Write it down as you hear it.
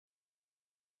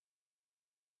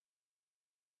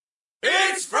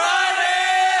It's Friday!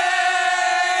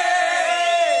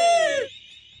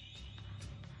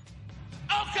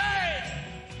 Okay!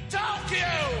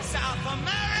 Tokyo! South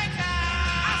America!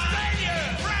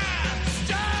 Australia! France!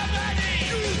 Germany!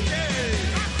 UK!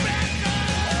 America!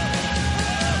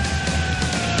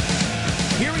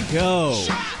 Here we go.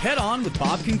 Head On with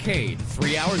Bob Kincaid.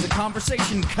 3 hours of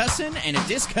conversation, cussin' and a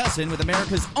discussin' with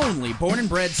America's only born and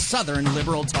bred Southern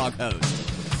liberal talk host.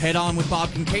 Head On with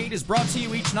Bob Kincaid is brought to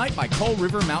you each night by Coal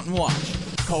River Mountain Watch.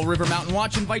 Coal River Mountain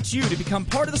Watch invites you to become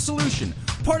part of the solution,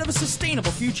 part of a sustainable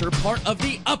future, part of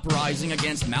the uprising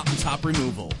against mountaintop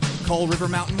removal. Coal River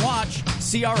Mountain Watch,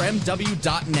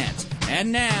 crmw.net.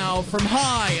 And now, from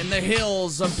high in the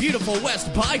hills of beautiful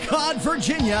West Bicod,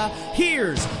 Virginia,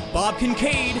 here's Bob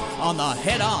Kincaid on the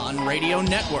Head On Radio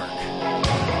Network.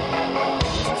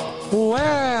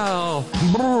 Well,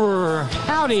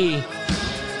 howdy.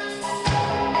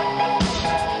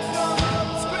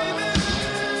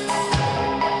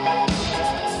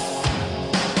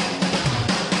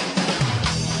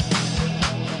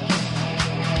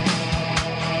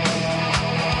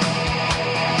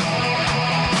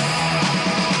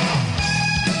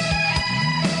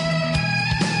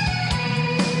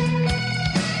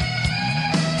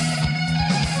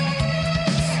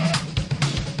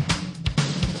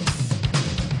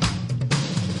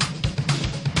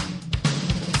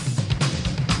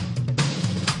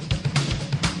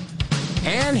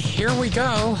 And here we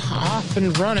go, off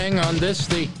and running on this,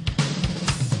 the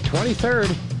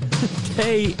 23rd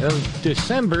day of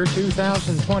December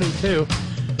 2022.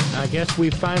 I guess we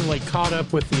finally caught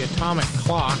up with the atomic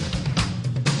clock.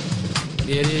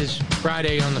 It is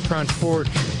Friday on the front porch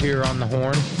here on the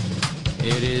Horn.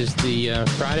 It is the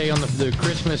Friday on the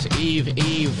Christmas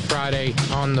Eve Friday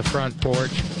on the front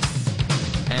porch.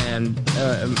 And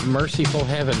merciful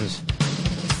heavens,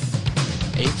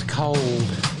 it's cold.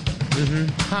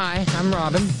 Hi, I'm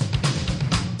Robin.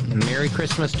 Merry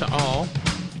Christmas to all.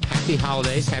 Happy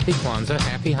holidays, happy Kwanzaa,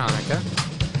 happy Hanukkah.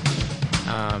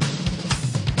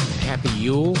 Happy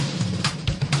Yule.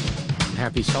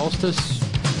 Happy solstice.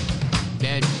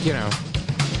 And,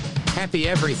 happy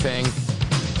everything.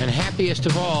 And happiest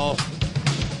of all,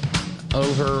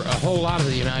 over a whole lot of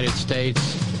the United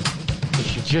States,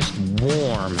 it's just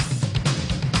warm.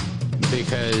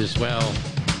 Because, well,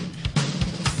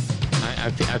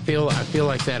 I feel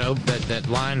like that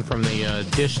line from the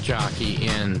disc jockey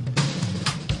in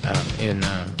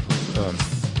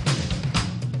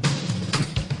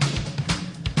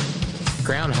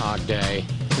Groundhog Day.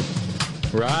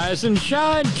 Rise and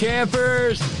shine,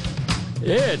 campers!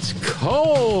 It's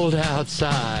cold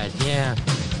outside. Yeah,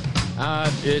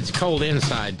 it's cold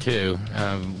inside too.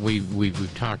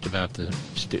 We've talked about the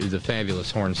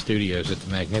fabulous Horn Studios at the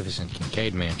magnificent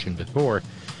Kincaid Mansion before.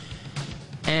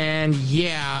 And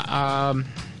yeah,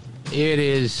 it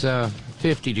is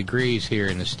 50 degrees here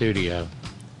in the studio,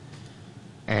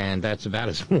 and that's about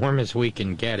as warm as we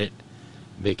can get it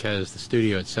because the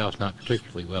studio itself is not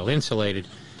particularly well insulated.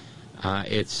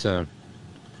 It's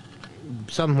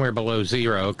somewhere below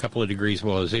zero, a couple of degrees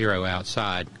below zero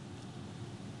outside.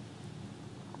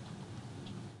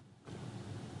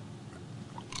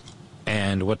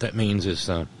 And what that means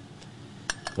is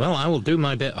well, I will do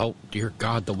my best. Oh, dear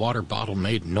God, the water bottle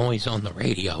made noise on the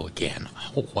radio again.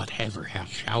 Oh, whatever. How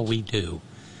shall we do?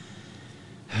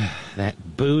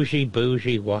 That bougie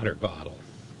water bottle.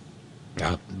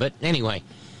 But anyway,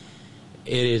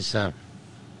 it is,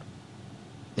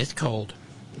 it's cold.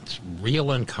 It's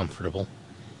real uncomfortable.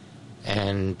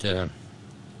 And,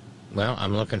 well,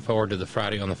 I'm looking forward to the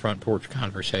Friday on the Front Porch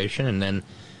conversation. And then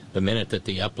the minute that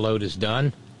the upload is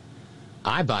done,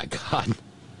 by God,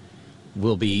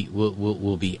 we'll be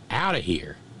out of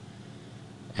here.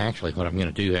 Actually, what I'm going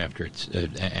to do after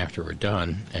we're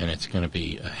done, and it's going to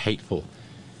be a hateful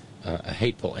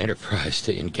enterprise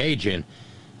to engage in.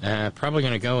 Probably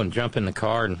going to go and jump in the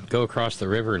car and go across the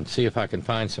river and see if I can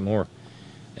find some more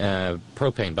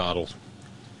propane bottles,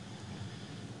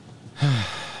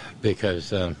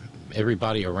 because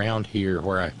everybody around here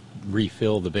where I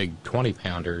refill the big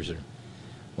 20-pounders,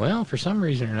 well, for some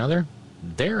reason or another,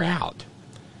 they're out.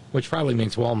 Which probably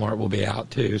means Walmart will be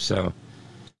out too, so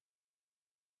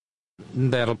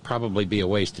that'll probably be a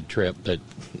wasted trip, but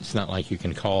it's not like you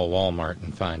can call Walmart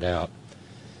and find out.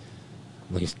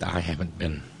 At least I haven't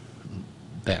been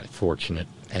that fortunate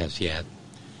as yet.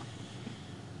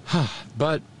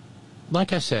 But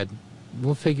like I said,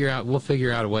 we'll figure out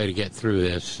a way to get through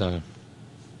this. And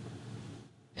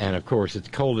of course, it's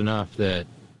cold enough that,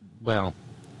 well,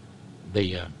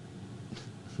 the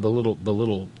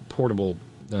little portable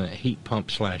heat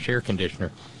pump / air conditioner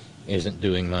isn't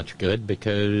doing much good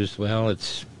because, well,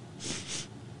 it's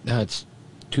It's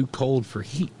too cold for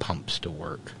heat pumps to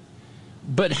work.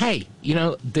 But hey,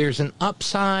 there's an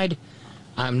upside.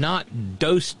 I'm not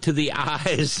dosed to the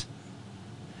eyes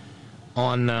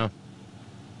on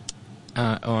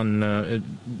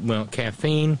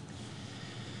caffeine.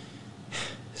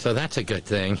 So that's a good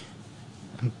thing.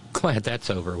 I'm glad that's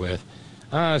over with.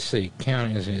 Let's see.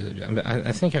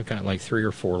 I think I've got like 3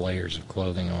 or 4 layers of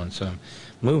clothing on, so I'm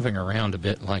moving around a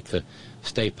bit like the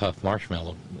Stay Puft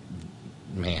Marshmallow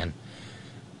Man.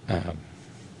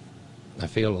 I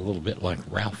feel a little bit like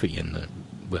Ralphie in the,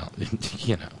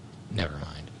 never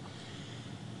mind.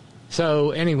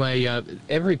 So anyway,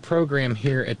 every program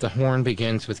here at the Horn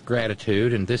begins with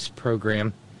gratitude, and this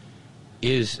program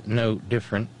is no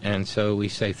different. And so we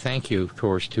say thank you, of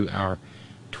course, to our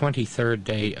 23rd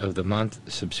day of the month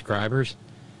subscribers.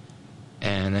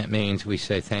 And that means we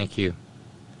say thank you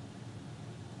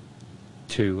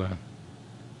to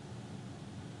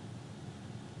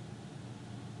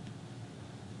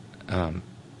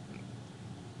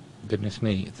goodness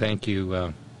me, thank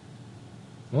you.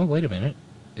 Well, wait a minute.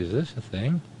 Is this a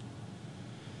thing?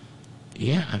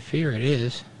 Yeah, I fear it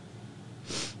is.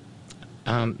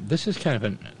 This is kind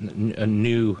of a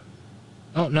new...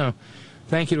 Oh, no.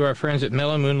 Thank you to our friends at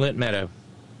Mellow Moonlit Meadow.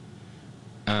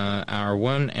 Our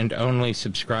one and only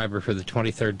subscriber for the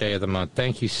 23rd day of the month.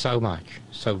 Thank you so much.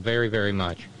 So very, very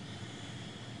much.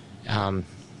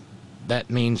 That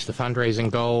means the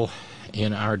fundraising goal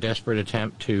in our desperate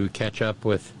attempt to catch up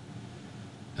with,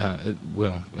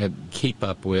 keep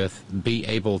up with, be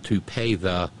able to pay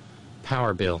the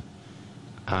power bill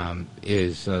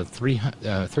is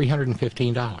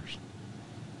 $315.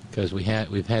 Because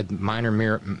we've had minor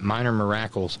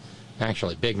miracles,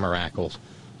 actually big miracles,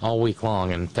 all week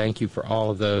long, and thank you for all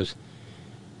of those.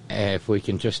 If we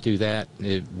can just do that,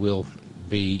 it will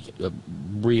be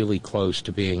really close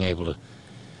to being able to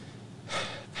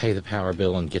pay the power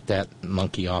bill and get that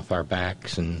monkey off our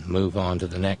backs and move on to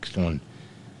the next one.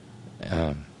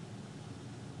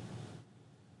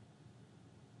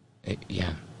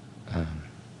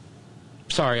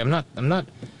 Sorry, I'm not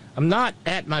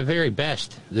at my very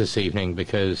best this evening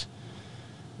because,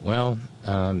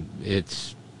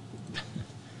 it's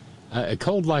a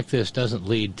cold like this doesn't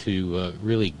lead to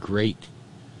really great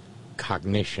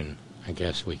cognition, I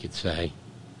guess we could say.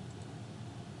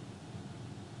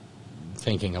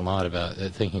 Thinking a lot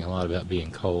about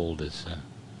being cold is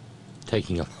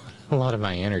taking a lot of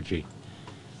my energy.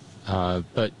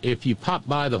 But if you pop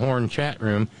by the Horn chat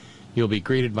room, you'll be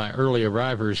greeted by early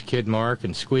arrivers Kid Mark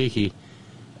and Squeaky,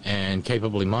 and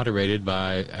capably moderated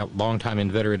by a longtime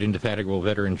inveterate, indefatigable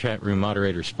veteran chat room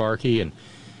moderator Sparky, and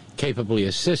capably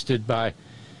assisted by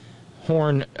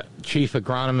Horn chief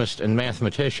agronomist and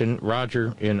mathematician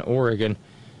Roger in Oregon,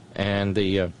 and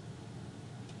the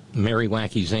Merry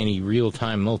Wacky Zany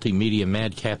real-time multimedia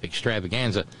madcap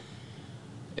extravaganza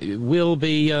will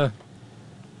be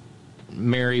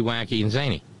Merry Wacky and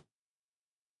Zany.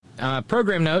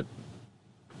 Program note,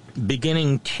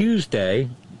 beginning Tuesday,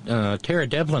 Tara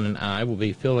Devlin and I will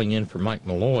be filling in for Mike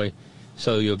Malloy,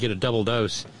 so you'll get a double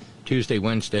dose Tuesday,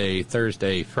 Wednesday,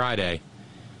 Thursday, Friday,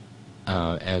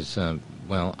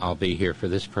 I'll be here for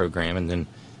this program, and then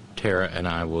Tara and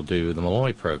I will do the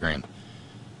Malloy program.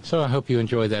 So I hope you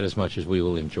enjoy that as much as we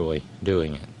will enjoy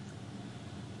doing it.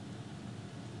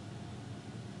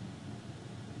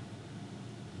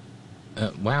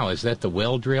 Wow, is that the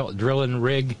well drilling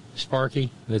rig,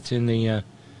 Sparky, that's in the,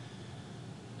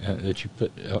 that you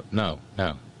put, no.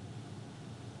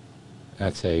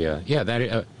 That's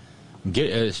a,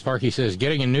 Sparky says,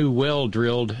 getting a new well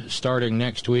drilled starting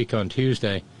next week on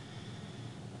Tuesday.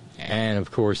 And, of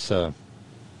course,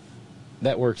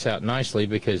 that works out nicely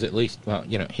because at least,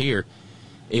 here,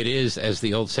 it is, as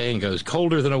the old saying goes,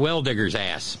 colder than a well digger's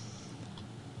ass.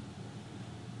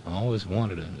 I always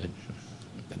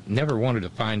never wanted to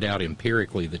find out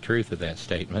empirically the truth of that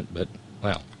statement, but,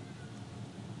 well.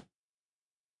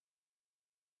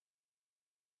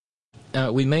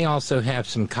 We may also have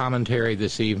some commentary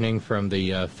this evening from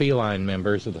the feline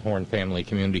members of the Horn Family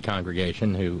Community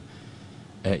Congregation who,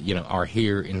 are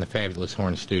here in the fabulous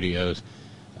Horn Studios.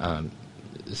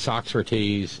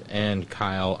 Socrates and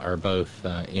Kyle are both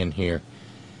in here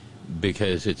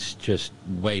because it's just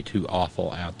way too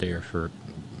awful out there for.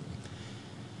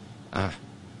 I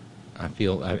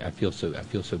feel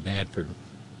so bad for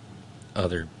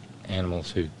other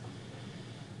animals who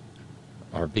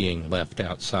are being left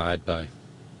outside by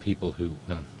people who,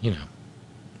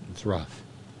 it's rough.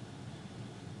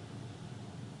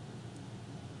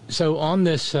 So on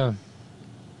this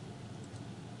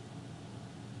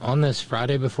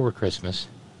Friday before Christmas,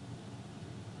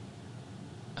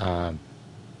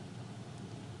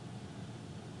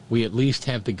 we at least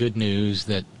have the good news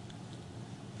that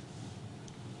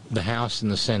the House and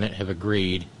the Senate have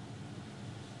agreed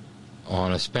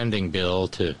on a spending bill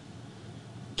to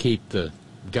keep the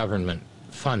government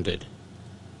funded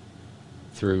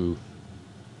through,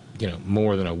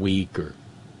 more than a week or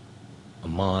a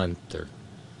month, or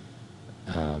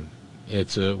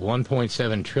it's a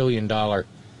 $1.7 trillion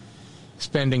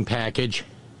spending package,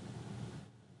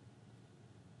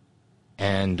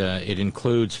 and it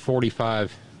includes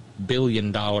 $45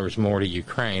 billion more to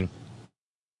Ukraine.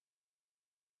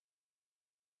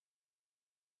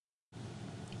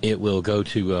 It will go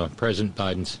to President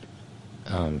Biden's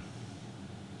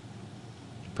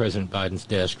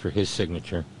desk for his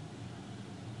signature.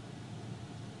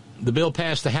 The bill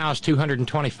passed the House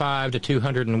 225 to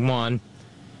 201.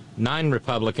 9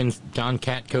 Republicans, John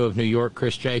Katko of New York,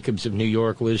 Chris Jacobs of New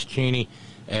York, Liz Cheney,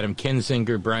 Adam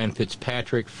Kinzinger, Brian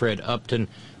Fitzpatrick, Fred Upton,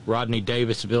 Rodney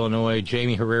Davis of Illinois,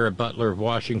 Jamie Herrera Butler of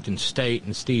Washington State,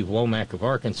 and Steve Womack of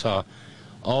Arkansas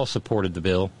all supported the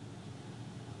bill.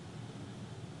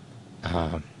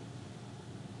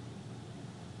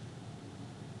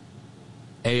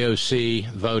 AOC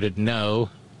voted no.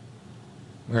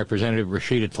 Representative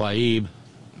Rashida Tlaib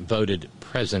voted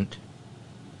present.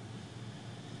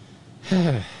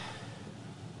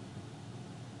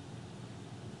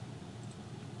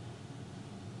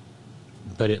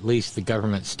 But at least the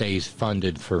government stays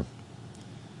funded for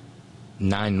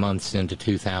 9 months into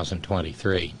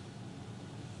 2023.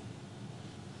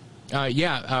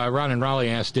 Ron and Raleigh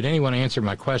asked, did anyone answer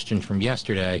my question from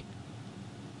yesterday?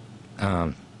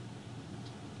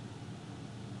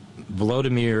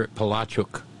 Volodymyr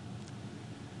Palachuk,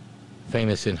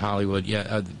 famous in Hollywood.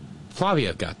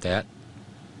 Flavia got that.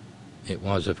 It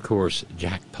was, of course,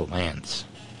 Jack Palance.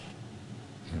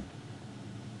 Yeah.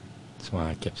 That's why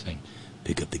I kept saying,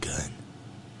 pick up the gun.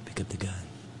 Pick up the gun.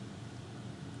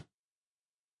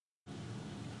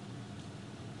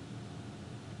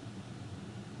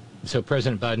 So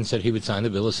President Biden said he would sign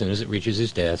the bill as soon as it reaches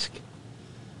his desk.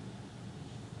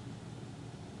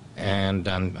 And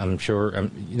I'm sure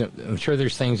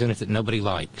there's things in it that nobody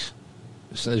likes.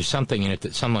 So there's something in it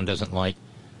that someone doesn't like.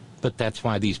 But that's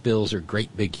why these bills are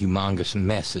great, big, humongous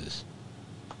messes.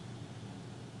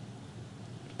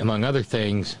 Among other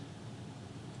things,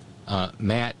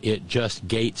 Matt, it just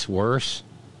gets worse.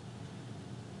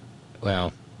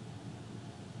 Well,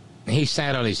 he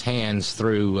sat on his hands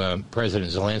through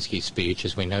President Zelensky's speech,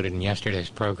 as we noted in yesterday's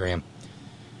program.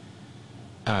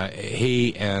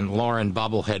 He and Lauren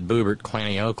Bobblehead Boebert,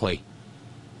 Clanny Oakley,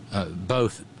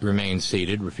 both remain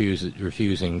seated,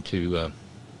 refusing to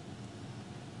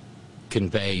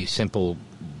convey simple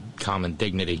common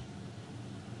dignity.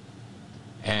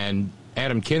 And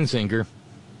Adam Kinzinger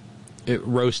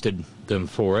roasted them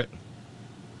for it.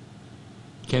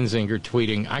 Kinzinger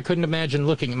tweeting, I couldn't imagine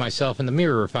looking at myself in the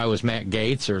mirror if I was Matt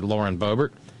Gaetz or Lauren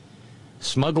Boebert.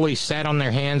 Smugly sat on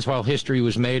their hands while history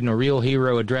was made and a real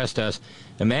hero addressed us.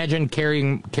 Imagine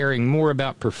caring more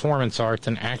about performance art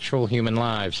than actual human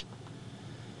lives.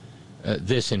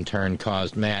 This, in turn,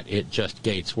 caused Matt, it just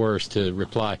Gaetz worse, to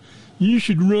reply, you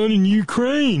should run in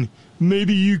Ukraine.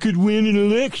 Maybe you could win an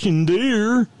election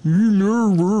there.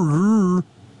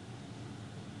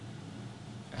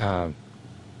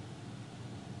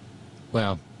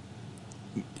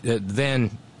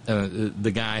 Then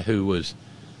the guy who was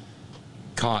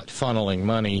caught funneling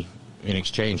money in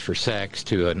exchange for sex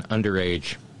to an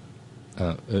underage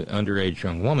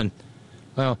young woman,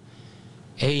 well,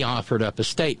 he offered up a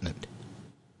statement.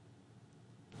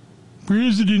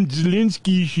 President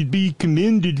Zelensky should be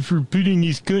commended for putting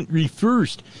his country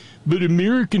first, but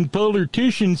American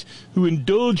politicians who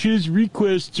indulge his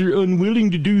requests are unwilling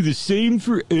to do the same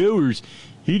for ours.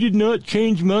 He did not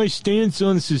change my stance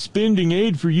on suspending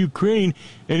aid for Ukraine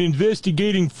and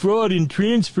investigating fraud in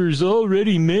transfers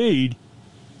already made.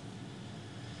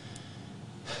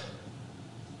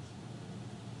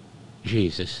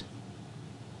 Jesus.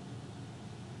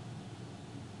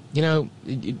 You know,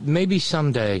 maybe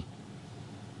someday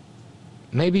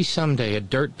a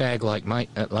dirtbag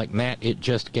like Matt, it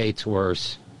just Gaetz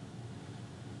worse,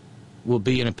 will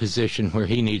be in a position where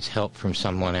he needs help from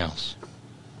someone else.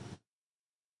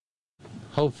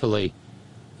 Hopefully,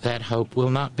 that hope will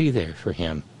not be there for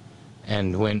him.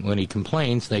 And when he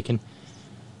complains, they can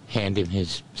hand him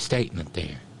his statement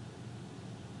there.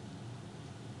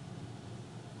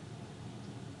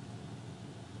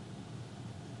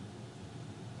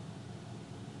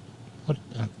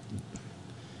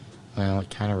 Well, it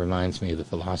kind of reminds me of the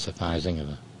philosophizing of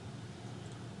a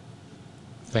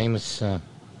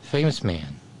famous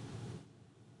man.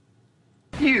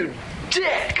 You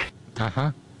dick!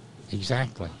 Uh-huh.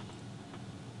 Exactly.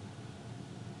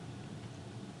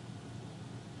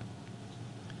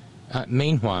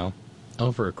 Meanwhile,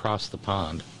 over across the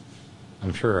pond,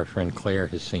 I'm sure our friend Claire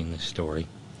has seen this story.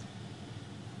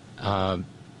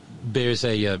 There's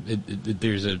a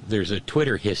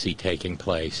Twitter hissy taking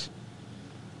place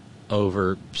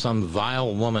over some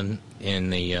vile woman in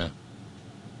the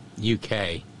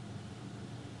UK.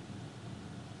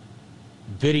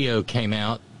 Video came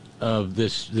out of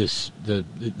this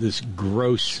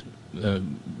gross,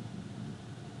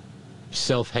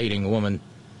 self-hating woman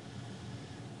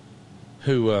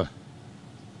who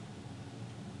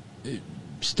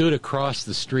stood across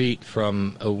the street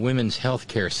from a women's health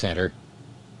care center.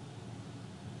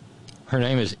 Her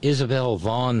name is Isabel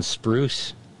Vaughn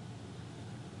Spruce.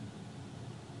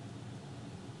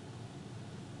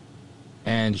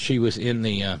 And she was in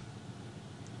the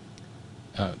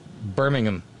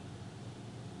Birmingham,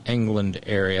 England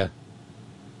area,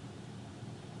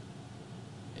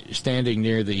 standing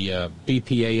near the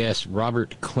BPAS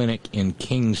Robert Clinic in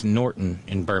Kings Norton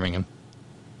in Birmingham.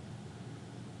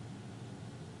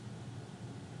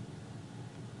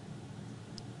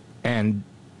 And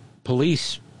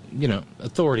police,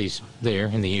 authorities there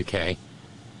in the UK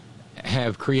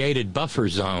have created buffer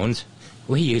zones.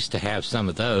 We used to have some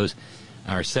of those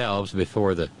ourselves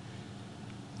before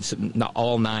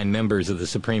all 9 members of the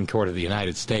Supreme Court of the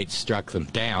United States struck them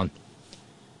down.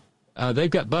 They've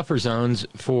got buffer zones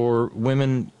for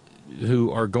women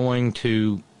who are going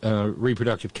to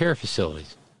reproductive care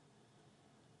facilities.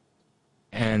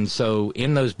 And so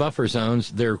in those buffer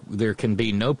zones, there can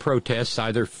be no protests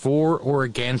either for or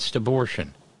against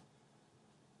abortion.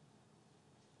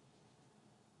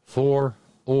 For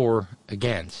or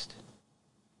against.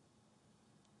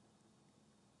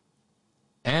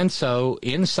 And so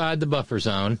inside the buffer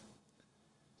zone,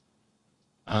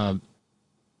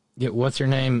 what's her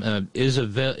name?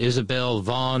 Isabel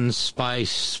Vaughn Smythe,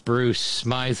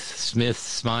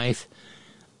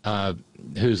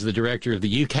 who's the director of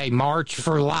the UK March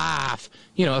for Life,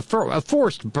 a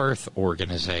forced birth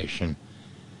organization.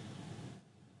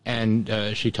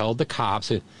 And she told the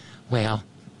cops, well,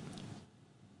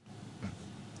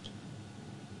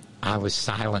 I was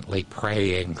silently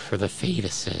praying for the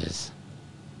fetuses.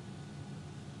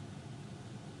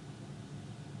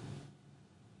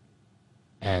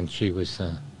 And she was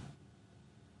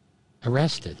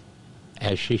arrested,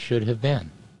 as she should have been.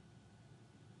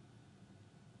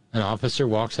 An officer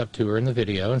walks up to her in the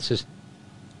video and says,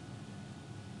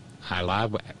 "Hi,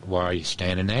 lad, why are you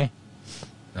standing there?"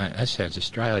 That sounds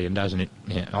Australian, doesn't it?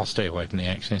 Yeah, I'll stay away from the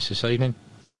accents this evening.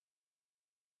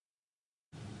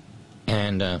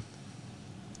 And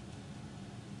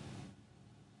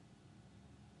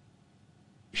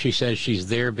she says she's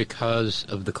there because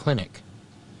of the clinic.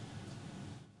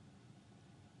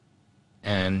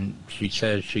 And she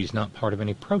says she's not part of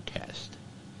any protest,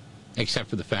 except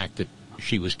for the fact that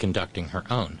she was conducting her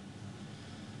own.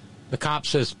 The cop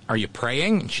says, "Are you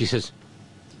praying?" And she says,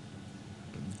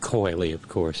 coyly, of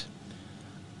course,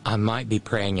 "I might be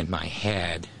praying in my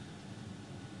head."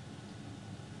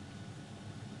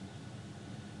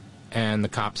 And the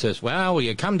cop says, "Well, will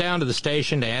you come down to the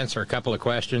station to answer a couple of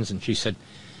questions?" And she said,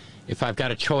 "If I've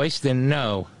got a choice, then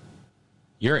no."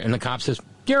 And the cop says,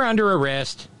 "You're under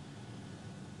arrest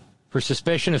for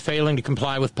suspicion of failing to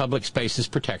comply with Public Spaces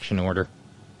Protection Order."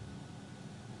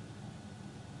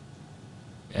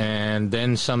 And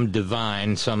then some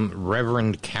divine, some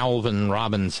Reverend Calvin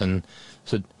Robinson,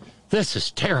 said, "This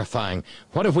is terrifying.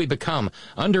 What have we become?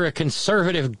 Under a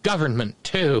conservative government,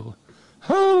 too."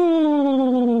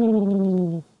 Oh.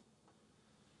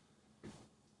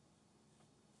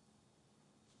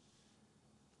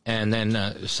 And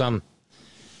then some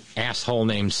asshole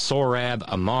named Sohrab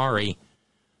Ahmari,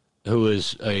 who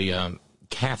is a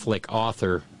Catholic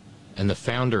author and the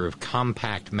founder of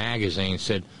Compact Magazine,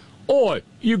 said, "Oi,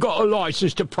 you got a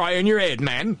license to pray in your head,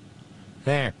 man?"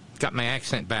 There, got my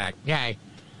accent back. Yay.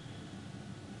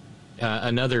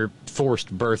 Another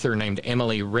forced birther named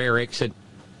Emily Rarick said,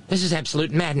 "This is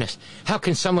absolute madness. How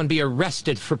can someone be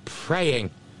arrested for praying?"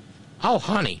 Oh,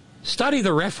 honey, study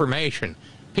the Reformation.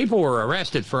 People were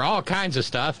arrested for all kinds of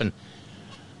stuff and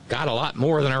got a lot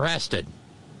more than arrested.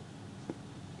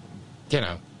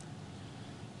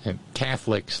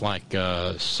 Catholics like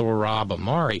Sohrab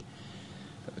Ahmari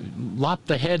lopped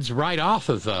the heads right off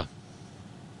of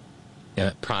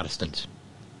Protestants.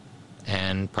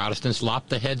 And Protestants lopped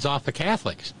the heads off of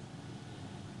Catholics.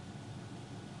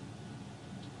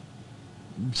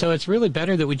 So it's really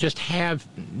better that we just have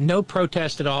no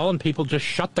protest at all and people just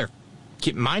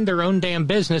mind their own damn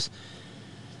business.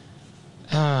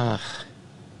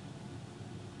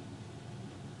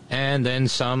 And then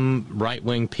some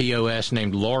right-wing POS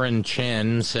named Lauren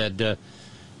Chen said,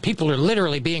 People are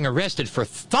literally being arrested for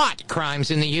thought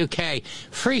crimes in the UK.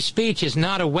 Free speech is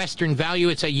not a Western value,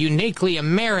 it's a uniquely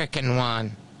American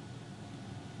one.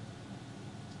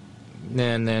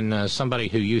 And then somebody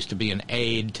who used to be an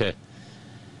aide to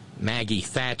Maggie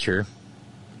Thatcher,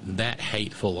 that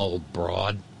hateful old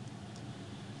broad,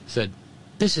 said,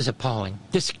 "This is appalling,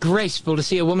 disgraceful to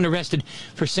see a woman arrested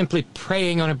for simply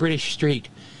praying on a British street.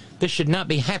 This should not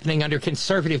be happening under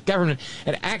Conservative government,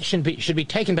 and action should be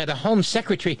taken by the Home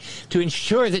Secretary to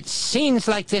ensure that scenes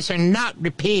like this are not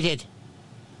repeated."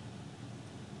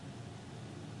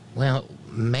 Well,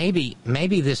 maybe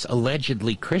this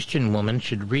allegedly Christian woman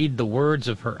should read the words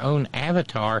of her own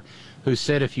avatar, who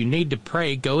said, if you need to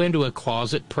pray, go into a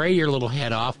closet, pray your little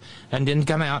head off, and then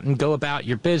come out and go about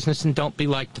your business, and don't be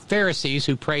like the Pharisees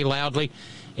who pray loudly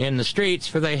in the streets,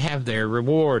 for they have their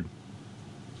reward.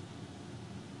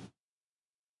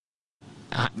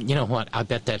 You know what? I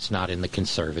bet that's not in the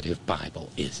conservative Bible,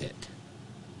 is it?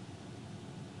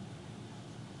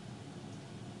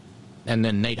 And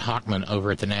then Nate Hochman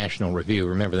over at the National Review.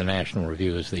 Remember, the National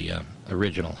Review is the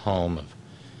original home of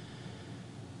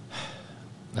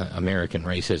American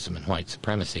racism and white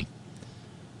supremacy.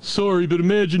 Sorry, but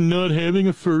imagine not having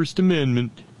a First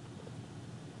Amendment.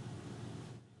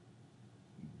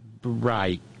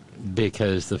 Right.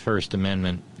 Because the First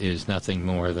Amendment is nothing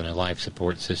more than a life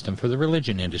support system for the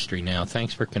religion industry now.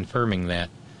 Thanks for confirming that,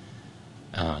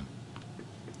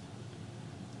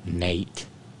 Nate.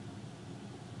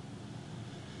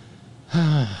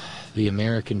 The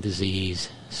American disease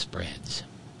spreads.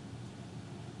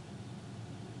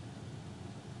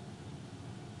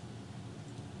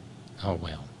 Oh,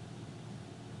 well.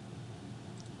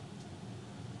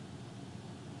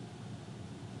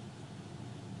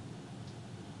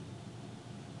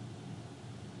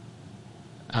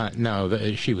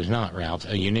 No, she was not, Ralph.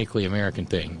 A uniquely American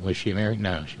thing. Was she American?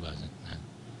 No, she wasn't. No.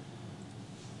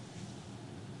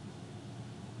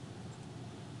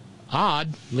 Odd,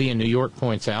 Lee in New York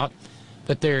points out,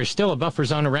 that there's still a buffer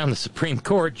zone around the Supreme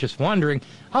Court. Just wondering.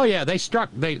 Oh, yeah, they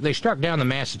struck down the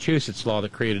Massachusetts law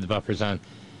that created the buffer zone,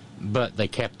 but they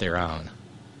kept their own.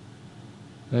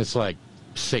 It's like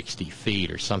 60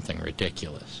 feet or something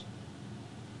ridiculous.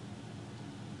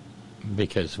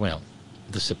 Because, well,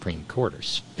 the Supreme Court are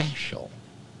special.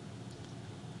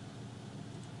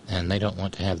 And they don't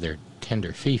want to have their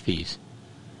tender fifis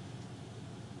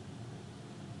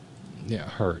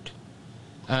hurt.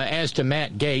 As to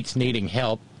Matt Gaetz needing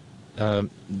help,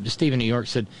 Steve in New York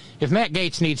said, if Matt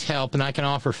Gaetz needs help and I can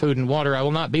offer food and water, I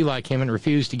will not be like him and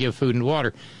refuse to give food and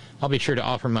water. I'll be sure to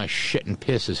offer my shit and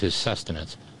piss as his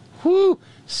sustenance. Whoo!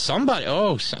 Somebody's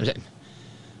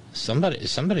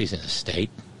in a state.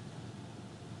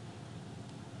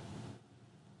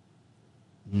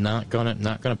 Not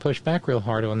gonna push back real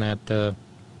hard on that,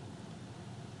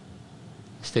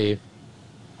 Steve.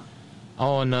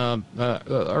 Oh, and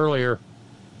earlier,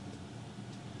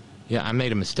 yeah, I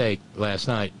made a mistake last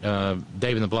night.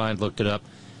 Dave in the Blind looked it up.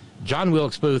 John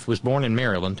Wilkes Booth was born in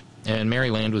Maryland, and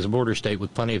Maryland was a border state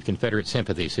with plenty of Confederate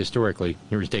sympathies historically.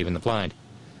 Here's Dave in the Blind.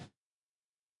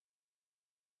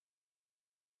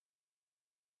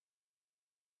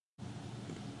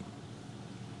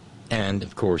 And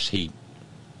of course, he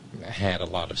had a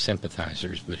lot of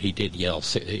sympathizers, but he did yell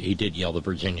the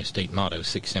Virginia state motto,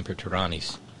 Sic Semper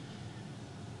Tyrannis,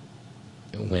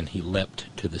 when he leapt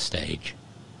to the stage.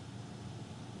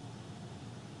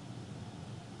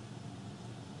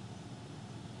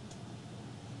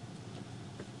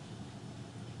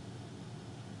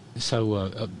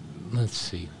 So, let's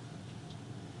see.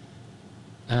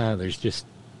 There's just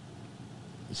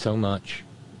so much.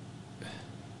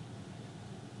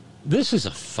 This is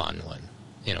a fun one,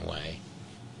 in a way.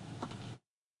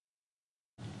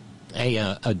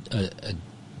 A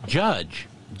judge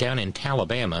down in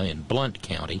Talabama, in Blount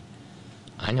County,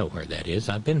 I know where that is.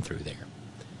 I've been through there.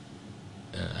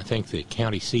 I think the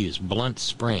county seat is Blount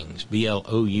Springs,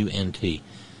 Blount.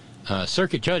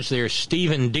 Circuit judge there,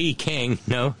 Stephen D. King,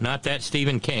 no, not that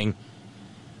Stephen King,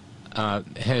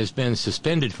 has been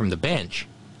suspended from the bench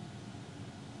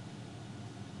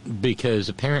because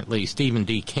apparently Stephen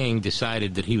D. King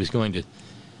decided that he was going to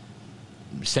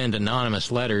send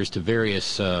anonymous letters to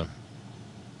various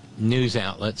news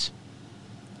outlets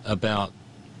about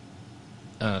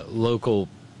local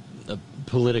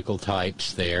political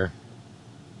types there.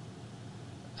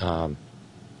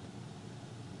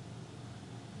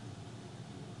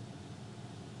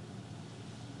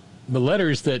 The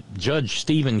letters that Judge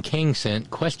Stephen King sent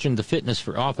questioned the fitness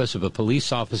for office of a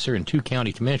police officer and 2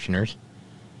 county commissioners.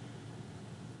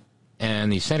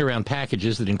 And he sent around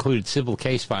packages that included civil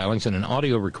case filings and an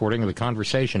audio recording of a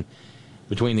conversation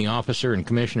between the officer and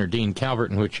Commissioner Dean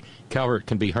Calvert, in which Calvert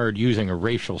can be heard using a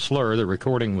racial slur. The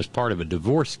recording was part of a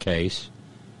divorce case.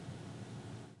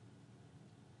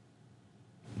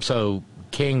 So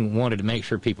King wanted to make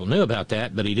sure people knew about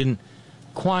that, but he didn't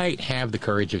quite have the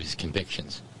courage of his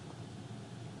convictions.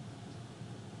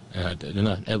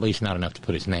 At least not enough to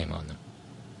put his name on them.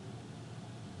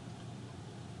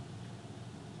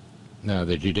 Now,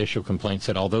 the judicial complaint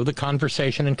said, although the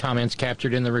conversation and comments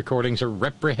captured in the recordings are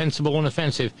reprehensible and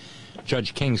offensive,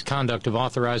 Judge King's conduct of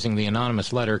authorizing the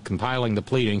anonymous letter compiling the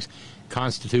pleadings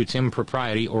constitutes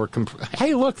impropriety or...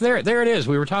 Hey, look, there it is.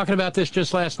 We were talking about this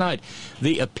just last night.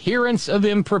 The appearance of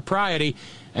impropriety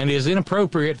and is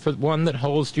inappropriate for one that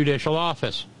holds judicial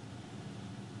office.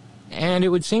 And it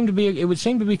would seem to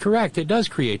be correct. It does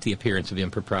create the appearance of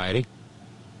impropriety.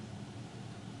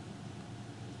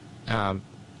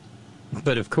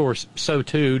 But of course, so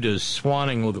too does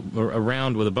swanning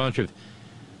around with a bunch of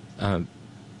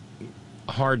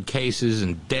hard cases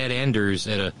and dead enders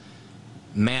at a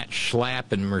Matt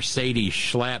Schlapp and Mercedes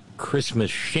Schlapp Christmas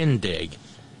shindig,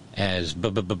 as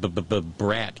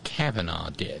Brat Kavanaugh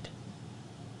did.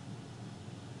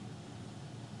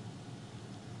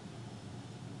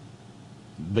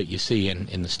 But you see,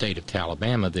 in the state of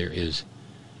Alabama, there is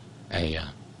a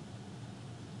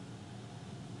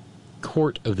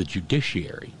court of the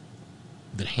judiciary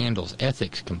that handles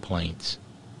ethics complaints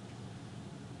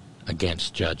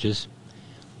against judges.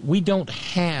 We don't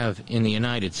have in the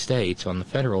United States, on the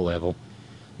federal level,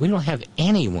 we don't have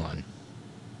anyone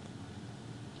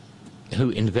who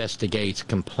investigates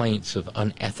complaints of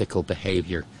unethical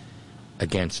behavior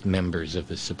against members of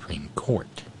the Supreme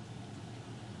Court.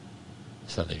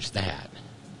 So there's that.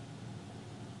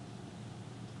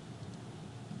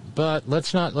 But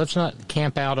let's not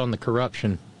camp out on the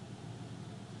corruption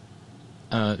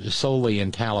solely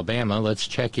in Alabama. Let's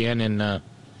check in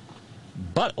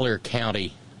Butler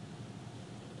County,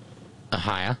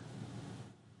 Ohio,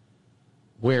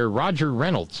 where Roger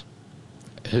Reynolds,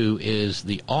 who is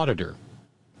the auditor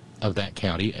of that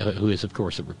county, who is, of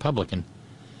course, a Republican,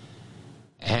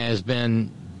 has been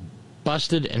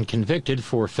busted and convicted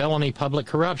for felony public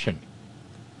corruption.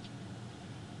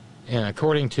 And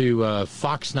according to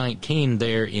Fox 19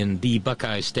 there in the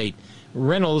Buckeye State,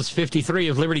 Reynolds, 53,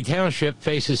 of Liberty Township,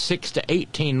 faces 6 to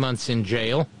 18 months in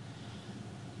jail.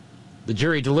 The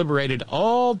jury deliberated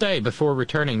all day before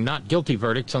returning not guilty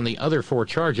verdicts on the other 4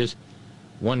 charges.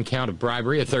 1 count of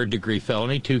bribery, a 3rd-degree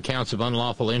felony, 2 counts of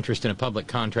unlawful interest in a public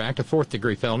contract, a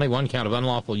 4th-degree felony, 1 count of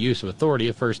unlawful use of authority,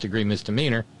 a 1st-degree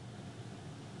misdemeanor,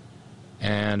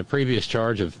 and a previous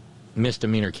charge of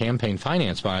misdemeanor campaign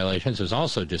finance violations was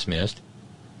also dismissed.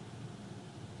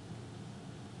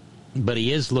 But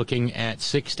he is looking at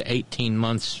 6 to 18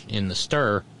 months in the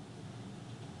stir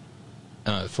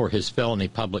for his felony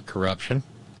public corruption.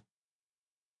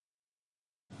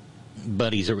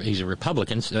 But he's a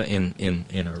Republican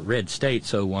in a red state,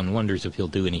 so one wonders if he'll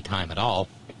do any time at all.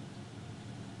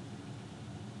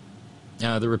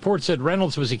 The report said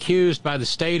Reynolds was accused by the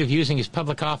state of using his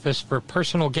public office for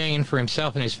personal gain for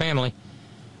himself and his family.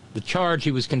 The charge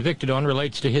he was convicted on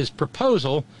relates to his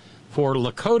proposal for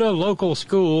Lakota local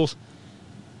schools.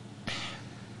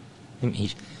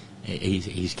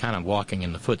 He's kind of walking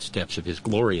in the footsteps of his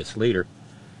glorious leader.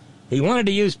 He wanted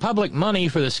to use public money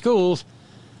for the schools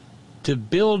to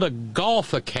build a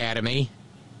golf academy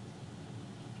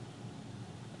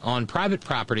on private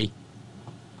property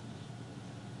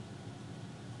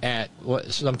at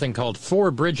something called Four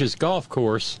Bridges Golf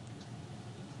Course,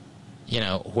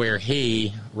 where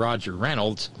he, Roger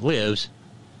Reynolds, lives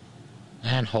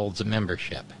and holds a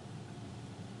membership.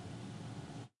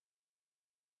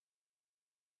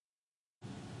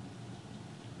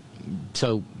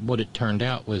 So what it turned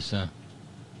out was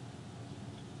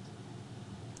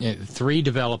 3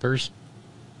 developers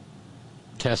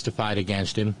testified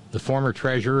against him. The former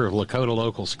treasurer of Lakota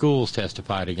Local Schools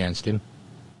testified against him.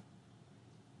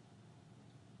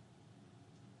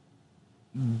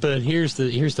 But here's the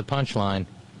punchline.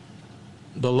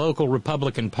 The local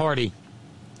Republican Party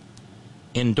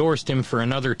endorsed him for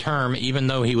another term, even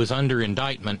though he was under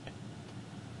indictment.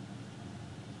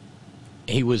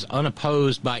 He was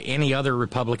unopposed by any other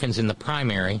Republicans in the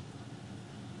primary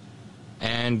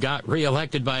and got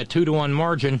reelected by a 2-to-1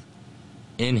 margin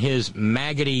in his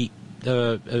maggoty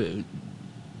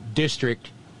district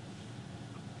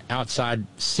outside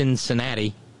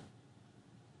Cincinnati.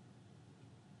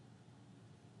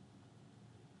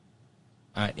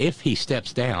 If he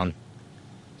steps down,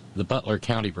 the Butler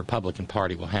County Republican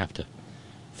Party will have to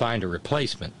find a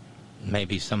replacement,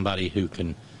 maybe somebody who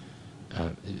can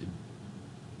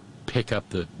pick up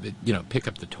the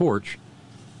torch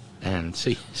and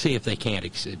see if they can't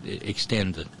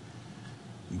extend the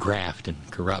graft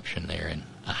and corruption there in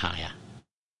Ahia.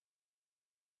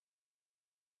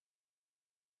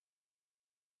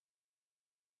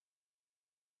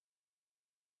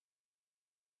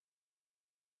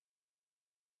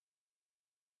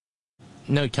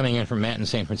 Note coming in from Matt in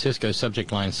San Francisco,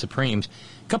 subject line Supremes.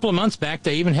 A couple of months back,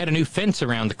 they even had a new fence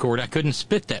around the court. I couldn't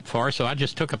spit that far, so I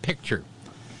just took a picture.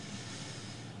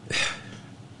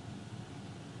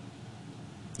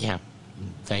 Yeah,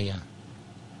 they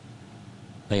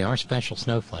are special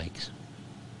snowflakes.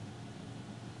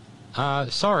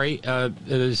 Sorry,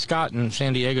 Scott in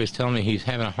San Diego is telling me he's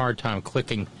having a hard time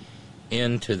clicking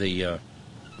into the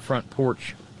front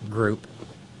porch group.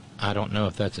 I don't know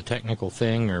if that's a technical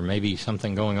thing or maybe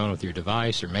something going on with your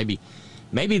device, or maybe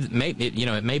it may be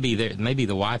there, maybe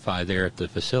the Wi-Fi there at the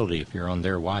facility if you're on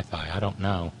their Wi-Fi. I don't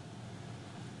know.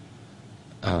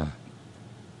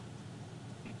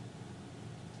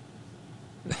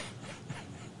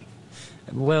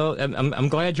 Well, I'm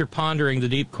glad you're pondering the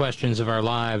deep questions of our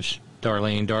lives,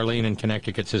 Darlene. Darlene in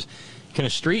Connecticut says, "Can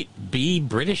a street be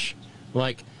British?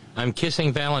 Like, I'm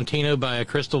kissing Valentino by a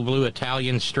crystal blue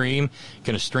Italian stream.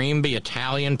 Can a stream be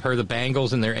Italian per the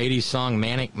Bangles and their 80s song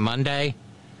Manic Monday?"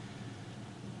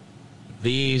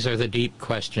 These are the deep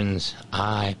questions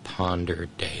I ponder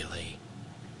daily.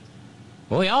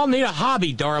 Well, we all need a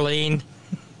hobby, Darlene.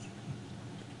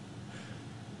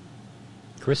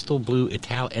 Crystal blue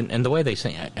Italian, and the way they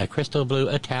say a crystal blue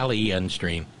Italian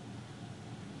stream.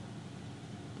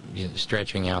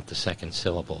 Stretching out the second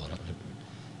syllable.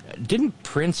 Didn't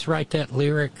Prince write that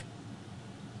lyric?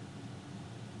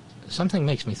 Something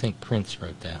makes me think Prince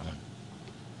wrote that one.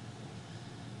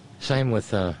 Same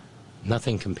with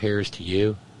Nothing Compares to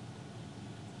You,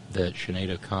 that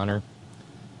Sinead O'Connor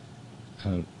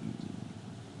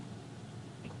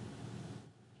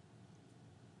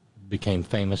became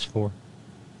famous for.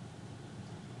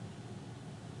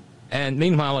 And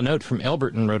meanwhile, a note from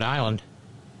Elberton, Rhode Island.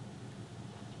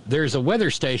 There's a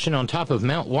weather station on top of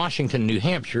Mount Washington, New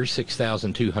Hampshire,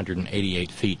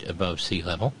 6,288 feet above sea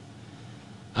level.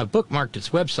 I've bookmarked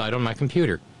its website on my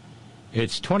computer.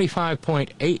 It's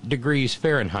 25.8 degrees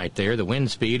Fahrenheit there. The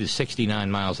wind speed is 69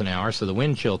 miles an hour, so the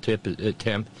wind chill temp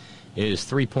is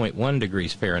 3.1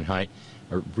 degrees Fahrenheit.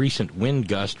 A recent wind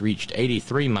gust reached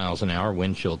 83 miles an hour,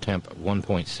 wind chill temp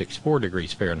 1.64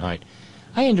 degrees Fahrenheit.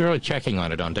 I enjoy checking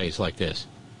on it on days like this.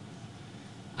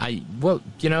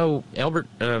 Albert,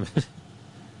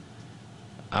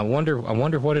 I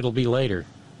wonder what it'll be later.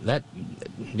 That,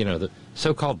 the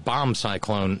so-called bomb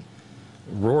cyclone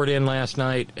roared in last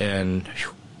night, and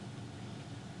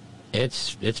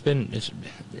it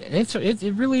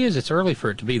really is. It's early for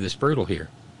it to be this brutal here.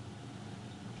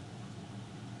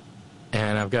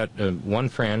 And I've got one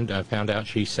friend. I found out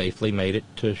she safely made it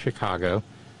to Chicago.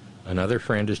 Another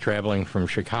friend is traveling from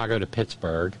Chicago to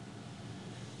Pittsburgh.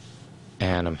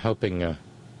 And I'm hoping,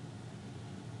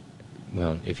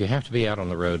 if you have to be out on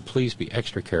the road, please be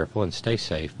extra careful and stay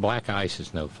safe. Black ice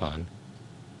is no fun.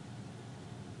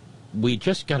 We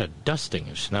just got a dusting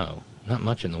of snow. Not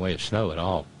much in the way of snow at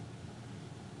all.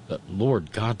 But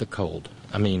Lord God, the cold.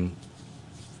 I mean,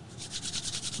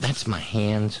 that's my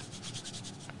hands.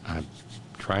 I'm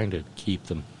trying to keep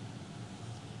them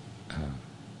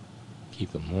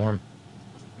warm.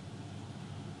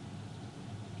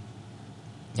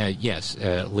 Yes,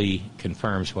 Lee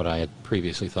confirms what I had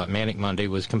previously thought. Manic Monday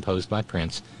was composed by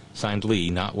Prince, signed Lee,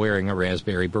 not wearing a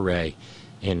raspberry beret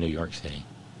in New York City.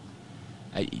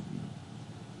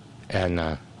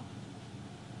 And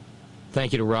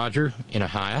thank you to Roger in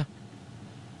Ahia.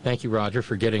 Thank you, Roger,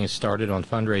 for getting us started on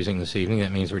fundraising this evening.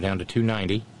 That means we're down to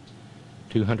 $290,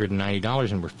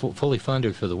 and we're fully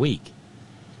funded for the week.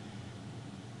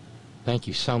 Thank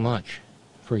you so much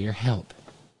for your help.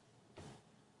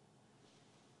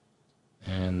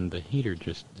 And the heater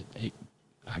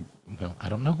I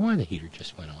don't know why the heater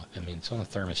just went off. I mean, it's on a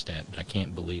thermostat, but I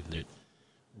can't believe that it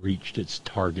reached its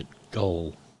target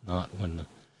goal, not when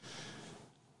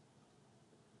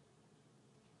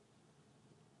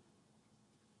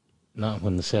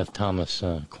the Seth Thomas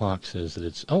clock says that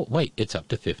it's... Oh, wait, it's up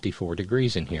to 54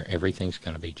 degrees in here. Everything's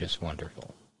going to be just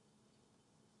wonderful.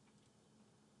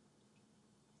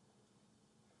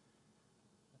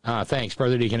 Thanks.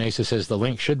 Brother Deacon Asa says the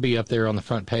link should be up there on the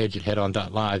front page at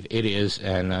headon.live. It is,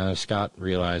 and Scott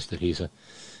realized that he's a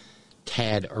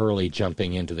tad early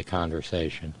jumping into the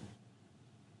conversation.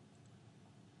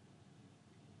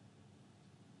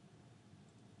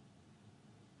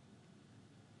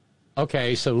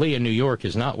 Okay, so Lee in New York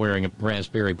is not wearing a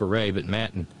raspberry beret, but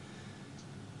Matt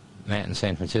in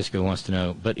San Francisco wants to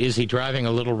know, but is he driving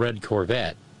a little red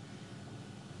Corvette?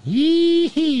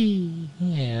 Yee-hee.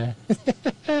 Yeah.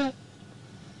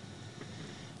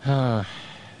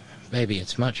 Baby,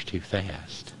 it's much too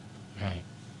fast. Right.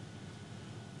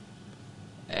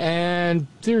 And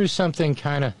there's something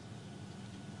kind of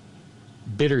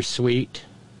bittersweet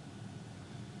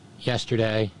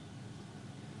yesterday.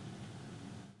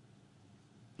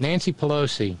 Nancy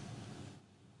Pelosi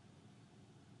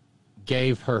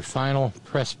gave her final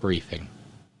press briefing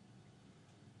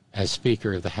as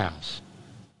Speaker of the House.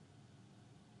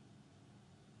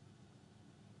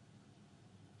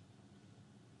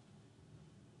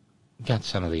 Got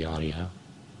some of the audio.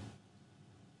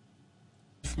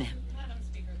 Yes, ma'am. Madam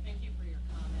Speaker, thank you for your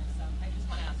comments. I just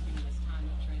want to ask you in this time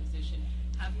of transition,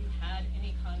 have you had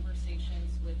any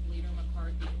conversations with Leader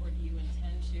McCarthy, or do you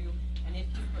intend to? And if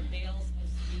he prevails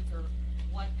as Speaker,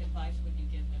 what advice would you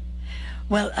give him?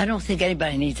 Well, I don't think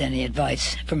anybody needs any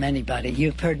advice from anybody.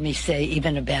 You've heard me say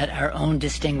even about our own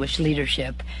distinguished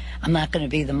leadership. I'm not going to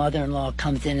be the mother-in-law who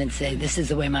comes in and say, this is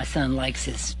the way my son likes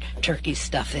his turkey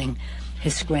stuffing,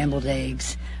 his scrambled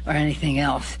eggs, or anything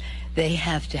else. They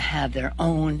have to have their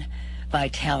own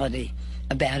vitality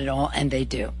about it all, and they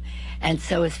do. And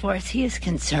so as far as he is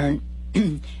concerned,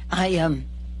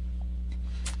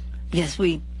 yes,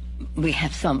 we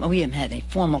haven't had any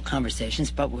formal conversations,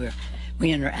 but we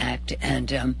interact,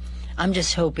 and I'm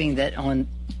just hoping that on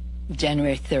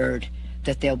January 3rd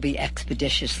that they'll be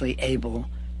expeditiously able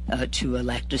to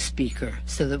elect a speaker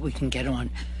so that we can get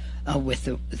on with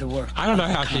the work. I don't know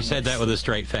how Congress. she said that with a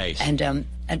straight face. And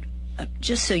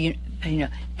just so you know,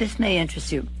 this may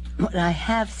interest you. What I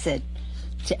have said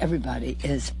to everybody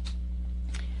is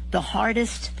the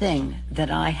hardest thing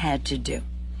that I had to do,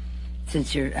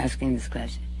 since you're asking this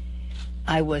question,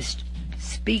 I was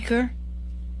Speaker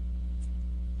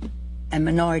and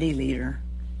Minority Leader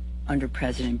under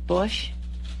President Bush,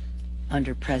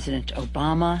 under President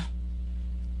Obama,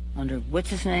 under what's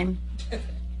his name,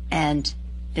 and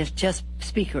it's just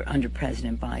Speaker under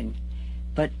President Biden.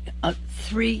 But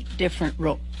three different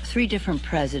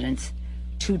presidents,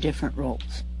 two different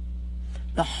roles.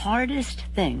 The hardest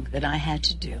thing that I had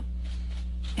to do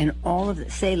in all of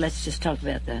the, say, let's just talk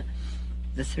about the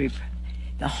three.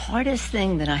 The hardest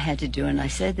thing that I had to do, and I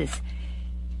said this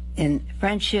in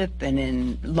friendship and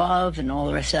in love and all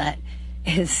the rest of that,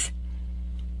 is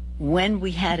when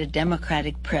we had a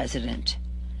Democratic president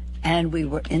and we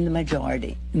were in the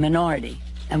minority,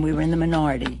 and we were in the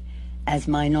minority as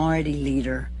minority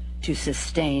leader to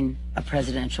sustain a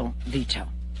presidential veto.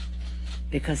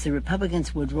 Because the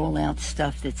Republicans would roll out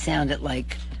stuff that sounded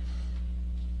like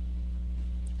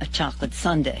a chocolate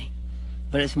sundae,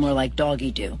 but it's more like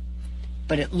doggy do.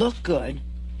 But it looked good,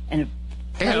 and it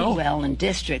played well in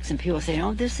districts, and people say,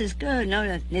 oh, this is good. No,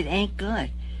 it ain't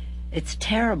good. It's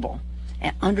terrible.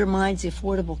 It undermines the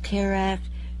Affordable Care Act.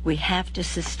 We have to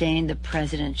sustain the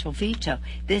presidential veto.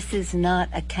 This is not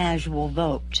a casual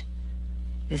vote.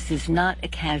 This is not a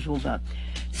casual vote.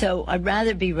 So I'd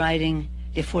rather be writing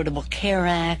the Affordable Care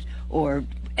Act or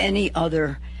any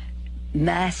other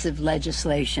massive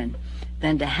legislation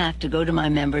than to have to go to my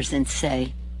members and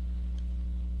say,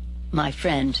 my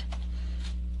friend,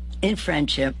 in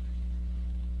friendship,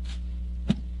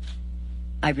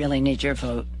 I really need your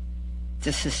vote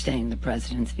to sustain the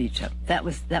president's veto. That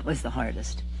was the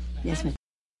hardest. Yes, ma'am.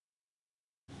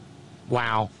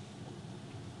 Wow.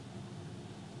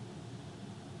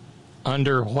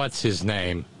 Under what's his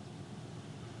name?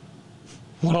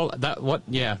 Well,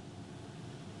 yeah.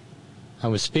 I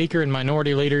was Speaker and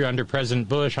Minority Leader under President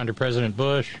Bush, under President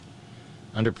Obama,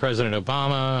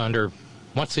 under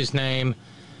what's his name,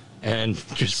 and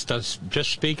just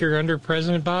Speaker under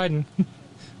President Biden.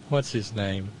 What's his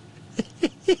name?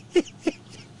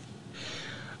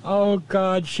 Oh,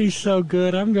 God, she's so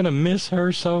good. I'm going to miss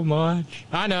her so much.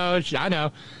 I know.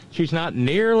 She's not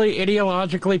nearly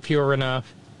ideologically pure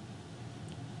enough.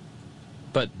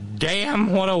 But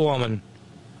damn, what a woman.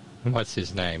 What's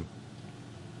his name?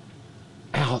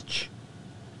 Ouch.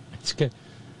 It's good.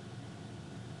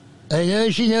 I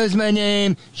know she knows my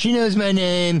name. She knows my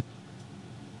name.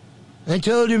 I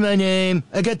told her my name.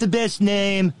 I got the best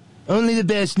name. Only the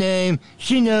best name.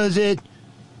 She knows it.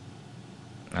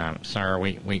 Sir,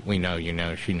 we know you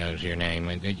know she knows your name.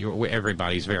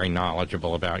 Everybody's very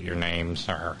knowledgeable about your name,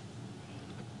 sir.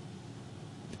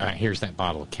 Here's that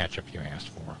bottle of ketchup you asked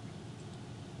for.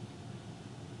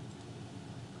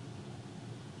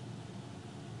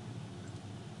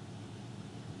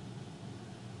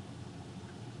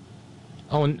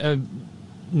 Oh, and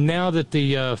now that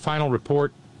the final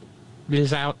report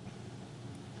is out,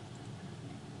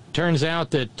 turns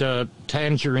out that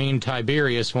Tangerine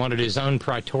Tiberius wanted his own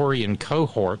Praetorian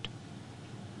cohort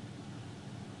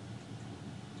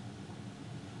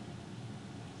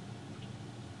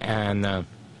And,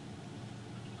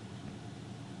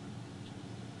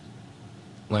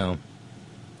 well,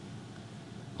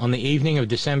 on the evening of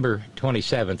December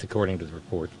 27th, according to the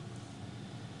report,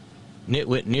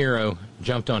 Nitwit Nero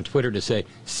jumped on Twitter to say,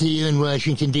 "See you in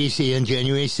Washington, D.C. on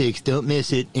January 6th. Don't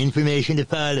miss it. Information to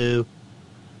follow."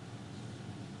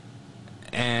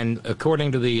 And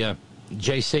according to the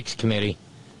J6 committee,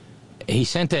 he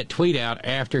sent that tweet out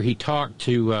after he talked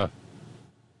to,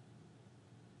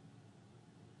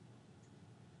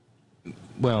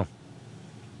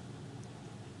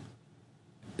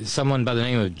 someone by the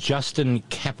name of Justin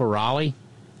Caporale,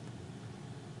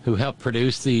 who helped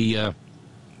produce the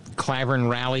Clavern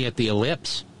rally at the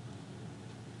Ellipse.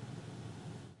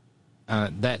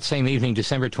 That same evening,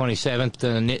 December 27th,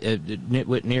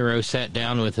 Nitwit Nero sat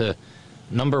down with a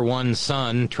number one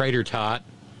son, Trader Tot,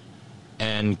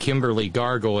 and Kimberly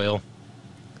Gargoyle,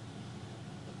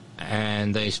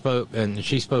 and they spoke, and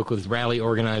she spoke with rally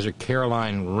organizer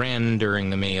Caroline Wren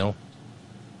during the meal.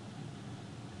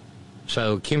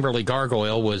 So Kimberly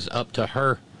Gargoyle was up to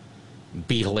her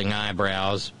beetling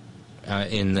eyebrows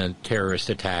in the terrorist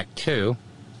attack too.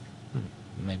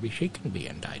 Maybe she can be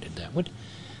indicted. That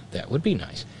would be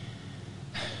nice.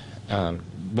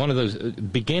 One of those,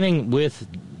 beginning with,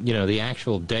 the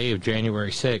actual day of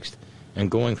January 6th and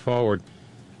going forward,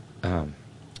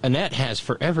 Annette has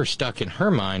forever stuck in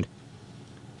her mind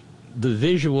the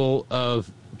visual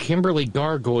of Kimberly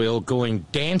Gargoyle going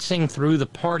dancing through the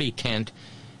party tent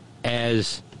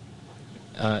as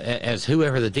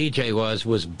whoever the DJ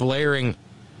was blaring,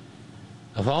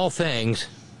 of all things,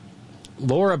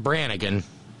 Laura Branigan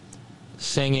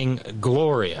singing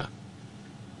Gloria,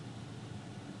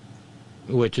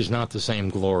 which is not the same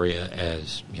Gloria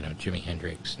as, Jimi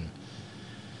Hendrix and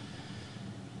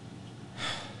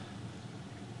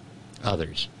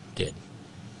others did.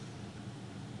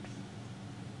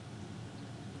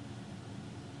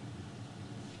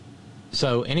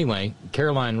 So anyway,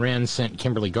 Caroline Wren sent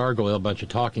Kimberly Gargoyle a bunch of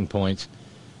talking points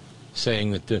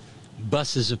saying that the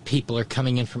buses of people are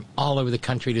coming in from all over the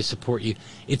country to support you.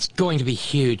 It's going to be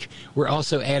huge. We're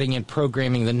also adding in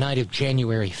programming the night of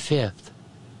January 5th.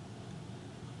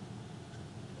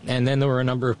 And then there were a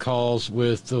number of calls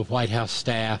with the White House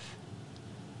staff.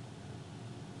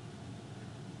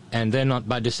 And then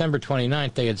by December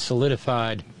 29th, they had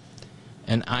solidified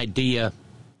an idea,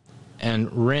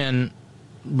 and Wren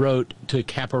wrote to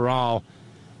Caporal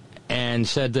and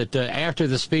said that after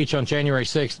the speech on January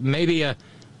 6th, maybe a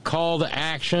call to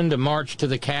action to march to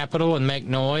the Capitol and make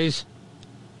noise.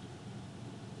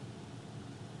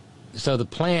 So the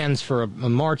plans for a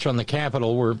march on the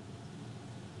Capitol were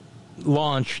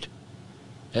launched,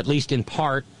 at least in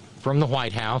part, from the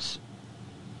White House.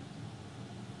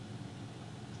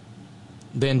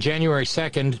 Then January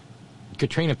 2nd,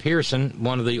 Katrina Pearson,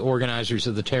 one of the organizers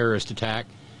of the terrorist attack,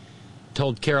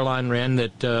 told Caroline Wren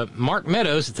that Mark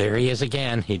Meadows, there he is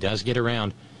again, he does get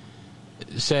around,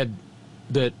 said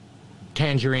that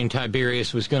Tangerine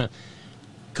Tiberius was going to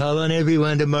call on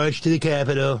everyone to march to the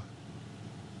Capitol.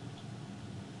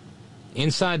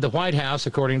 Inside the White House,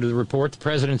 according to the report, the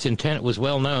president's intent was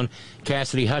well known.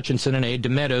 Cassidy Hutchinson, an aide to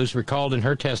Meadows, recalled in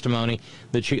her testimony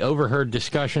that she overheard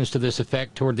discussions to this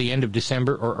effect toward the end of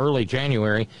December or early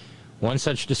January. One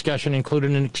such discussion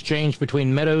included an exchange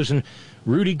between Meadows and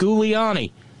Rudy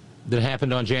Giuliani that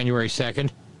happened on January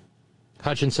 2nd.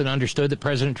 Hutchinson understood that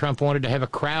President Trump wanted to have a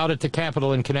crowd at the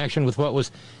Capitol in connection with what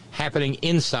was happening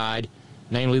inside,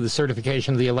 namely the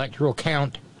certification of the electoral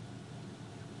count.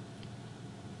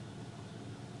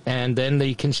 And then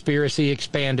the conspiracy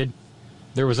expanded.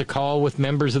 There was a call with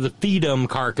members of the Freedom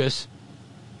Caucus.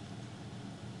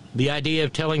 The idea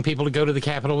of telling people to go to the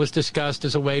Capitol was discussed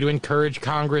as a way to encourage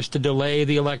Congress to delay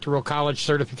the Electoral College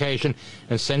certification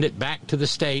and send it back to the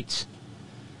states.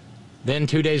 Then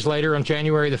 2 days later, on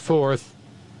January the 4th,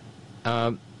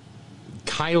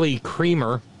 Kylie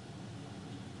Creamer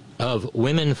of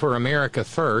Women for America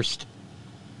First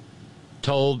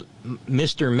told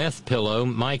Mr. Meth Pillow,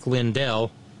 Mike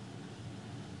Lindell,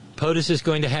 POTUS is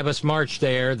going to have us march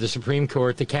there, the Supreme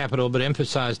Court, the Capitol, but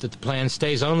emphasized that the plan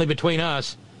stays only between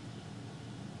us.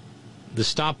 The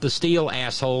Stop the Steal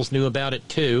assholes knew about it,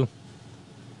 too.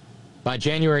 By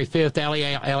January 5th, Ali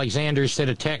Alexander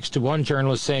sent a text to one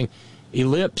journalist saying,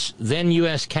 Ellipse, then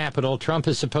U.S. Capitol. Trump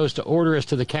is supposed to order us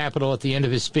to the Capitol at the end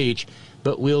of his speech,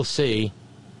 but we'll see.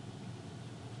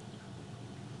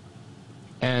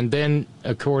 And then,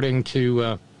 according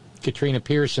to Katrina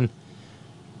Pearson,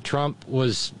 Trump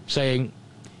was saying,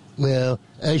 well,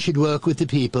 I should walk with the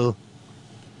people.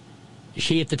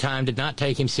 She, at the time, did not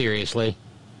take him seriously.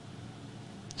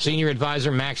 Senior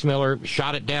advisor Max Miller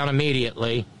shot it down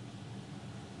immediately.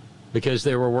 because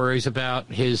there were worries about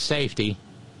his safety.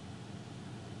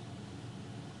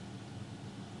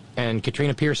 And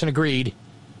Katrina Pearson agreed,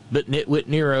 but Nitwit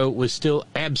Nero was still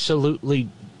absolutely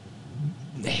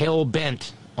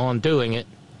hell-bent on doing it.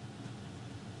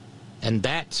 And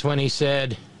that's when he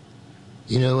said,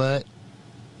 you know what?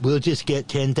 We'll just get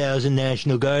 10,000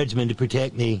 National Guardsmen to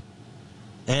protect me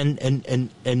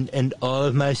and all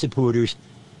of my supporters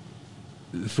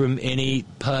from any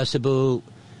possible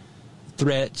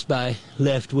threats by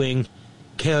left-wing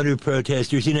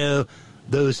counter-protesters. You know,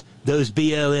 those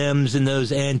BLMs and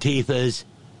those Antifas,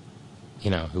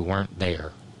 you know, who weren't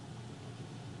there.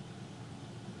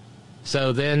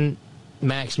 So then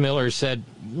Max Miller said,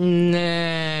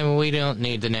 nah, we don't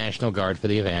need the National Guard for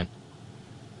the event.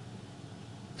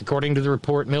 According to the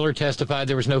report, Miller testified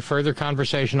there was no further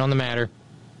conversation on the matter.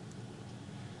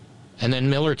 And then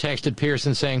Miller texted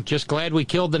Pearson saying, just glad we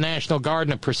killed the National Guard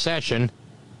in a procession.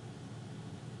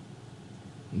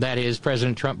 That is,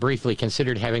 President Trump briefly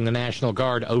considered having the National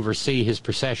Guard oversee his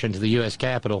procession to the U.S.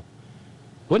 Capitol.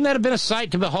 Wouldn't that have been a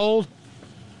sight to behold?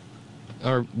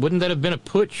 Or wouldn't that have been a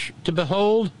putsch to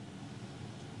behold?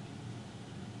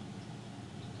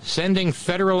 Sending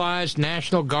federalized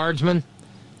National Guardsmen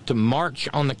to march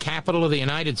on the Capitol of the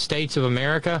United States of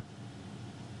America?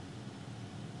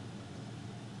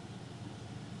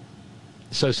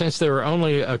 So since there were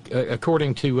only,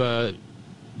 according to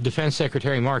Defense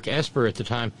Secretary Mark Esper at the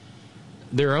time,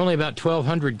 there were only about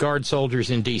 1,200 Guard soldiers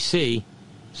in D.C.,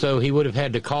 so he would have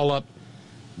had to call up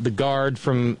the Guard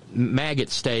from maggot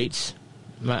states.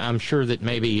 I'm sure that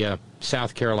maybe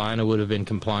South Carolina would have been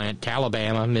compliant.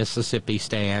 Alabama, Mississippi,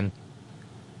 Stan.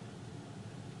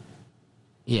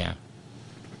 Yeah.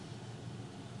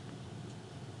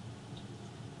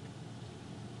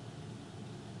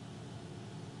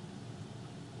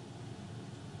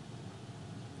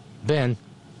 Then,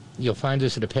 you'll find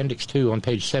this at Appendix 2 on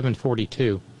page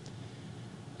 742,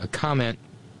 a comment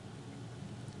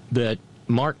that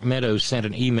Mark Meadows sent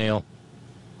an email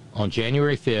on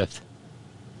January 5th.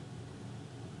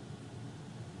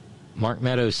 Mark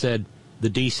Meadows said the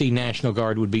D.C. National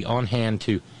Guard would be on hand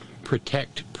to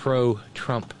protect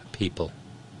pro-Trump people.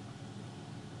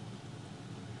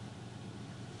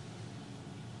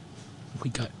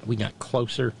 We got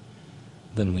closer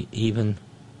than we even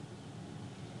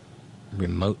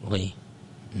remotely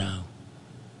know.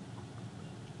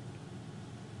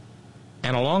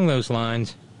 And along those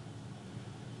lines,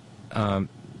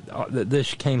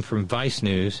 this came from Vice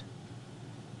News.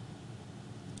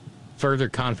 Further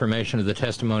confirmation of the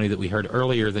testimony that we heard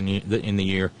earlier in the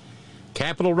year.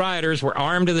 Capitol rioters were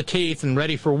armed to the teeth and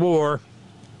ready for war.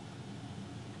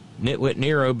 Nitwit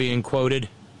Nero being quoted,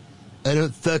 I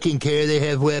don't fucking care they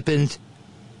have weapons.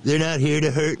 They're not here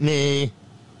to hurt me.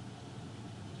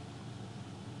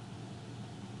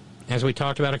 As we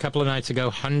talked about a couple of nights ago,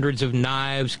 hundreds of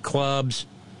knives, clubs,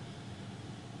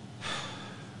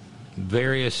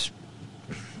 various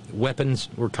weapons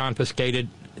were confiscated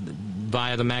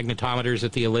via the magnetometers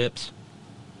at the Ellipse.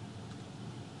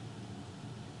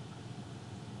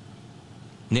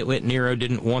 Nitwit Nero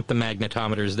didn't want the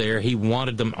magnetometers there. He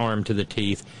wanted them armed to the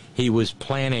teeth. He was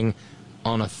planning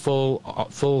on a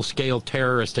full-scale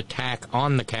terrorist attack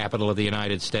on the Capitol of the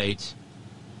United States.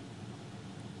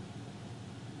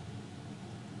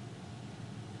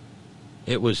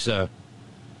 It was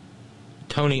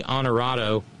Tony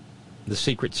Honorato, the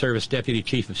Secret Service Deputy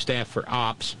Chief of Staff for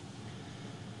Ops,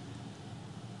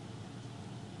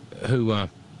 who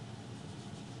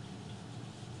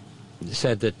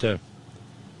said that,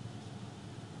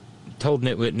 told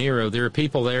Nitwit Nero, there are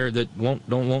people there that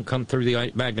won't come through the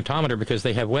magnetometer because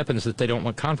they have weapons that they don't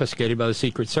want confiscated by the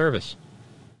Secret Service.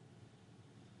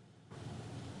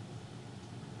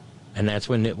 And that's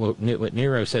when Nitwit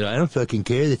Nero said, I don't fucking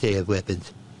care that they have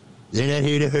weapons. They're not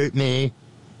here to hurt me.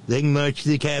 They can march to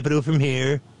the Capitol from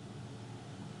here.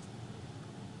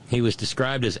 He was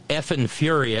described as effing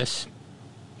furious,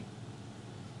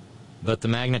 but the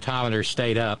magnetometer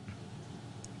stayed up.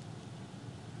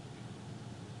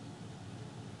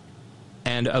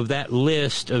 And of that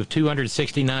list of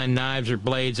 269 knives or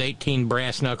blades, 18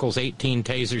 brass knuckles, 18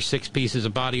 tasers, 6 pieces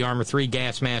of body armor, 3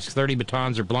 gas masks, 30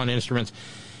 batons or blunt instruments,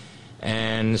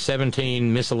 and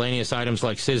 17 miscellaneous items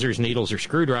like scissors, needles, or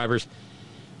screwdrivers,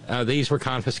 these were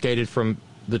confiscated from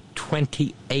the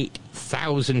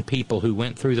 28,000 people who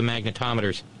went through the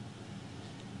magnetometers.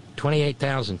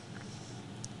 28,000.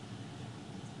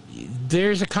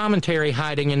 There's a commentary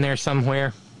hiding in there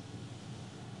somewhere.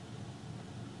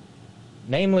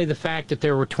 Namely, the fact that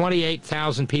there were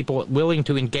 28,000 people willing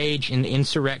to engage in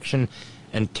insurrection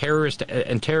and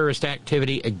terrorist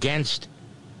activity against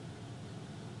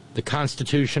the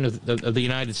Constitution of the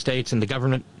United States and the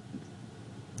government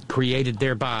created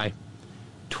thereby,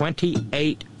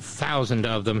 28,000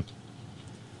 of them,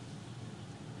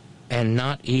 and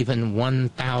not even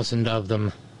 1,000 of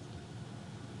them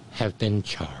have been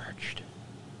charged.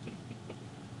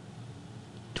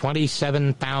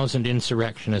 27,000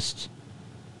 insurrectionists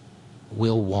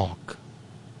will walk.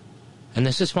 And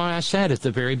this is why I said at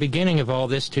the very beginning of all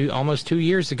this, almost 2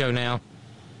 years ago now,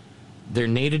 there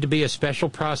needed to be a special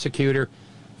prosecutor,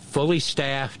 fully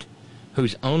staffed,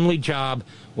 whose only job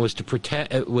was to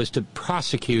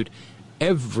prosecute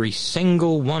every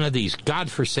single one of these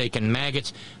godforsaken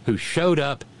maggots who showed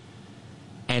up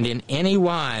and in any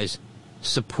wise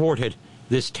supported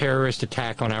this terrorist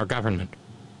attack on our government,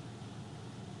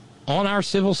 on our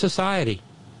civil society.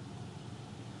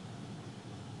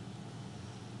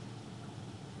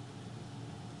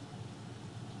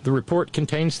 The report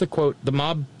contains the quote, the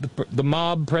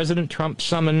mob President Trump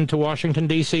summoned to Washington,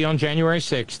 D.C. on January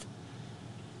 6th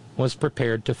was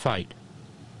prepared to fight.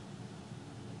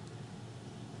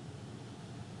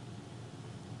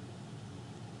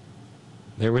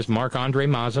 There was Marc-Andre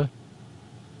Mazza,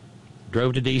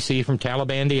 drove to D.C. from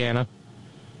Talib, Indiana,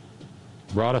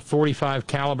 brought a .45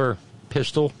 caliber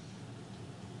pistol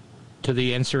to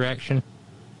the insurrection.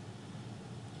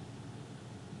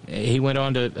 He went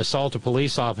on to assault a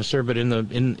police officer, but in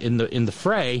the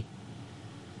fray,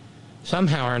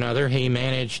 somehow or another, he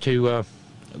managed to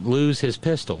lose his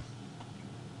pistol.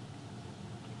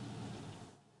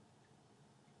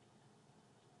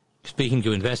 Speaking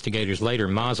to investigators later,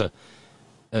 Mazza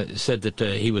said that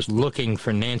he was looking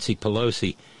for Nancy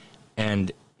Pelosi,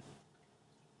 and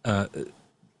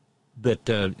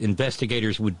that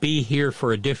investigators would be here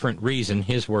for a different reason,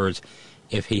 his words,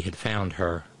 if he had found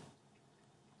her.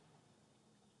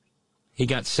 He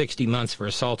got 60 months for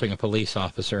assaulting a police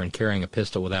officer and carrying a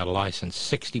pistol without a license.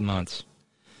 60 months.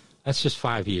 That's just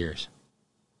 5 years.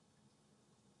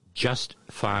 Just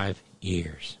 5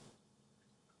 years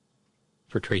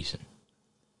for treason.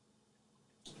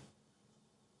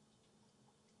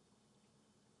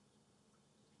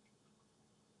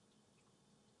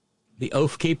 The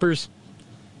Oath Keepers,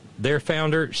 their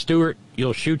founder, Stuart,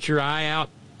 you'll shoot your eye out,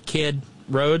 kid,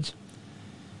 Rhodes.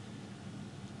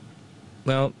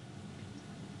 Well,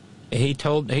 he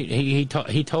told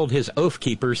his Oath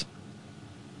Keepers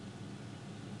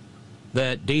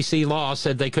that D.C. law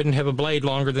said they couldn't have a blade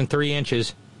longer than 3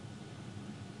 inches,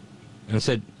 and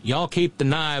said, y'all keep the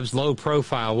knives low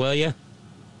profile, will you?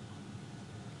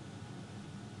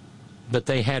 But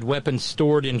they had weapons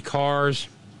stored in cars,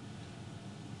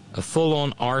 a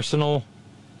full-on arsenal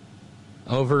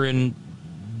over in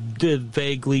the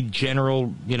vaguely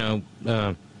general,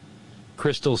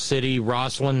 Crystal City,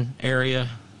 Rosslyn area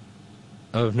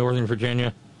of Northern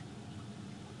Virginia.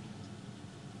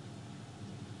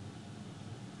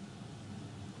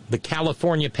 The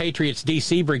California Patriots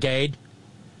D.C. Brigade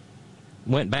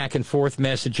went back and forth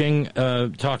messaging,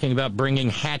 talking about bringing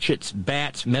hatchets,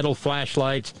 bats, metal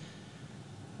flashlights,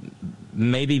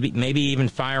 maybe even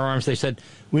firearms. They said,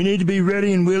 we need to be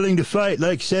ready and willing to fight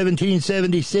like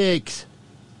 1776.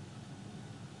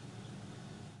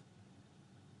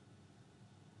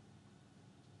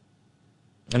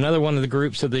 Another one of the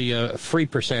groups of the Free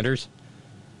Percenters,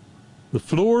 the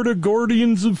Florida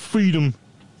Guardians of Freedom.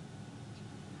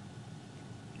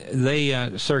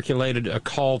 They circulated a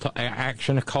call to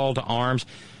action, a call to arms,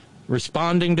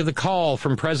 responding to the call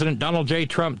from President Donald J.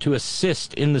 Trump to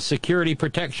assist in the security,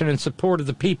 protection, and support of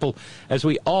the people as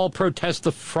we all protest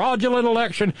the fraudulent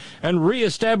election and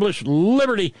reestablish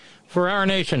liberty for our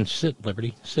nation. Sit,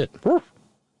 liberty, sit.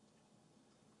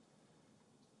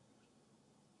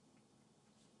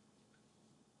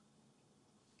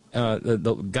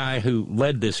 The guy who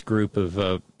led this group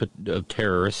of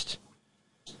terrorists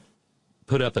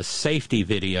put up a safety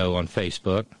video on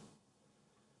Facebook.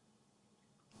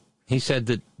 He said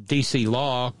that D.C.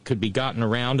 law could be gotten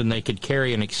around and they could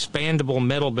carry an expandable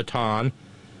metal baton,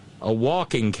 a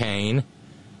walking cane,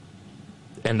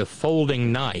 and a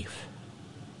folding knife.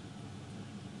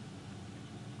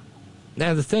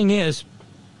 Now, the thing is,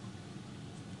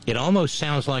 it almost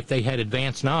sounds like they had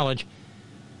advanced knowledge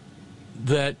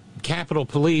that Capitol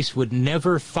Police would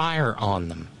never fire on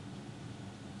them.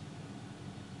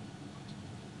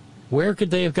 Where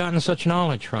could they have gotten such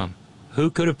knowledge from? Who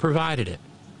could have provided it?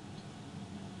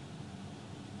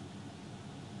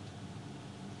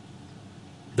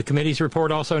 The committee's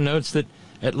report also notes that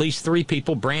at least 3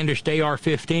 people brandished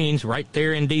AR-15s right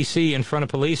there in D.C. in front of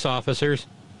police officers.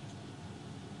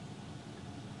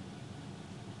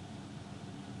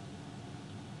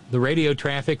 The radio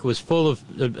traffic was full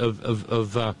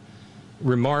of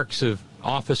remarks of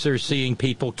officers seeing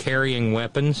people carrying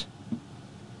weapons.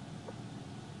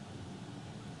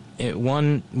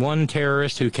 One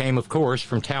terrorist who came, of course,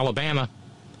 from Alabama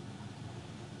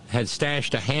had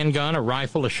stashed a handgun, a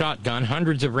rifle, a shotgun,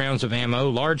 hundreds of rounds of ammo,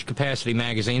 large capacity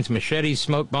magazines, machetes,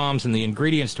 smoke bombs, and the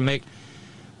ingredients to make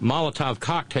Molotov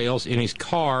cocktails in his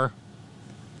car,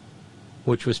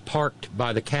 which was parked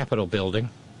by the Capitol building.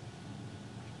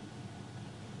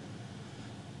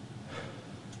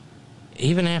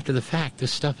 Even after the fact,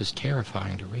 this stuff is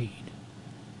terrifying to read.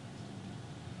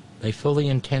 They fully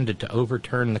intended to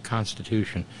overturn the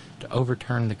Constitution, to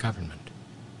overturn the government.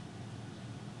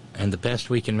 And the best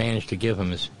we can manage to give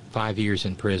them is 5 years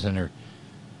in prison, or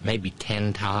maybe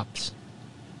 10 tops.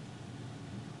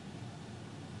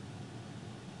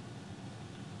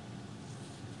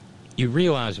 You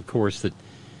realize, of course, that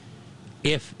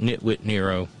if Nitwit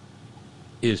Nero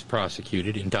is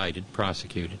prosecuted, indicted,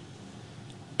 prosecuted,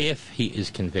 if he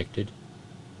is convicted,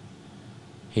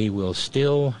 he will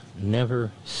still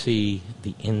never see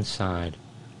the inside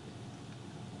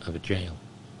of a jail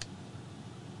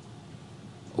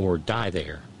or die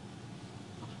there,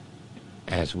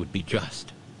 as would be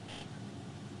just.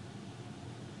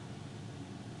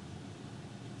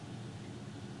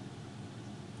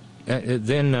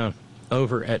 Then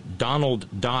over at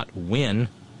Donald.win,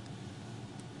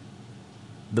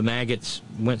 the maggots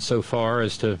went so far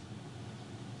as to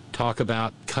talk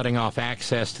about cutting off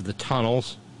access to the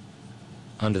tunnels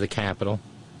under the Capitol.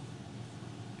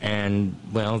 And,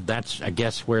 well, that's, I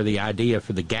guess, where the idea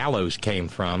for the gallows came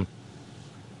from.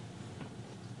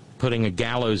 Putting a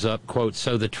gallows up, quote,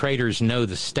 so the traitors know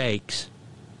the stakes.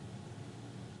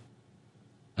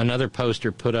 Another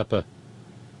poster put up a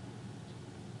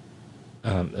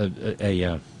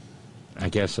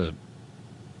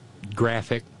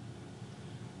graphic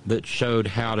that showed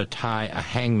how to tie a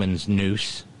hangman's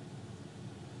noose.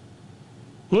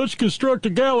 Let's construct a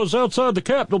gallows outside the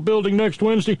Capitol building next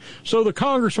Wednesday so the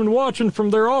congressmen watching from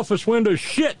their office windows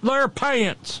shit their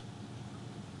pants.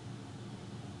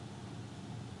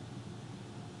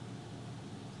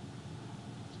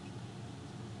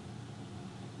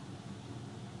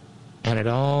 And it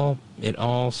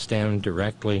all stemmed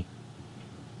directly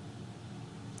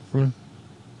from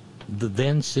the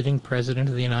then sitting President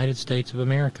of the United States of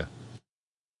America.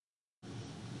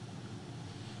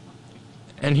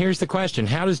 And here's the question.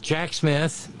 How does Jack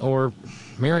Smith or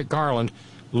Merrick Garland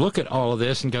look at all of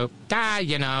this and go,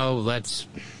 let's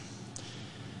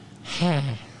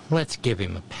give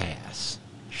him a pass,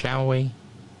 shall we?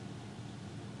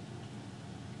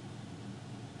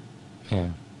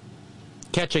 Yeah.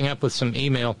 Catching up with some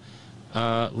email,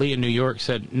 Lee in New York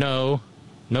said, no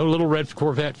little red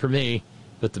Corvette for me,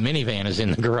 but the minivan is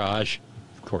in the garage.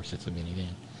 Of course it's a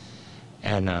minivan.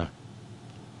 And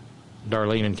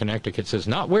Darlene in Connecticut says,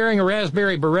 not wearing a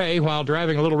raspberry beret while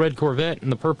driving a little red Corvette in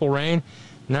the purple rain?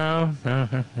 No,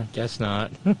 guess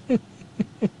not.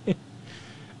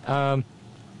 And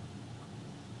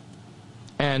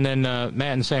then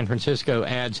Matt in San Francisco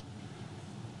adds,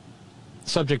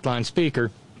 subject line speaker,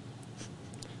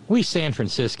 we San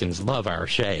Franciscans love our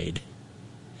shade.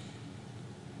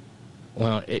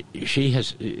 Well, she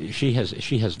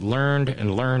has learned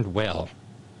and learned well.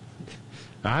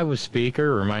 I was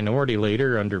Speaker or Minority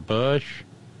Leader under Bush,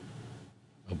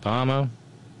 Obama,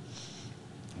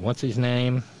 what's his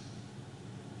name?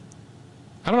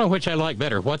 I don't know which I like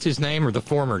better, what's his name or the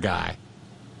former guy.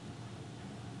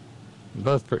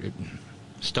 Both pretty.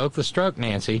 Stoke the stroke,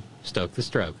 Nancy. Stoke the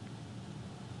stroke.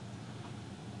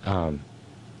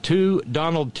 To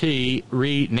Donald T.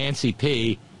 re Nancy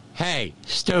P. Hey,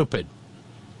 stupid.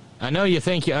 I know you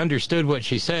think you understood what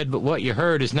she said, but what you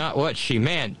heard is not what she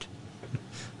meant.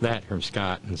 That from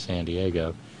Scott in San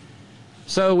Diego.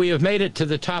 So we have made it to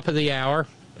the top of the hour.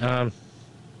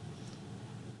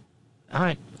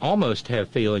 I almost have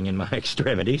feeling in my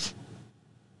extremities.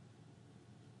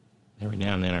 Every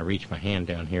now and then I reach my hand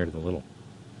down here to the little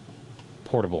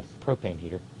portable propane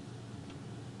heater.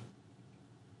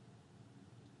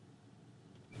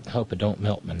 I hope it don't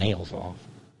melt my nails off.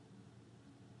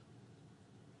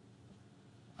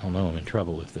 I don't know, I'm in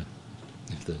trouble if the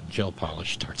gel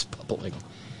polish starts bubbling.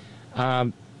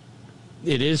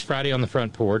 It is Friday on the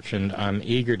Front Porch, and I'm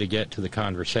eager to get to the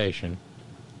conversation.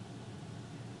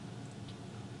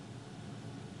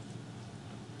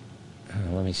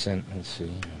 Let's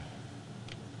see.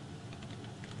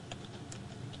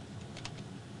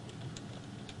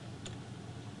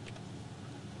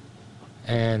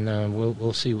 And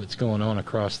we'll see what's going on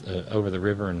across over the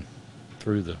river and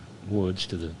through the woods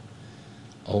to the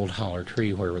old holler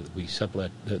tree where we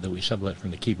sublet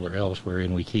from the Keebler Elves,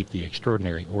 wherein we keep the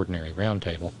Extraordinary Ordinary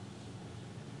Roundtable.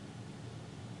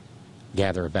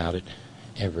 gather about it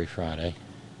every Friday.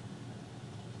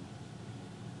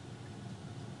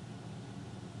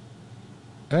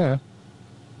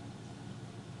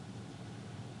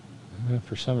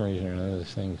 For some reason or another,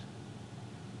 this thing's...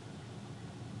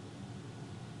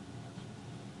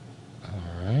 All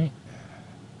right.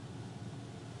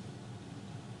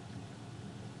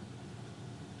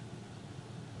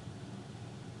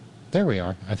 There we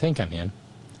are. I think I'm in.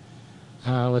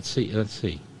 Let's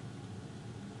see.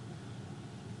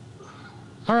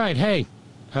 All right. Hey,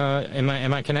 am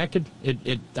I connected?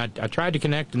 I tried to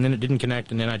connect and then it didn't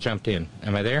connect and then I jumped in.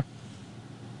 Am I there?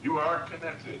 You are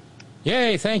connected.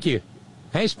 Yay! Thank you.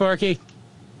 Hey, Sparky.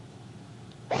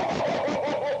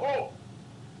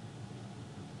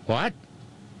 What?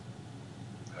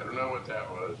 I don't know what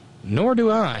that was. Nor do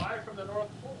I. Live from the North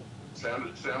Pole.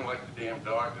 Sounded like the damn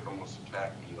dog that almost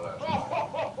attacked me last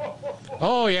night.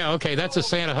 Oh, yeah, okay, that's a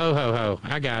Santa ho-ho-ho.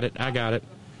 I got it.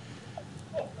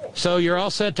 So you're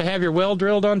all set to have your well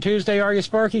drilled on Tuesday, are you,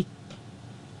 Sparky?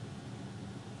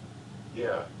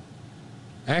 Yeah.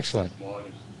 Excellent. As long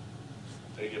as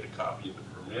they get a copy of the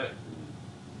permit.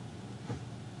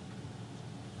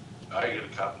 I get a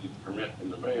copy of the permit in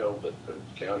the mail that the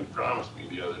county promised me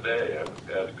the other day. I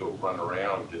had to go run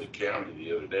around to the county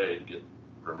the other day to get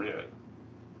the permit.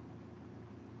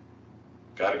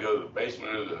 Got to go to the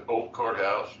basement of the old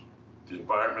courthouse, to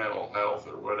environmental health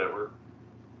or whatever.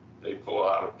 They pull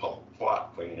out a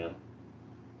plot plan,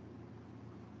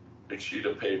 big sheet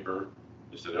of paper.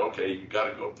 They said, okay, you got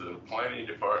to go up to the planning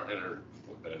department or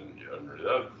the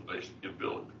other place to get a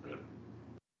building permit.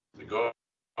 They go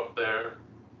up there.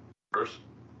 First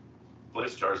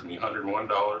place charged me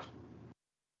 $101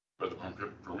 for the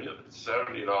permit. It's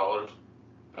 $70.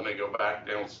 And they go back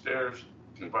downstairs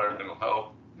to environmental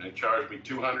health and they charge me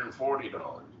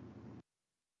 $240.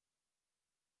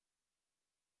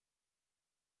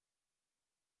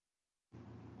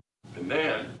 And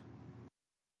then,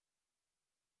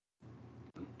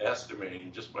 I'm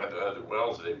estimating just by the other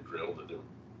wells they've drilled that the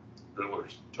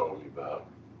drillers told me about,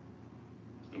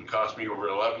 it's going to cost me over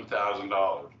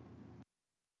 $11,000.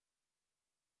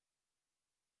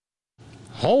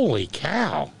 Holy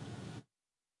cow.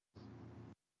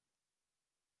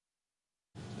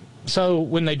 So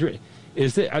when they drill,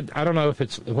 is it, I don't know if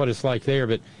it's what it's like there,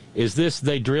 but is this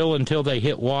they drill until they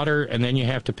hit water and then you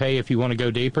have to pay if you want to go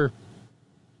deeper?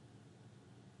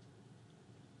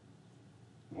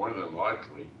 More than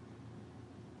likely.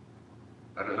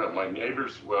 I don't know, my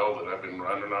neighbor's well that I've been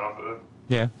running off of,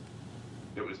 Yeah.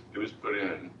 it was put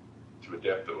in to a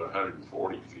depth of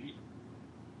 140 feet.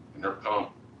 And their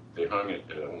pump, they hung it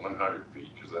at 100 feet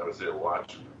because I was there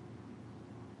watching them.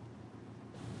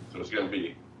 So it's going to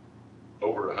be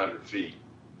over 100 feet.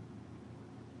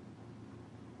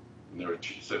 And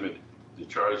they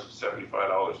charged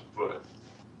 $75 a foot.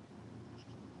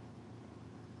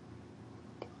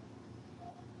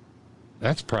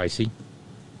 That's pricey.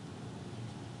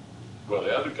 Well,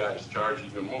 the other guys charge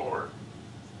even more.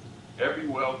 Every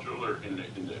well driller in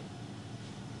the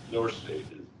North State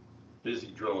is busy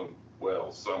drilling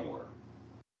wells somewhere.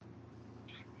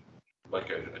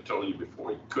 Like I told you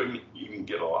before, you couldn't even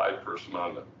get a live person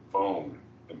on the phone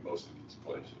in most of these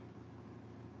places.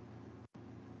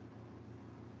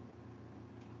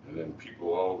 And then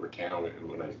people all over town, and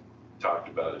when I talked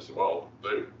about it, said, well,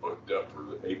 they booked up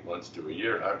for 8 months to a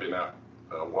year, and I've been out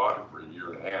water for a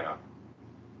year and a half.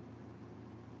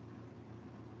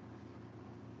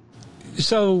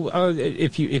 So,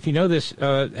 if you know this,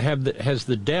 has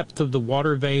the depth of the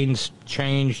water veins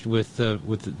changed with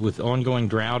ongoing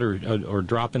drought or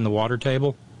drop in the water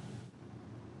table?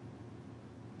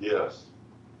 Yes.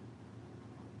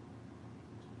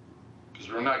 Because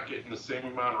we're not getting the same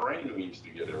amount of rain we used to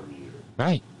get every year.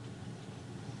 Right.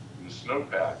 And the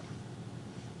snowpack.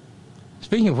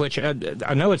 Speaking of which, I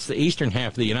know it's the eastern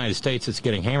half of the United States that's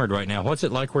getting hammered right now. What's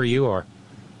it like where you are?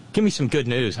 Give me some good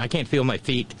news. I can't feel my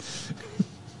feet.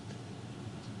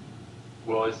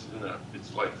 Well, it's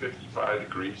like 55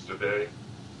 degrees today.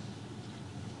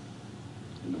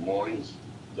 In the mornings,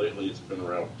 lately it's been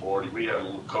around 40. We had a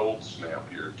little cold snap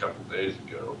here a couple days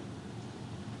ago.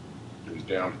 It was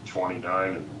down to 29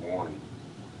 in the morning.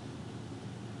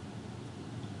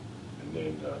 And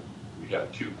then we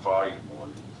got 2 foggy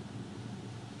mornings.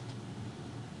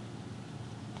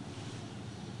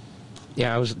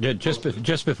 Yeah, I was just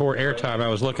before airtime. I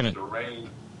was looking at the rain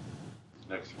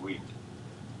next week.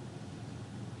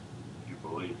 You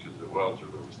believe, because the well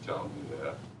driller was telling me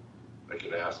that. I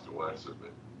could ask Alexa,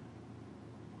 but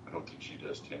I don't think she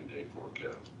does 10-day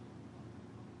forecast.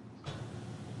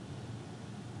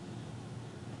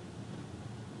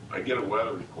 I get a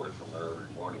weather report from her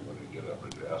every morning when I get up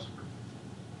and ask her.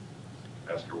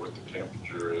 ask her what the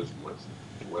temperature is and what's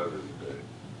the weather today.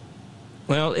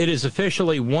 Well, it is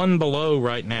officially 1 below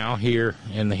right now here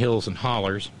in the hills and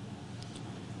hollers.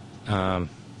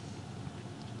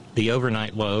 The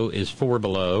overnight low is 4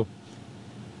 below.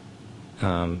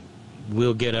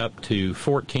 We'll get up to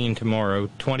 14 tomorrow,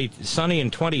 sunny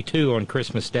and 22 on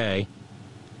Christmas Day.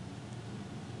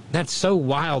 That's so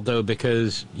wild, though,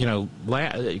 because, you know,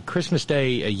 Christmas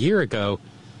Day a year ago,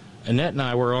 Annette and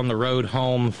I were on the road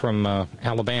home from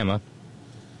Alabama.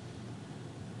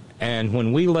 And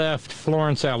when we left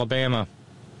Florence, Alabama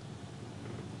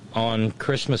on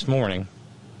Christmas morning,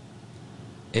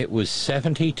 it was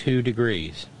 72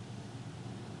 degrees.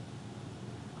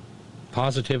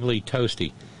 Positively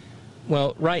toasty.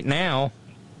 Well, right now,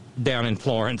 down in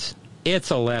Florence, it's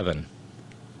 11.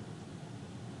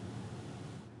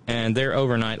 And their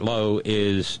overnight low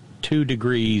is 2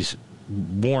 degrees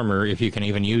warmer, if you can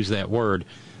even use that word,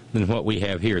 than what we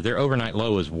have here. Their overnight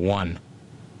low is 1.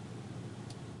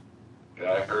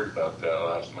 Yeah, I heard about that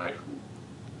last night from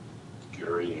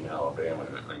Gary in Alabama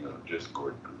in the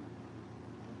Discord group.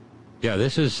 Yeah,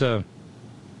 this is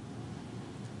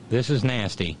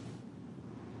nasty.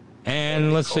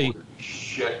 And let's see.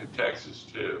 Shit in Texas,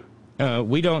 too.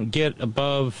 We don't get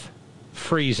above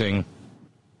freezing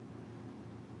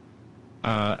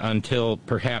until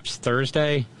perhaps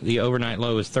Thursday. The overnight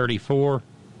low is 34.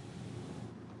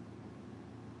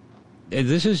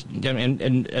 This is,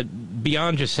 and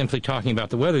beyond just simply talking about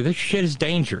the weather, this shit is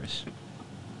dangerous.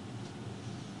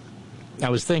 I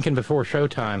was thinking before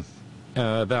showtime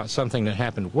about something that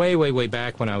happened way, way, way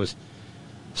back when I was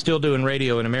still doing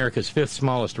radio in America's 5th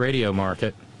smallest radio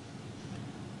market,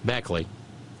 Beckley.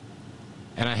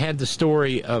 And I had the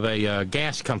story of a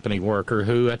gas company worker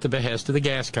who, at the behest of the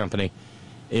gas company,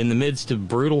 in the midst of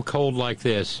brutal cold like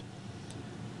this,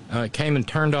 came and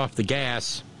turned off the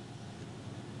gas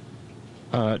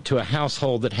to a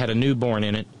household that had a newborn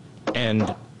in it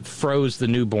and froze the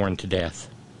newborn to death.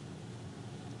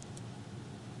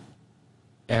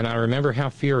 And I remember how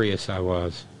furious I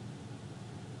was.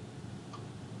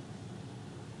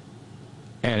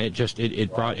 And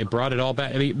it brought it all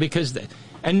back. I mean, because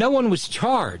and no one was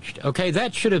charged. Okay,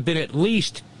 that should have been at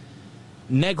least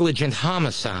negligent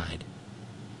homicide.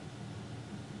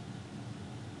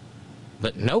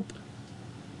 But nope.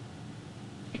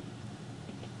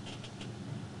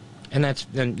 And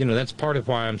that's part of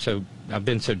why I've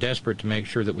been so desperate to make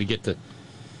sure that we get the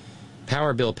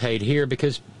power bill paid here,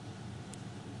 because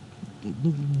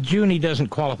Junie doesn't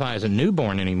qualify as a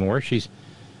newborn anymore. She's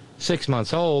 6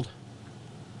 months old.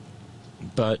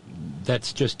 But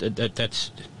that's just,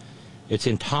 it's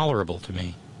intolerable to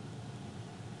me.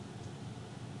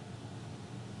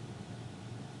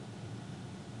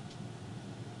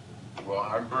 Well,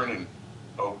 I'm burning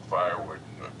oak firewood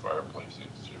in the fireplace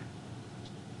insert.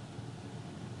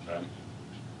 And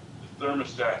the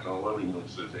thermostat in the living room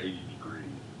says 80 degrees.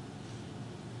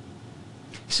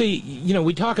 See,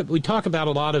 we talk about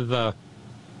a lot of,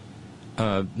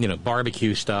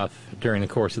 barbecue stuff during the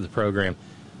course of the program.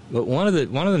 But one of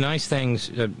the nice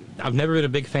things, I've never been a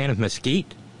big fan of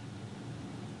mesquite,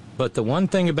 but the one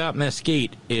thing about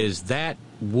mesquite is that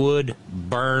wood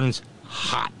burns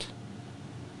hot.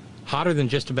 Hotter than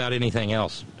just about anything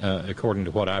else, according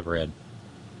to what I've read.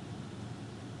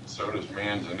 So does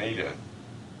manzanita.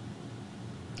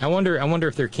 I wonder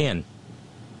if they're kin.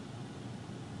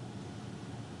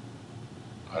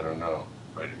 I don't know,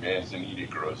 but manzanita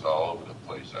grows all over the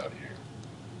place out here.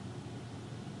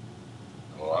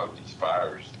 A lot of these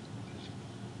fires,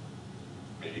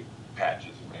 there's big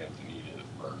patches of manzanita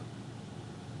that burn.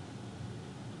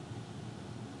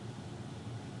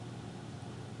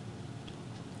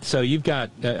 So you've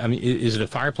got, is it a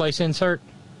fireplace insert?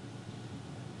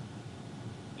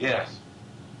 Yes.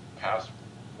 House,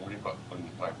 when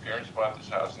my parents bought this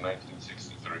house in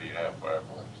 1963, it had a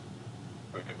fireplace.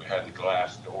 We had the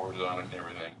glass doors on it and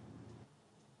everything.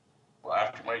 Well,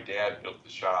 after my dad built the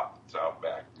shop, it's out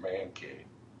back, man cave.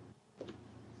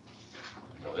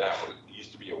 It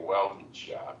used to be a welding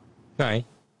shop. Right.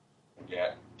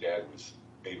 Dad was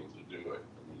able to do it.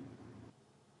 I mean,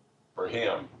 for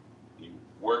him, he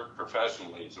worked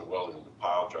professionally as a welder in the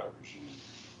pile driver machine.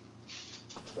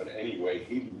 But anyway,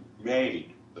 he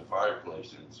made the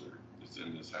fireplace insert that's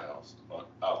in this house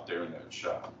out there in that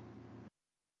shop.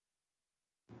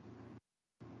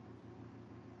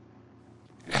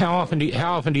 How often do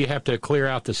you have to clear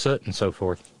out the soot and so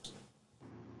forth?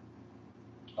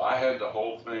 I had the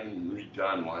whole thing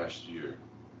redone last year.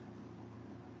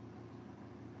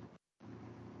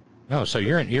 Oh, so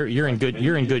you're in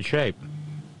good shape.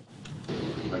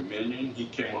 My minion, he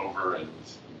came over and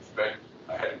inspected.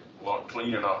 I had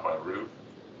cleaning off my roof.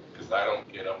 because I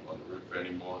don't get up on the roof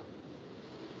anymore.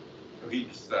 So he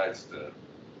decides to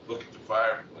look at the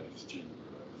fireplace chamber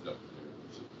I was up there.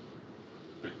 So,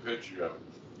 big picture of it.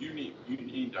 You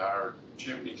need to hire a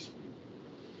chimney sweep.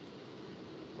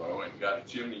 So I went and got a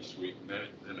chimney sweep, and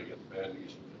then I got the bad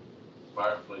news. The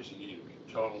fireplace, you need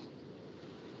a total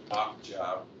top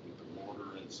job with the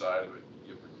mortar inside of it to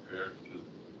get repaired because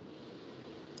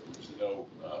there's no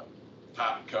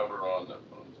top cover on the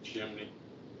chimney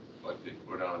like they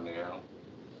put on now.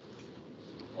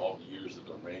 All the years of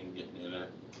the rain getting in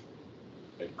it,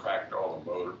 they cracked all the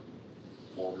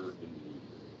mortar in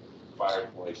the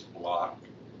fireplace block.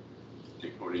 They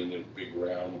put in those big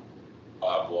round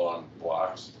oblong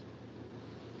blocks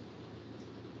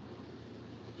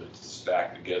that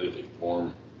stack together. They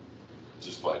form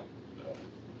just like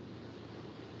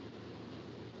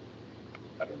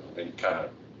I don't know, any kind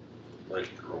of brick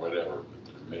or whatever, but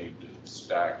they're made to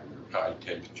stack and they're high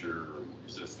temperature and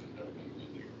resistant and everything.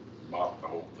 And you mop the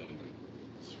whole thing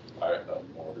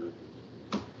with mortar.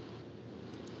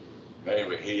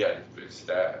 Anyway, he had to fix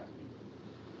that.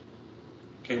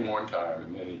 Came one time,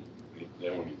 and then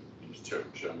when he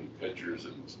showed me pictures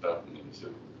and stuff, and he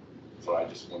said, so I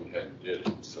just went ahead and did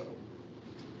it. So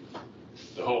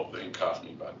the whole thing cost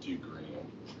me about $2,000.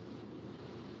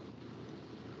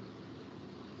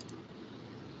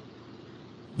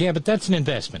 Yeah, but that's an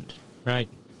investment, right?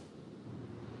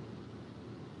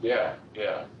 Yeah,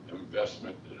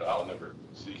 investment that I'll never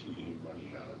see any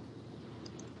money out of.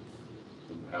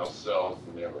 When the house sells,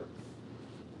 whenever.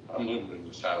 I'm living in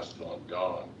this house till I'm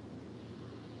gone,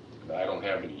 and I don't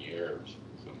have any heirs,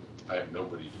 so I have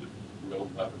nobody to will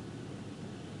nothing.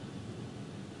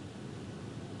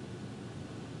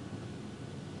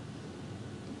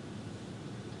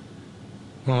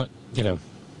 Well,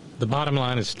 the bottom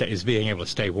line is being able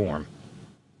to stay warm.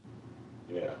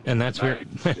 Yeah. And that's where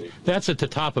that's at the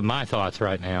top of my thoughts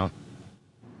right now.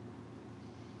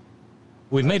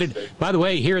 We've made it, by the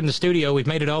way, here in the studio, we've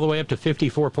made it all the way up to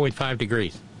 54.5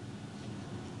 degrees.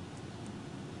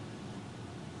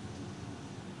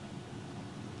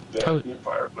 The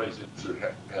fireplace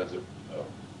has a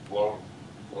blower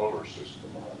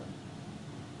system on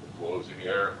it. It blows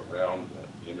air around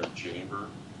the inner chamber,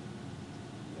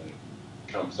 and it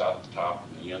comes out the top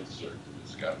of the insert.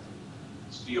 It's got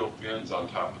steel fins on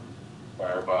top of the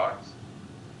firebox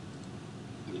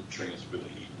that transfer the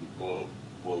heat and blow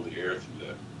the air through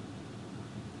that.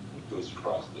 It goes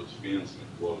across those fins and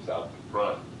it blows out the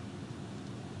front.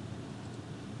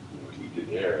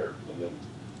 Heated air, and then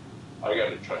I got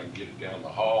to try and get it down the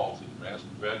hall to the master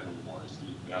bedroom where I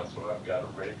sleep now. So I've got a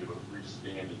regular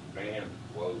freestanding fan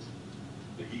that blows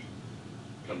the heat,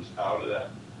 comes out of that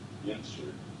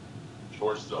insert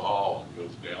towards the hall and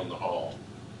goes down the hall.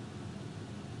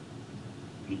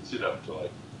 Heats it up to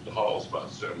like the hall's about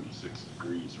 76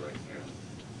 degrees right now.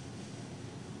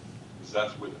 Because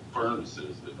that's where the furnace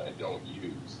is that I don't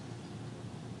use.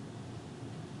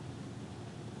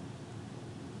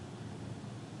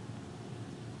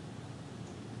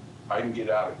 I can get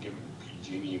out of giving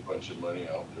PG&E a bunch of money,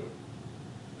 I'll do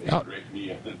it. They break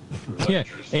me in for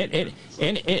electricity.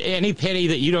 Any penny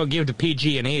that you don't give to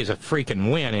PG&E is a freaking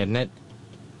win, isn't it?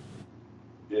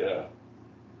 Yeah.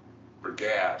 For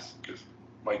gas, because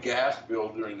my gas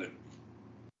bill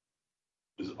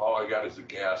is all I got is a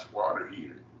gas water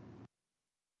heater.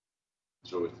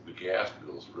 So the gas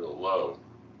bill's real low.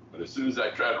 But as soon as I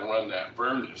try to run that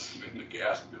furnace, then the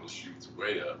gas bill shoots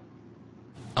way up.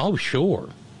 Oh, sure.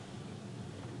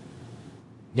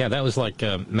 Yeah, that was like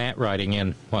Matt writing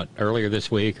in, earlier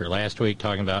this week or last week,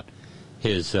 talking about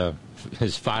his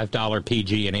 $5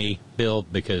 PG&E bill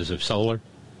because of solar.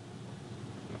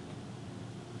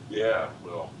 Yeah,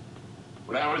 well,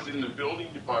 when I was in the building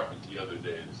department the other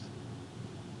day,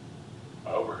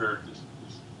 I overheard this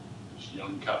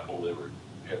young couple, they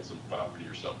had some property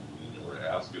or something, and they were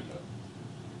asking the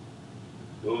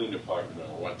building department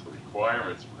what the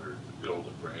requirements were to build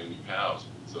a brand new house.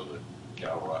 So the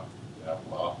Cal have a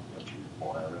bunch of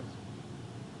requirements.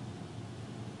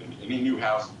 And any new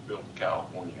house built in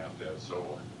California has to have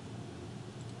solar.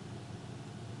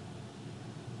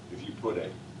 If you put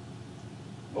a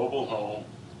mobile home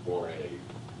or a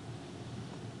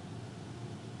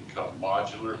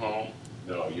modular home,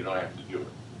 no, you don't have to do it.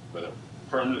 But a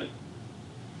permanent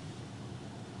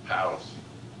house,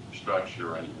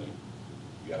 structure, or anything,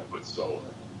 you got to put solar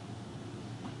on.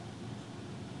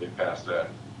 They passed that.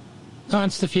 No,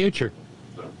 it's the future.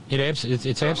 So,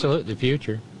 It's absolutely the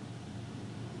future.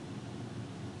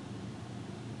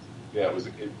 Yeah,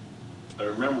 I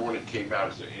remember when it came out,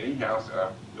 it said any house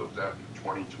built after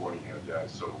 2020 had to have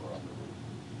solar on the roof.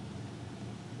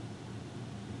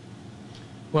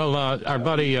 Well, our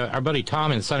buddy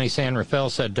Tom in sunny San Rafael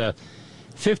said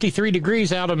 53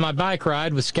 degrees out on my bike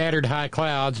ride with scattered high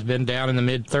clouds. Been down in the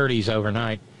mid-30s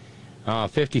overnight.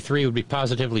 53 would be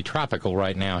positively tropical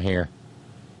right now here.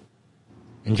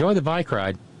 Enjoy the bike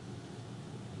ride.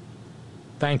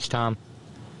 Thanks, Tom.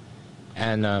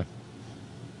 And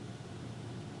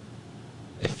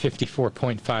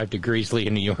 54.5 degrees. Lee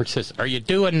in New York says, "Are you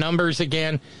doing numbers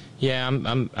again?" Yeah,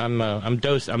 I'm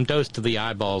dosed to the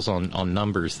eyeballs on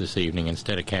numbers this evening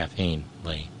instead of caffeine,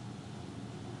 Lee.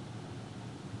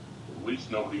 At least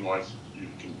nobody wants you to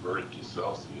convert it to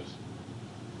Celsius.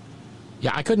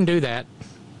 Yeah, I couldn't do that.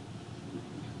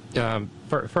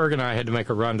 Ferg and I had to make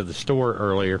a run to the store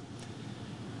earlier,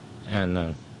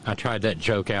 and I tried that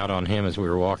joke out on him as we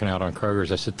were walking out on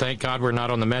Kroger's. I said, "Thank God we're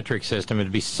not on the metric system.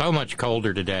 It'd be so much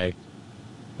colder today,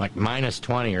 like minus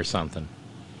 20 or something."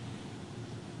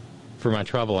 For my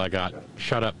trouble, I got,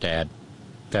 "Shut up, Dad.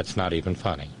 That's not even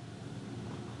funny."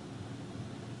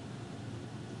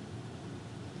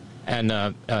 And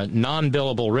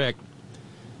non-billable Rick,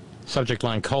 subject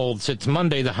line cold, since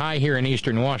Monday, the high here in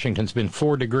eastern Washington's been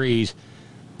 4 degrees,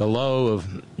 the low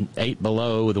of 8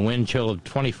 below, with a wind chill of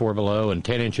 24 below and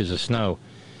 10 inches of snow.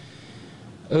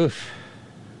 Oof.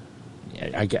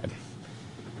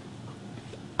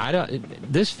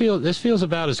 This feels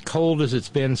about as cold as it's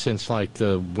been since like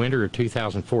the winter of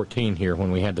 2014 here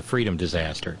when we had the Freedom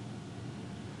disaster.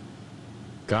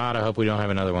 God, I hope we don't have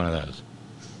another one of those.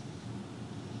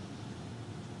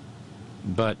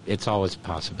 But it's always a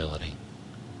possibility.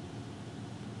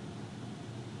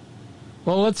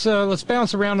 Well, let's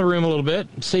bounce around the room a little bit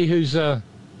and see who's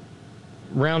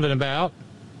rounding about.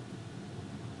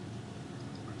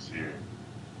 Who's here?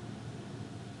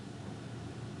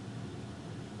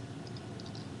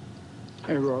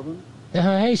 Hey, Robin.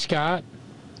 Hey, Scott.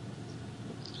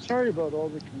 Sorry about all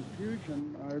the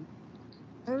confusion.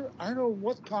 I don't know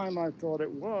what time I thought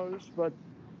it was, but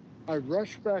I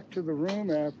rushed back to the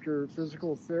room after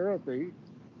physical therapy,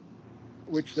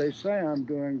 which they say I'm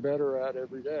doing better at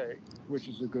every day, which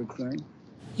is a good thing.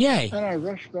 Yay. And I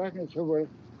rushed back and said, well,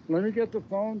 let me get the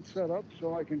phone set up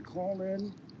so I can call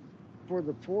in for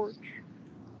the porch.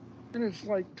 And it's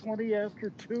like 20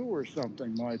 after 2 or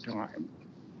something my time.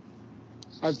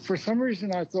 For some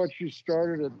reason, I thought you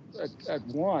started at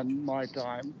 1 my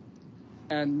time,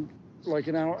 and like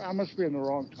an hour, I must be in the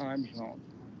wrong time zone.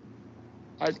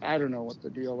 I don't know what the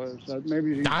deal is.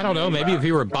 Maybe I don't know. Maybe if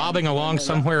you were bobbing along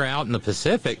somewhere out in the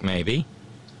Pacific, maybe.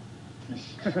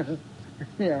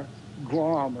 Yeah,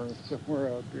 Guam or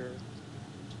somewhere out there.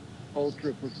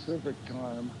 Ultra Pacific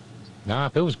time. Nah,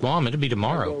 if it was Guam, it'd be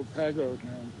tomorrow. Pago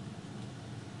time.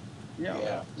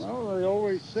 Yeah. Well, they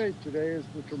always say today is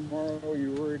the tomorrow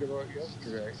you worried about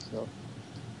yesterday. So.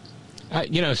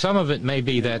 Some of it may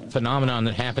be that phenomenon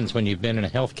that happens when you've been in a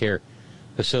healthcare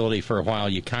facility for a while.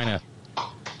 You kind of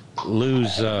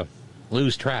lose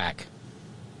track.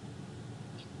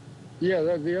 Yeah,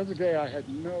 the other day I had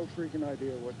no freaking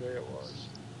idea what day it was.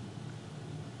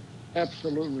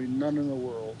 Absolutely none in the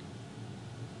world.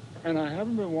 And I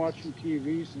haven't been watching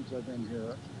TV since I've been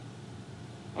here.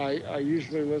 I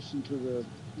usually listen to the,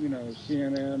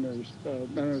 CNN or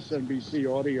MSNBC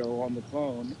audio on the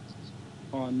phone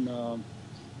on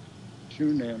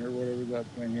TuneIn or whatever that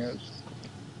thing is.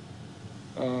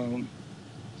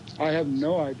 I have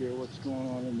no idea what's going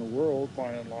on in the world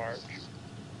by and large.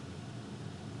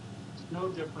 No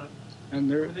different. And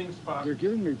they're Everything's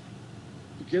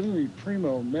giving me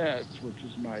primo meds, which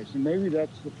is nice, and maybe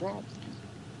that's the problem.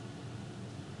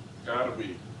 Gotta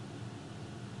be.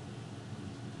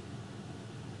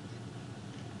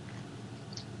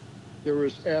 There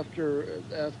was after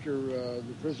the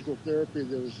physical therapy,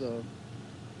 there was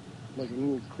like a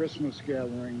little Christmas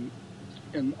gathering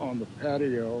on the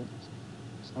patio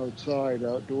outside,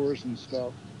 outdoors and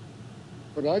stuff.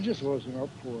 But I just wasn't up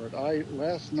for it.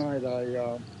 Last night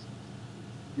that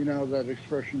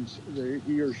expression,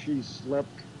 he or she slept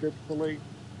fitfully.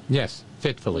 Yes,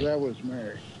 fitfully. Well, that was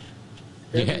me.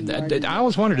 I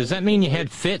always wondered, does that mean you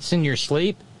had fits in your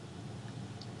sleep?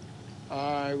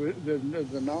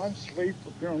 The non-sleep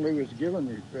apparently was giving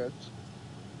me fits,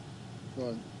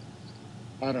 but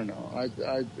I don't know.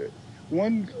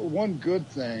 One good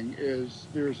thing is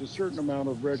there's a certain amount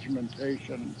of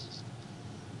regimentation,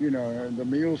 and the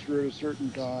meals are at a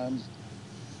certain time.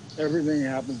 Everything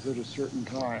happens at a certain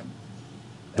time.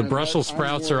 The Brussels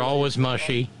sprouts are always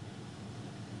mushy.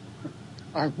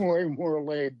 I'm way more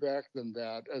laid back than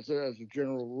that as a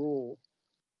general rule.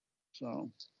 So.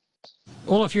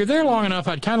 Well, if you're there long enough,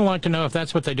 I'd kind of like to know if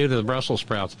that's what they do to the Brussels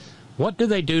sprouts. What do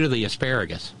they do to the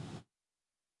asparagus?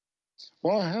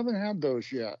 Well, I haven't had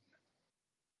those yet.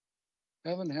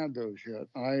 Haven't had those yet.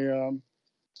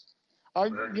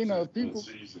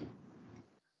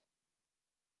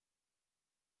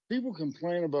 People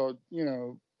complain about,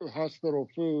 hospital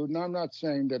food, and I'm not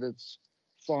saying that it's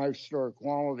 5-star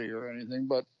quality or anything,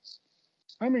 but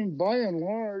I mean, by and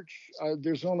large,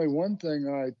 there's only one thing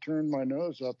I turned my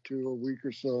nose up to a week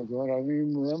or so ago, and I don't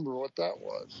even remember what that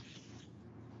was.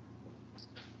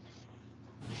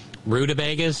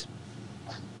 Rutabagas?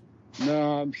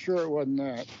 No, I'm sure it wasn't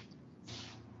that.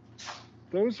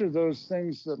 Those are those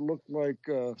things that look like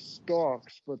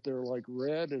stalks, but they're like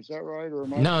red. Is that right? Or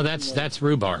am I No, that's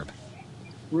rhubarb.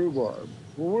 Rhubarb.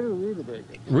 Well, what are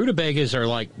rutabagas? Rutabagas are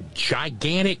like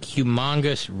gigantic,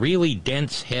 humongous, really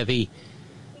dense, heavy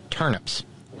turnips,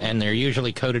 and they're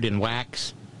usually coated in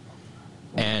wax.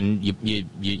 And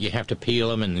you have to peel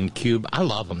them and then cube. I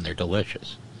love them; they're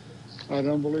delicious. I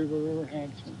don't believe I've ever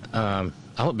had some.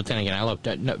 But then again, I love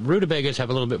that. No, rutabagas have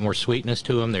a little bit more sweetness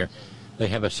to them. They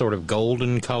have a sort of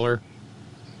golden color,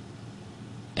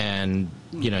 and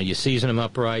you season them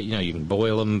up right. You can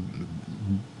boil them,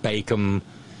 bake them,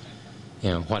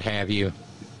 what have you.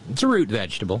 It's a root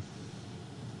vegetable,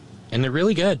 and they're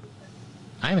really good.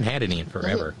 I haven't had any in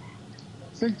forever.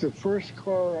 I think the first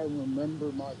car I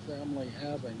remember my family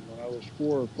having when I was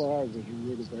 4 or 5 was a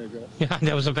rutabaga. Yeah,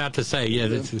 I was about to say, yeah.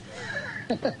 It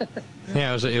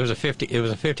was a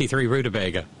 53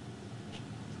 rutabaga.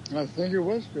 I think it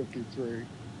was 53.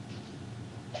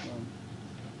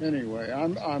 Anyway,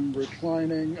 I'm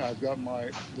reclining. I've got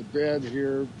the bed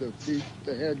here. The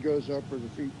head goes up or the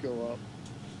feet go up.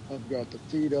 I've got the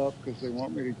feet up because they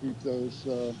want me to keep those,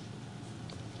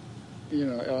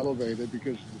 elevated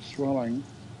because of the swelling.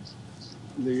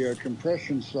 The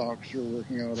compression socks are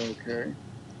working out okay.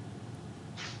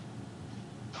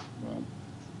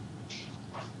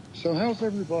 So how's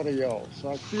everybody else?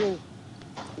 I feel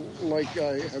like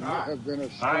I have been a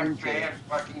stranger. I'm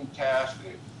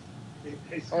fan-fucking-tastic.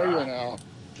 Hey, are you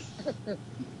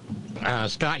now?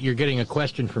 Scott, you're getting a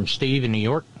question from Steve in New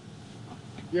York?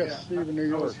 Yes, Steve in New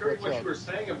York. I was hearing what you were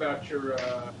saying about your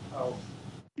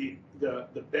the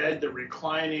bed, the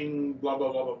reclining, blah,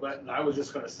 blah, blah, blah, blah. And I was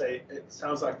just going to say, it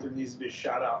sounds like there needs to be a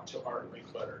shout out to Art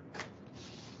Linkletter.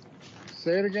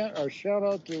 Say it again. A shout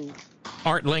out to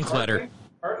Art Linkletter.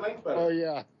 Art Linkletter. Oh,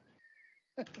 yeah.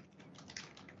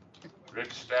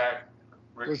 Rick Stack.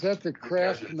 Was that the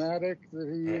Craftmatic that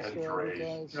he used to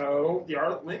advertise? No, the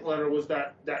Art Linkletter was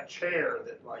that chair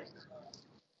that, like...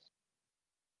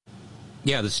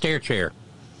 Yeah, the stair chair.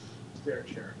 Stair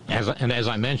chair. As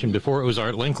I mentioned before, it was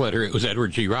Art Linkletter. It was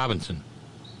Edward G. Robinson.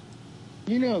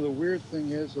 The weird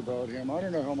thing is about him, I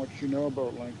don't know how much you know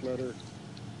about Linkletter.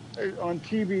 On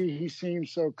TV, he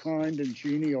seems so kind and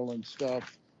genial and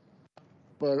stuff.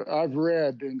 But I've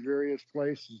read in various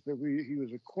places that he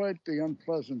was quite the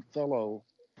unpleasant fellow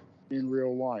in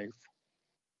real life.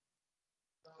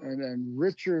 And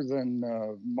richer than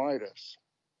Midas.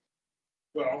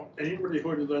 Well, anybody who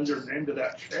would lend their name to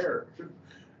that chair,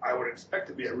 I would expect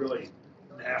to be a really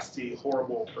nasty,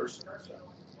 horrible person.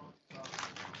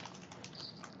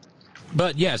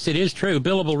 But yes, it is true.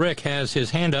 Billable Rick has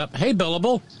his hand up. Hey,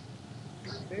 Billable.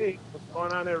 Hey, what's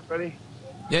going on, everybody?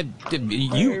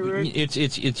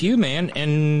 It's you, man,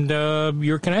 and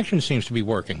your connection seems to be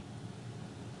working.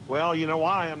 Well, you know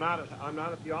why? I'm not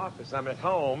at the office. I'm at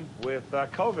home with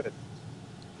COVID.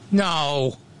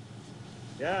 No.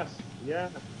 Yes, yeah.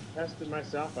 Tested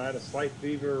myself. I had a slight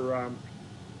fever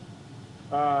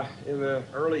in the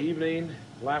early evening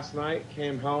last night.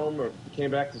 Came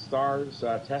back to Stars.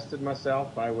 Tested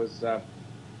myself. I was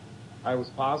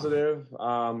positive.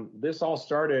 This all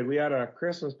started. We had a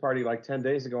Christmas party like 10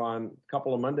 days ago, a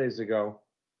couple of Mondays ago,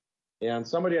 and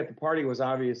somebody at the party was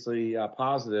obviously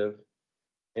positive.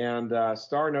 And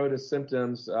Star noticed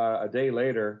symptoms a day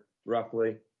later,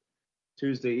 roughly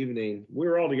Tuesday evening. We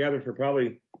were all together for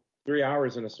probably 3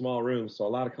 hours in a small room, so a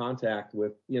lot of contact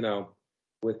with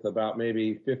about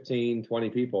maybe 15, 20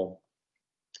 people.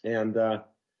 And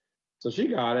so she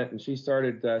got it, and she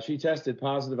tested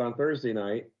positive on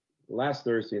last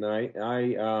Thursday night.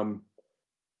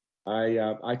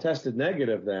 I tested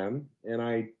negative then, and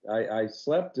I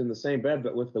slept in the same bed,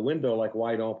 but with the window like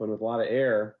wide open with a lot of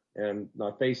air and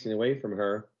not facing away from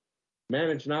her.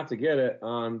 Managed not to get it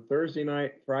on Thursday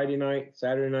night, Friday night,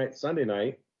 Saturday night, Sunday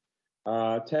night.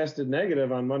 Tested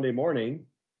negative on Monday morning.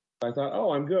 I thought,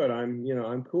 oh, I'm good.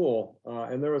 I'm cool.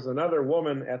 And there was another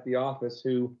woman at the office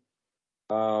who,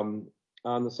 on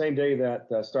the same day that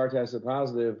Star tested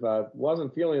positive,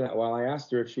 wasn't feeling that well. I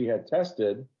asked her if she had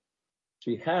tested.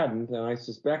 She hadn't, and I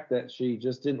suspect that she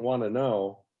just didn't want to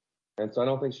know. And so I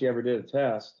don't think she ever did a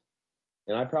test.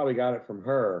 And I probably got it from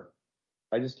her.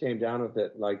 I just came down with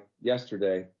it like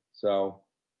yesterday. So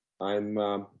I'm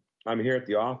here at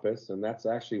the office, and that's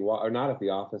actually why, or not at the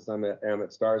office. I'm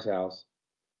at Star's house,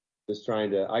 just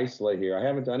trying to isolate here. I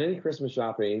haven't done any Christmas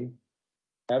shopping.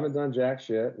 Haven't done jack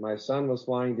shit. My son was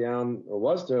flying down, or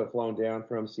was to have flown down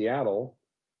from Seattle,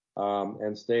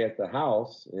 and stay at the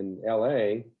house in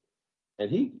L.A.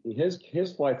 And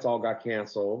his flights all got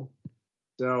canceled.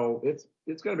 So it's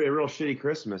going to be a real shitty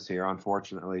Christmas here,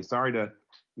 unfortunately. Sorry to,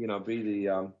 be the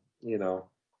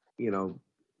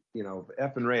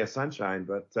effing ray of sunshine,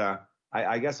 but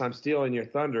I guess I'm stealing your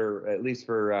thunder, at least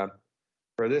for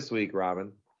this week,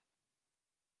 Robin.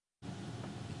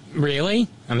 Really?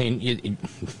 I mean,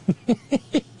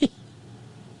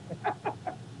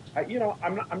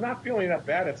 I'm not feeling that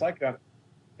bad. It's like a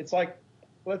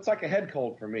head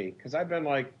cold for me, because I've been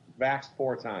like vaxxed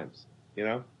 4 times,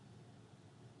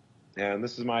 and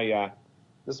this is my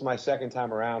second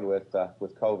time around with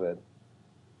COVID.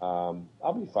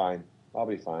 I'll be fine. I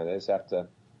just have to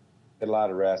get a lot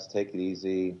of rest, take it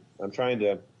easy. I'm trying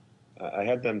to. I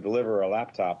had them deliver a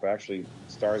laptop. Actually,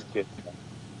 Star's kid.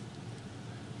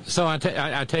 So I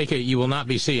take it you will not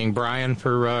be seeing Brian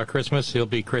for Christmas. He'll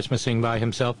be Christmasing by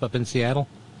himself up in Seattle.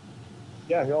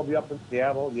 Yeah, he'll be up in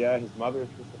Seattle. Yeah, his mother's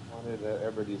disappointed.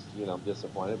 Everybody's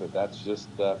disappointed, but that's just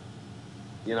the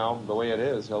way it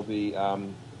is. He'll be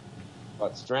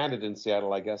stranded in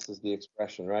Seattle, I guess is the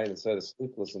expression, right? Instead of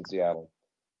sleepless in Seattle.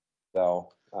 So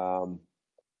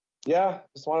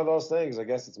just one of those things. I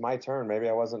guess it's my turn. Maybe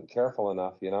I wasn't careful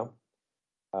enough,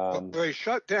 They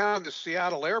shut down the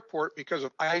Seattle airport because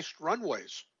of iced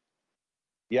runways.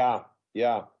 Yeah.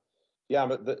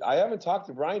 But I haven't talked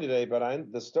to Brian today,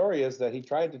 but the story is that he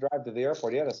tried to drive to the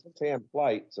airport. He had a 6 a.m.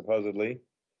 flight, supposedly.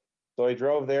 So he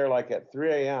drove there like at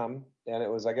 3 a.m., and it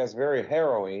was, I guess, very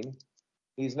harrowing.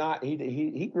 He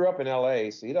grew up in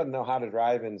L.A., so he doesn't know how to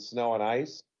drive in snow and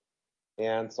ice.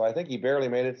 And so I think he barely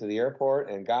made it to the airport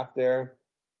and got there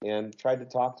and tried to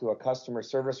talk to a customer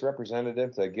service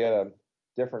representative to get a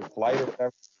different flight or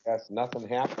whatever. Yes, nothing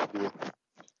happened. He was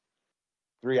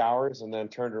 3 hours and then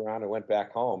turned around and went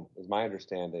back home, is my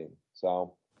understanding.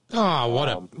 So.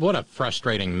 Oh, what a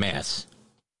frustrating mess.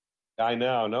 I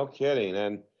know, no kidding.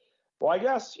 And well, I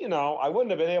guess, I wouldn't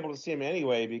have been able to see him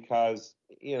anyway because,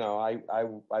 I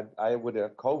would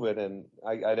have COVID and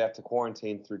I'd have to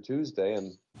quarantine through Tuesday,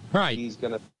 and right. He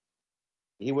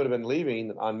would have been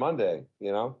leaving on Monday,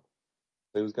 He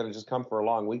was going to just come for a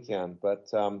long weekend,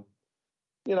 but,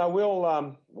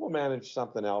 we'll manage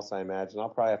something else, I imagine. I'll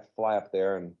probably have to fly up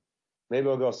there and maybe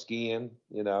we'll go skiing,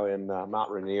 in Mount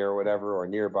Rainier or whatever, or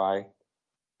nearby,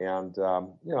 and,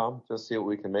 just see what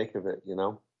we can make of it,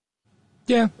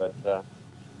 Yeah. But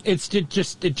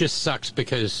it just sucks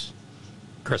because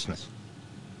Christmas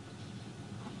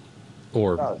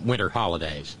or winter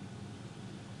holidays.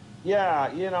 Yeah,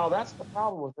 that's the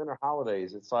problem with winter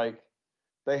holidays. It's like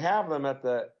they have them at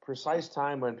the precise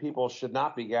time when people should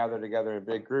not be gathered together in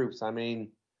big groups. I mean,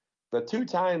 the 2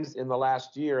 times in the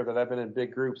last year that I've been in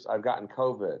big groups, I've gotten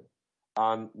COVID.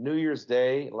 On New Year's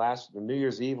New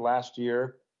Year's Eve last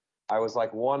year, I was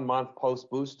like 1 month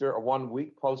post-booster or 1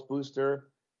 week post-booster,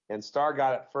 and Star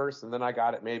got it first, and then I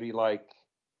got it maybe like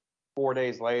 4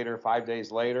 days later, 5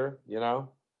 days later,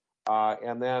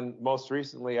 and then most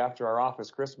recently after our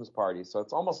office Christmas party. So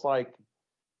it's almost like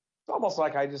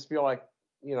I just feel like,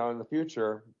 in the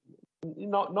future,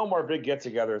 no more big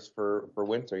get-togethers for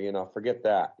winter, forget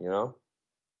that,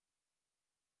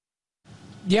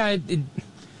 Yeah,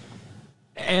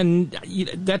 and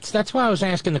that's why I was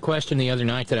asking the question the other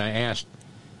night that I asked.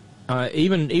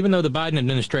 Even though the Biden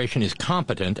administration is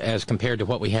competent as compared to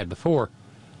what we had before,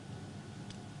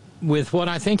 with what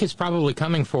I think is probably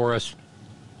coming for us,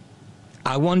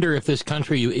 I wonder if this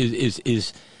country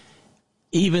is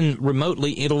even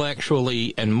remotely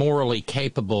intellectually and morally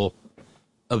capable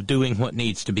of doing what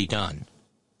needs to be done.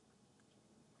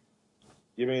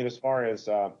 You mean as far as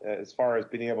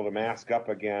being able to mask up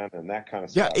again and that kind of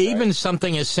stuff? Yeah, even right?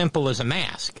 something as simple as a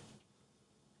mask.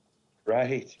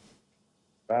 Right.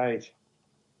 Yeah,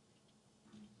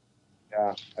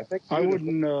 I think I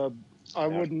wouldn't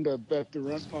bet the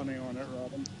rent money on it,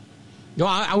 Robin. No,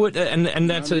 I would, and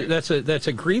that's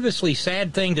a grievously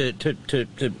sad thing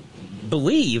to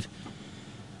believe,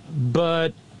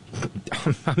 but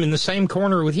I'm in the same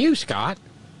corner with you, Scott.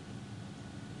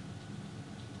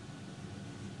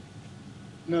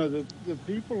 No, the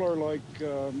people are like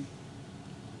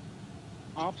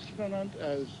obstinate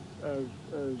as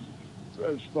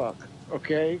fuck.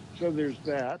 Okay, so there's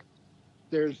that.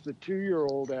 There's the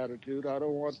 2-year-old attitude. I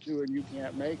don't want to, and you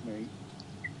can't make me.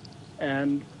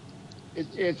 And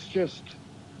it's just,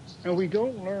 and we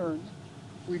don't learn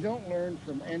We don't learn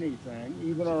from anything,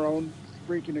 even our own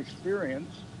freaking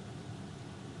experience.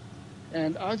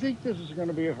 And I think this is going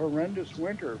to be a horrendous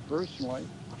winter, personally.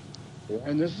 Yeah.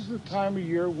 And this is the time of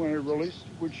year when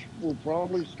which will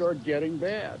probably start getting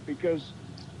bad, because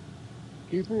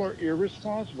people are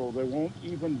irresponsible. They won't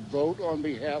even vote on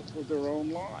behalf of their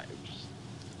own lives.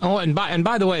 Oh, and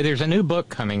by the way, there's a new book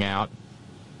coming out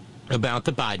about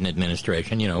the Biden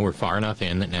administration. You know, we're far enough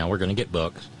in that now we're going to get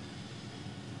books.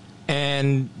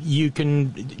 And you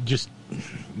can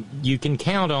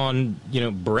count on,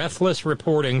 breathless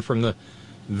reporting from the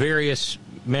various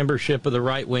membership of the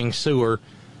right-wing sewer.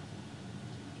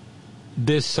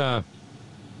 This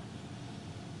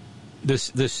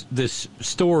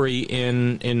story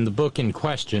in the book in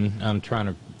question, I'm trying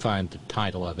to find the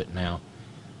title of it now.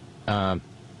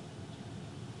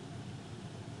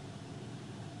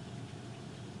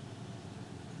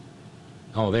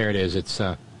 There it is.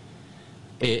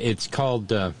 It's called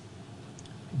The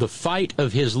Fight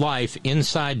of His Life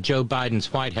Inside Joe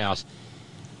Biden's White House,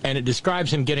 and it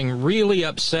describes him getting really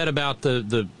upset about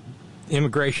the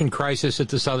immigration crisis at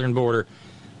the southern border,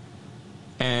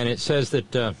 and it says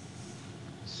that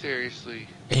seriously,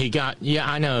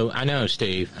 I know,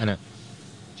 Steve, I know.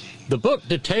 The book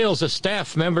details a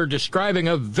staff member describing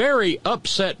a very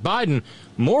upset Biden,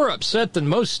 more upset than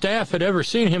most staff had ever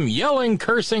seen him, yelling,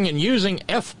 cursing, and using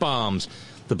F-bombs.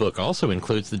 The book also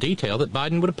includes the detail that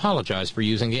Biden would apologize for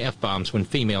using the F-bombs when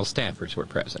female staffers were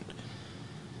present.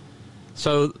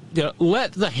 So,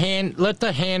 let the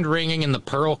hand wringing and the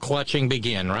pearl clutching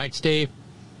begin, right, Steve?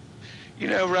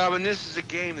 Robin, this is a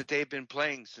game that they've been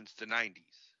playing since the 90s,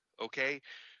 okay?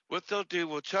 What they'll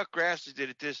do, Chuck Grassley did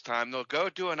it this time. They'll go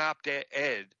do an op-ed,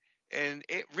 and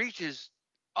it reaches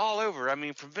all over. I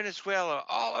mean, from Venezuela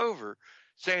all over,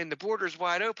 saying the border's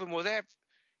wide open. Well, that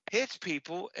hits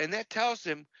people, and that tells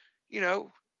them,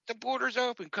 the border's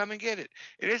open. Come and get it.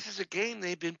 And this is a game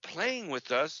they've been playing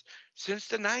with us since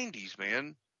the 90s,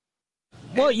 man.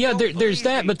 Well, yeah, there's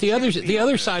that, but the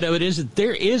other side of it is that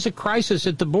there is a crisis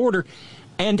at the border.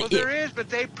 And there is, but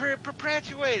they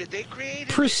perpetuate it. They created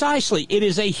precisely. It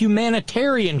is a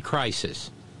humanitarian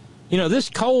crisis. This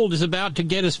cold is about to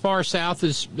get as far south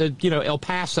as, El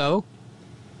Paso.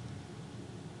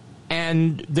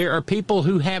 And there are people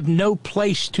who have no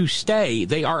place to stay.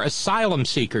 They are asylum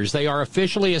seekers. They are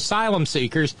officially asylum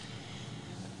seekers,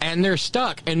 and they're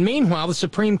stuck. And meanwhile, the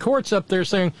Supreme Court's up there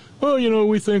saying, well,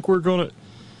 we think we're going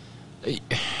to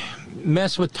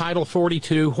mess with Title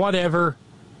 42, whatever.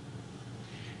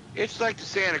 It's like the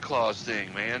Santa Claus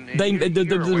thing, man.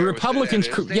 The Republicans,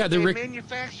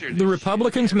 the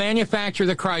Republicans manufacture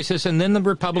the crisis, and then the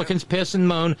Republicans piss and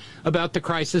moan about the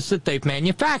crisis that they've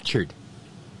manufactured.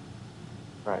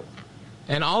 Right.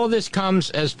 And all of this comes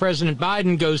as President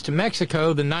Biden goes to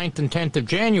Mexico the 9th and 10th of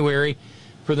January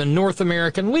for the North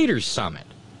American Leaders Summit.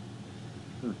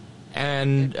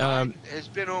 And Biden has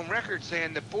been on record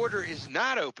saying the border is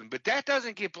not open, but that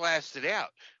doesn't get blasted out.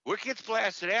 What gets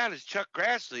blasted out is Chuck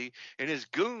Grassley and his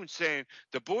goons saying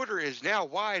the border is now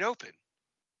wide open.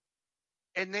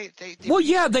 And they describe it.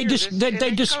 Yeah,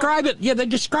 they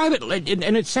describe it,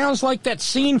 and it sounds like that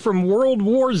scene from World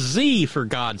War Z, for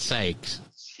God's sakes.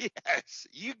 Yes,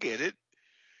 you get it.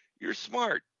 You're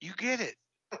smart. You get it.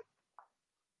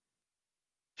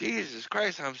 Jesus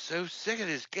Christ, I'm so sick of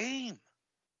this game.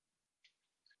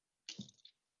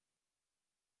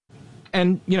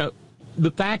 And,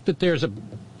 the fact that there's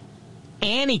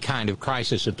any kind of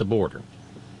crisis at the border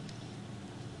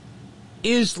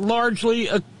is largely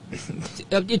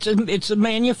it's a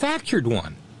manufactured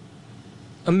one.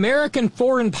 American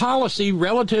foreign policy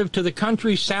relative to the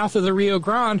countries south of the Rio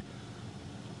Grande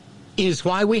is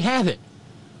why we have it.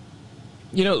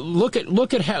 Look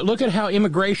at how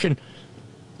immigration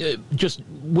just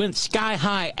went sky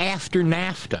high after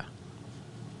NAFTA.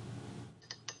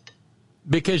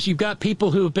 Because you've got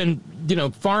people who have been,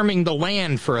 farming the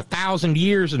land for 1,000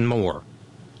 years and more,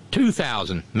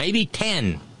 2,000, maybe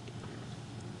 10.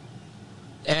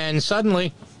 And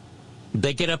suddenly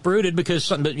they get uprooted because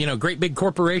some, great big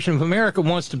corporation of America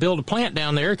wants to build a plant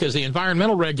down there because the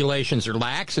environmental regulations are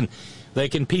lax and they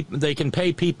can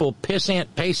pay people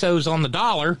pesos on the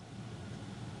dollar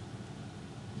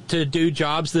to do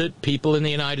jobs that people in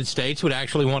the United States would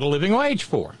actually want a living wage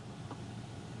for.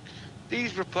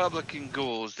 These Republican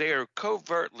ghouls, they are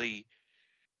covertly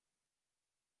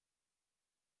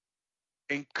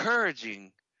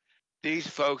encouraging these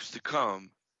folks to come,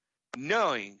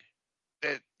 knowing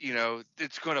that,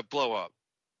 it's going to blow up.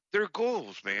 They're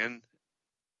ghouls, man.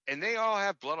 And they all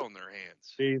have blood on their hands.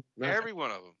 Steve, every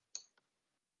one of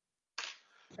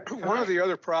them. One of the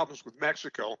other problems with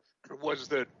Mexico was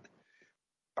that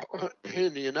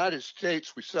in the United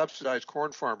States, we subsidize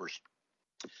corn farmers.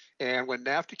 And when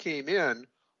NAFTA came in,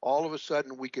 all of a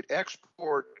sudden we could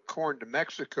export corn to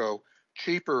Mexico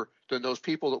cheaper than those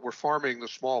people that were farming the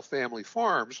small family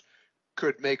farms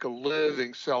could make a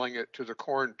living selling it to the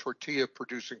corn tortilla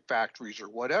producing factories or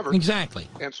whatever. Exactly.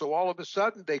 And so all of a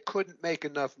sudden they couldn't make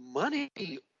enough money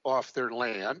off their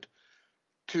land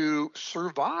to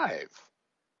survive.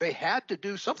 They had to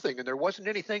do something, and there wasn't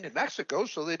anything in Mexico,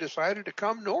 so they decided to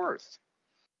come north.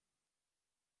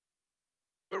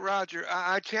 But Roger,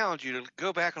 I challenge you to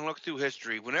go back and look through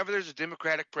history. Whenever there's a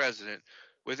Democratic president,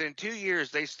 within 2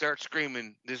 years they start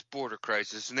screaming this border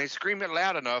crisis, and they scream it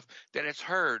loud enough that it's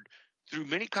heard through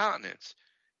many continents.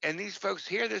 And these folks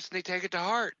hear this and they take it to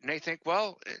heart, and they think,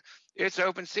 well, it's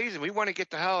open season. We want to get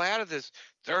the hell out of this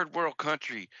third world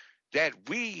country that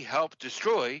we helped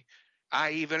destroy,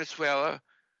 i.e. Venezuela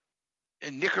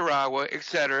and Nicaragua,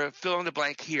 etc., fill in the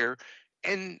blank here.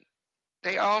 And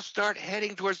they all start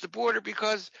heading towards the border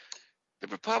because the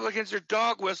Republicans are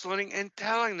dog whistling and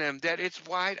telling them that it's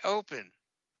wide open.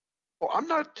 Well, I'm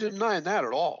not denying that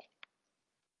at all.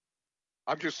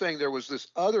 I'm just saying there was this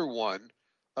other one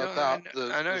about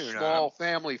the small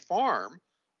family farm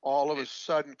all of a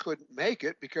sudden couldn't make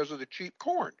it because of the cheap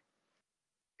corn.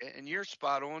 And you're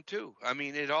spot on, too. I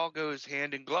mean, it all goes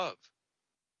hand in glove.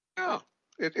 Yeah,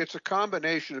 it's a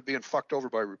combination of being fucked over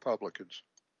by Republicans.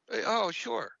 Oh,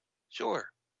 sure.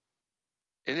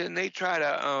 And then they try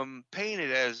to paint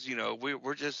it as,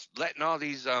 we're just letting all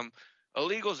these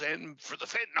illegals in for the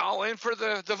fentanyl and for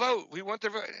the vote. We want the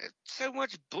vote. It's so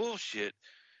much bullshit.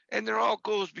 And they're all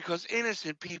goals because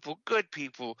innocent people, good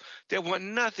people that want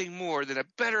nothing more than a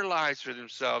better lives for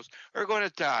themselves are going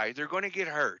to die. They're going to get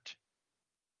hurt.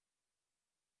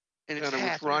 And it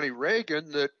was Ronnie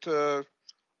Reagan that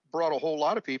brought a whole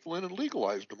lot of people in and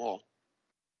legalized them all.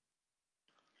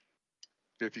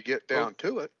 If you get down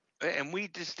to it. And we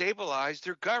destabilized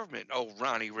their government. Oh,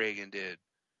 Ronnie Reagan did.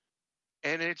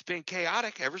 And it's been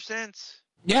chaotic ever since.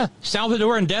 Yeah.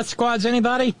 Salvadoran death squads,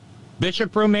 anybody?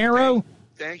 Bishop Romero?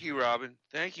 Thank you, Robin.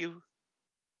 Thank you.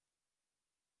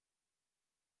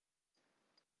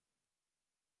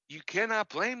 You cannot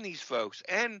blame these folks.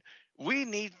 And we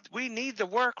need the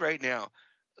work right now.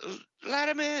 Let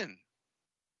them in.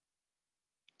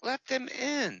 Let them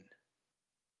in.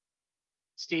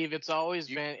 Steve, it's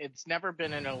never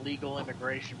been an illegal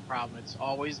immigration problem. It's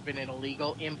always been an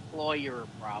illegal employer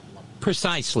problem.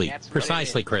 Precisely,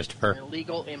 Christopher. An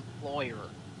illegal employer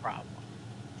problem.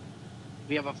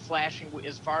 We have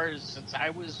since I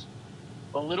was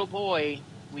a little boy,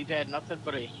 we've had nothing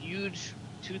but a huge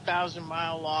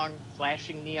 2,000-mile long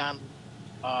flashing neon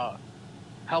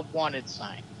help wanted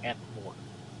sign at the border.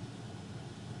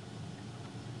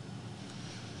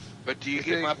 But do you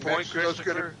get my point,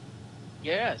 Christopher?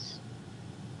 Yes.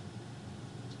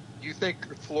 You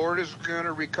think Florida's going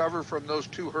to recover from those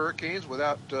two hurricanes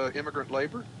without immigrant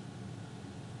labor?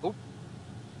 Oh.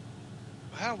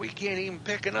 Well, we can't even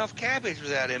pick enough cabbage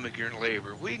without immigrant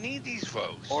labor. We need these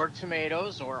folks. Or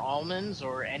tomatoes, or almonds,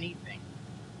 or anything.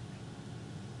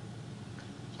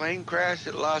 Plane crashed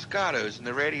at Los Gatos, and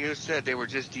the radio said they were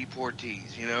just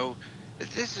deportees.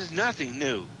 This is nothing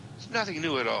new. It's nothing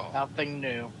new at all. Nothing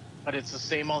new. But it's the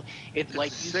same old. It's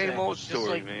like you same said, old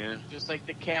story, man. Just like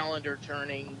the calendar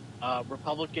turning.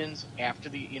 Republicans after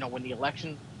when the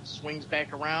election swings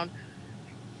back around,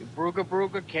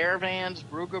 Bruga caravans,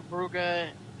 Bruga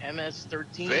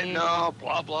MS-13, fentanyl,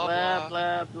 blah blah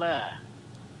blah blah,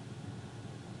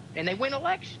 and they win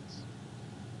elections.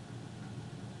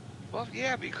 Well,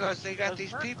 yeah, because they got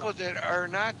these people that are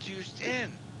not used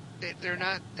in. They're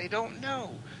not. They don't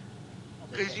know.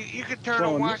 Because you could turn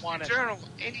on Washington Journal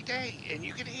any day, and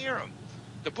you can hear them.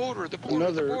 The border.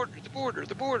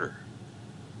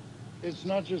 It's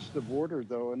not just the border,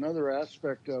 though. Another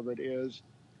aspect of it is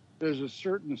there's a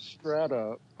certain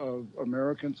strata of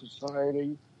American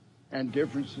society and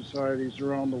different societies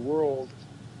around the world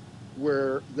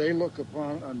where they look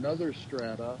upon another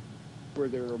strata, where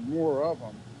there are more of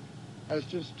them, as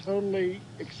just totally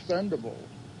expendable,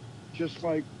 just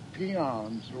like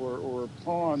peons or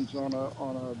pawns on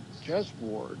a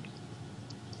chessboard,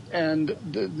 and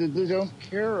they don't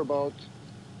care about.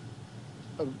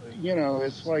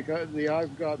 It's like the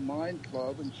I've Got Mine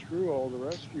Club and screw all the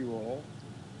rest of you all,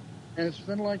 and it's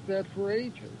been like that for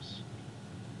ages.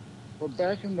 Well,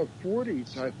 back in the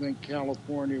 40s, I think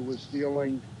California was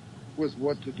dealing with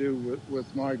what to do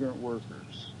with migrant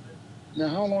workers. Now,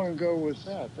 how long ago was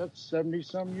that? That's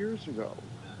 70-some years ago.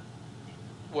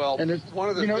 Well, one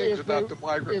of the things about the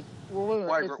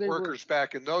migrant workers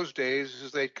back in those days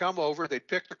is they'd come over, they'd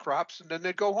pick the crops, and then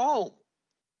they'd go home.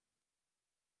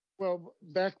 Well,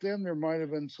 back then there might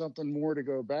have been something more to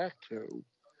go back to.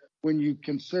 When you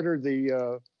consider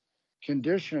the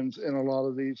conditions in a lot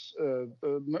of these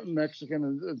Mexican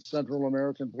and Central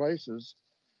American places,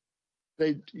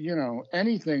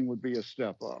 anything would be a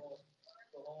step up.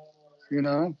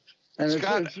 And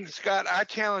Scott, I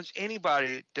challenge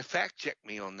anybody to fact check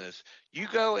me on this. You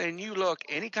go and you look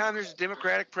anytime there's a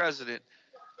Democratic president,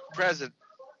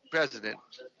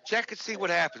 check and see what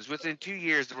happens. Within 2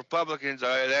 years, the Republicans,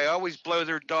 they always blow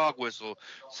their dog whistle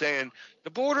saying, the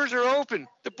borders are open.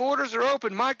 The borders are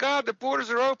open. My God, the borders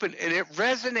are open. And it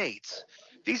resonates.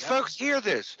 These folks hear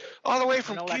this all the way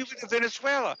from Cuba to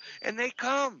Venezuela, and they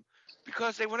come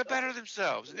because they want to better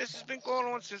themselves. And this has been going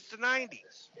on since the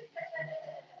 90s.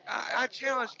 I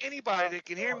challenge anybody that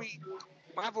can hear me,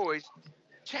 my voice,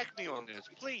 check me on this,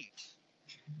 please.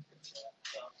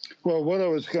 Well, what I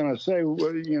was going to say,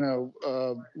 one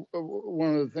of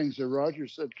the things that Roger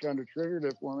said kind of triggered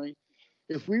it for me.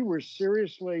 If we were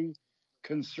seriously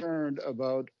concerned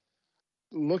about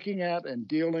looking at and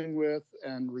dealing with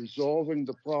and resolving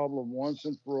the problem once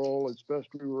and for all as best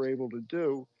we were able to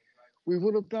do, we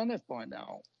would have done it by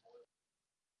now.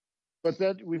 But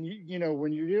that when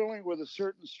when you're dealing with a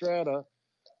certain strata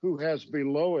who has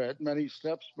below it, many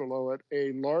steps below it,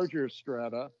 a larger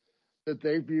strata that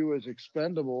they view as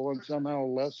expendable and somehow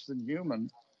less than human,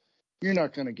 you're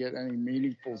not going to get any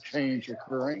meaningful change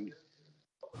occurring.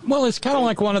 Well, it's kind of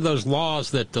like one of those laws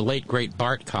that the late, great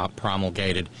Bart Kopp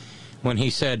promulgated when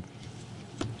he said,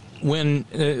 when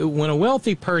a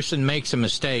wealthy person makes a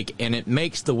mistake and it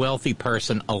makes the wealthy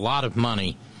person a lot of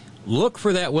money, look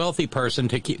for that wealthy person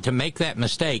to make that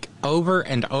mistake over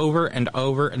and over and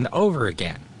over and over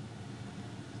again.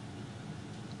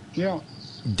 Yeah.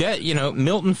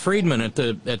 Milton Friedman at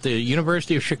the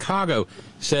University of Chicago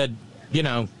said,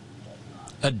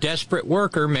 a desperate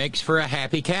worker makes for a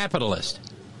happy capitalist.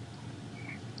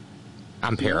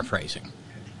 I'm paraphrasing.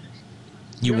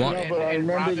 I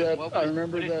remember that. What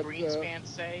did Greenspan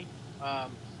say?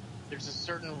 There's a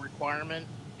certain requirement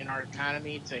in our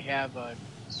economy to have a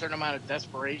certain amount of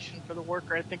desperation for the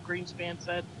worker. I think Greenspan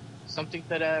said something to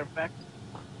that effect.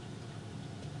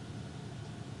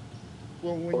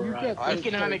 Well, when you get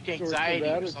economic anxiety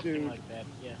or something like that,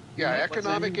 yeah,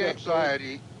 economic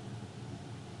anxiety.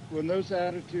 When those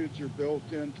attitudes are built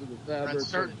into the fabric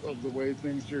of the way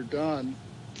things are done,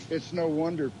 it's no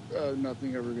wonder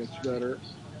nothing ever gets better.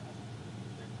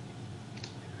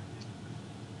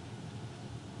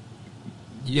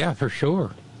 Yeah, for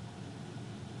sure.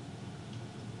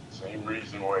 Same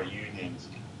reason why unions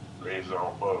raise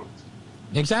all boats.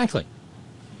 Exactly.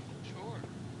 Sure.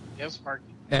 Yes, Sparky.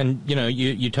 And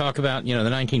you talk about the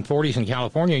 1940s in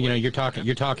California.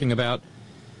 You're talking about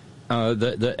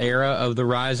the era of the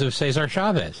rise of Cesar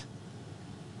Chavez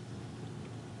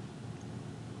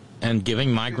and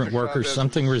giving migrant workers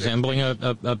something resembling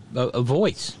a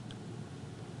voice.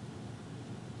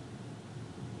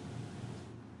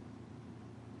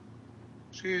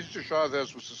 Cesar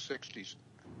Chavez was the 60s.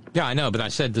 Yeah, I know, but I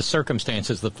said the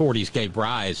circumstances, the 40s gave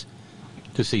rise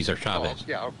to Cesar Chavez.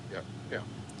 Oh, yeah.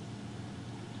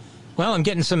 Well, I'm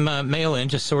getting some mail in,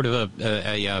 just sort of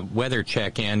a weather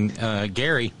check-in.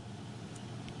 Gary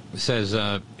says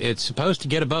it's supposed to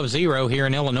get above 0 here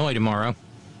in Illinois tomorrow.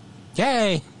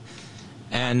 Yay!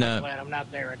 And I'm glad I'm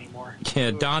not there anymore.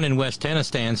 Yeah, Don in West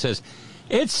Tennessee says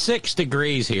it's 6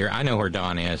 degrees here. I know where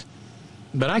Don is,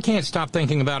 but I can't stop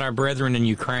thinking about our brethren in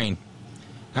Ukraine.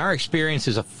 Our experience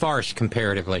is a farce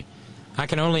comparatively. I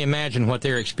can only imagine what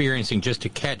they're experiencing just to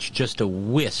catch just a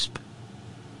wisp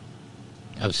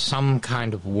of some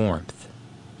kind of warmth.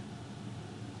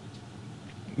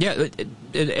 Yeah,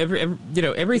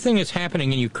 everything that's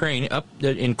happening in Ukraine,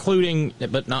 including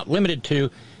but not limited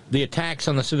to the attacks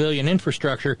on the civilian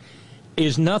infrastructure,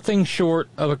 is nothing short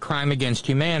of a crime against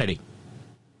humanity.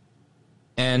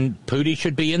 And Putin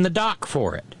should be in the dock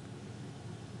for it.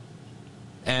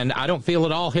 And I don't feel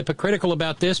at all hypocritical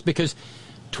about this because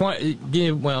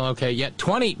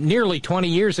nearly 20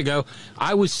 years ago,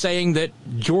 I was saying that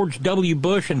George W.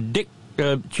 Bush and Dick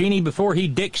Cheney, before he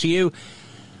dicks you,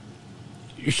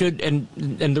 should, and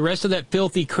the rest of that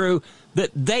filthy crew, that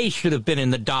they should have been in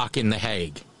the dock in The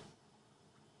Hague.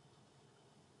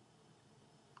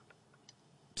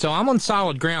 So I'm on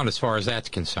solid ground as far as that's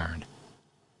concerned.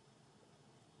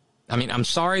 I mean, I'm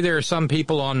sorry there are some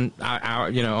people on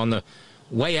on the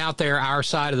way out there, our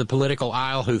side of the political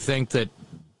aisle, who think that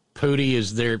Pooty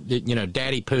is their,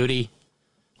 Daddy Pooty,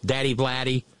 Daddy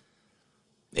Vladdy.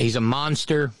 He's a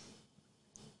monster.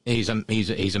 He's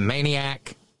a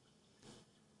maniac.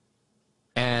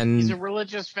 And He's a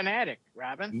religious fanatic,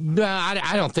 Robin. no,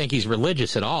 I don't think he's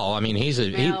religious at all. I mean,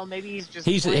 Well, maybe he's just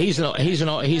he's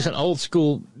an old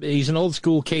school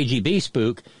KGB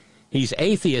spook. He's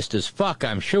atheist as fuck,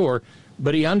 I'm sure,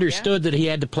 but he understood that he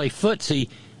had to play footsie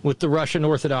with the Russian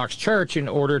Orthodox Church in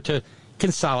order to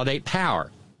consolidate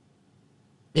power.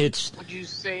 Would you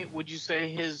say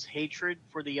his hatred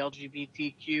for the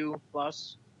LGBTQ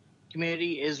plus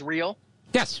community is real?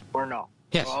 Yes. Or no?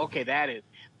 Yes. Well, okay, that is.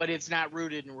 But it's not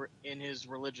rooted in his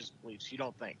religious beliefs, you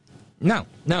don't think? No.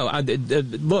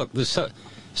 Look, the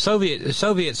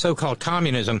Soviet so-called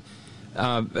communism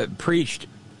preached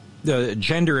the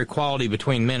gender equality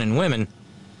between men and women,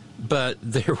 but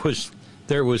there was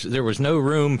no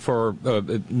room for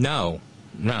no.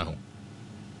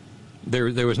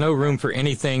 There was no room for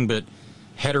anything but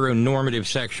heteronormative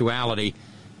sexuality,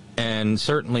 and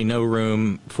certainly no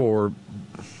room for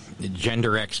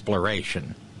gender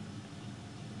exploration.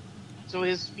 So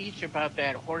his speech about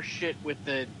that horse shit with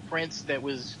the prince that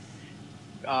was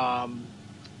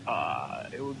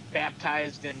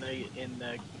baptized in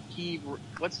the Kiev,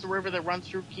 what's the river that runs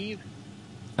through Kiev?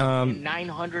 In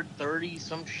 930,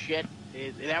 some shit.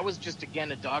 That was just,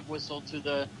 again, a dog whistle to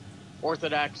the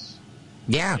Orthodox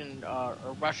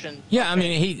Russian. Yeah, I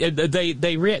mean, they're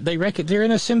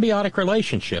in a symbiotic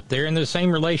relationship. They're in the same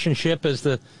relationship as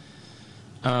the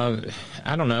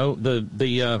I don't know,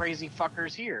 the crazy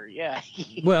fuckers here. Yeah.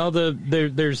 Well,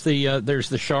 there's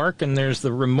the shark and there's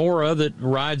the remora that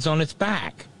rides on its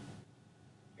back.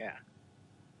 Yeah.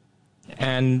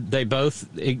 And they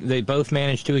both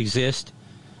manage to exist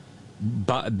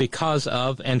because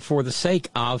of and for the sake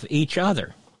of each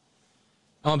other.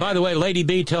 Oh, and by the way, Lady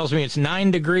B tells me it's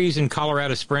 9 degrees in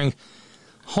Colorado Springs.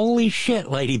 Holy shit,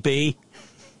 Lady B.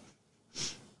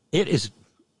 It is,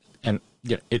 and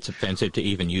it's offensive to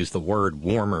even use the word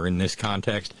warmer in this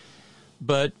context,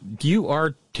 but you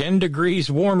are 10 degrees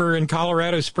warmer in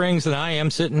Colorado Springs than I am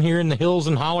sitting here in the hills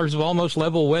and hollers of almost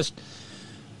level west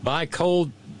by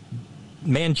cold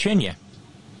Manchinia.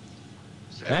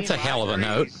 That's a hell of a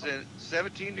note.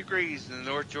 17 degrees in the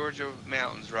North Georgia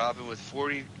mountains, Robin, with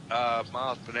 40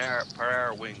 miles per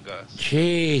hour wind gusts.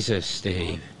 Jesus,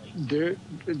 Steve. There,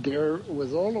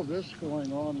 with all of this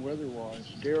going on weather-wise,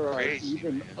 dare I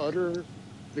even utter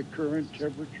the current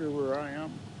temperature where I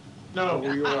am? No.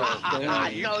 Where you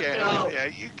are. You can. Yeah,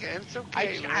 you can. It's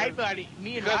okay, man.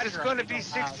 Because it's going to be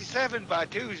 67 by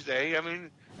Tuesday. I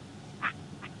mean,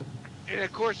 and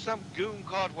of course, some goon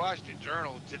called Washington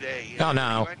Journal today. Oh,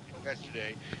 no.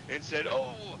 Yesterday, and said,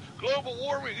 "Oh, global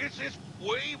warming, it's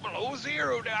way below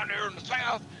zero down there in the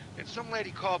south." And some lady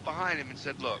called behind him and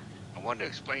said, "Look, I want to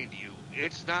explain to you,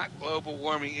 it's not global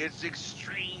warming, it's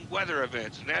extreme weather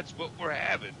events, and that's what we're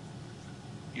having."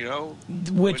 You know,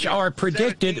 which are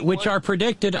predicted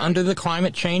under the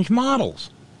climate change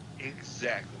models.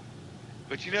 Exactly.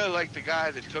 But you know, like the guy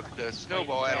that took the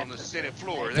snowball out on the Senate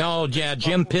floor. Oh yeah,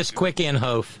 Jim Pissquick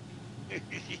Inhofe.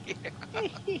 Yeah.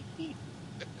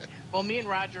 Well, me and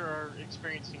Roger are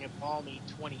experiencing a balmy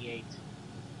 28.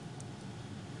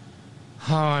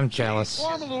 Oh, I'm jealous. Well,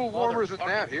 I'm a little warmer than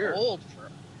that here. Cold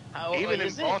Even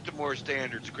in Baltimore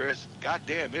standards, Chris,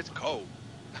 goddamn, it's cold.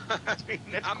 I mean,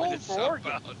 it's I'm cold in for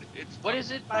Oregon. What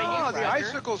is it by you, Oh, Roger? the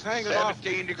icicles hanging off.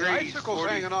 17 degrees. The icicles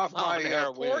hanging off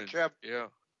my porch have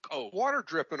cold water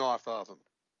dripping off of them.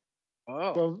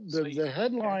 Oh. So the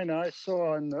headline I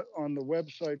saw on the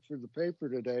website for the paper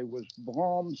today was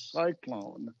bomb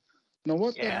cyclone. Now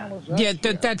what the hell is that? Yeah,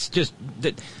 that's just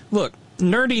that. Look,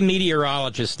 nerdy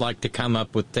meteorologists like to come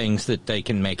up with things that they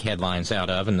can make headlines out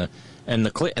of, and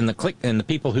the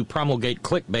people who promulgate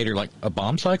clickbait are like, a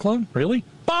bomb cyclone? Really?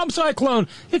 Bomb cyclone!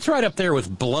 It's right up there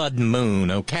with blood moon,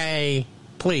 okay?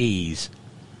 Please.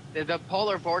 The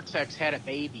polar vortex had a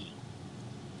baby.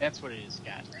 That's what it is,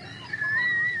 guys.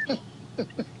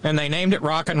 And they named it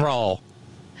rock and roll.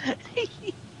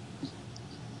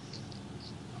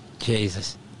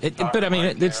 Jesus. But I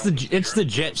mean, it's the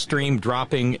jet stream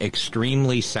dropping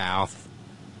extremely south.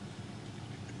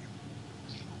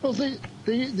 Well,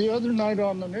 the other night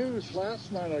on the news,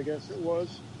 last night I guess it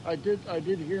was, I did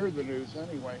hear the news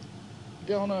anyway.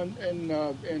 Down in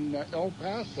El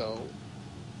Paso,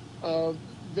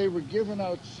 they were giving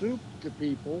out soup to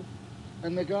people,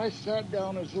 and the guy sat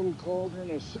down his little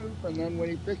cauldron of soup, and then when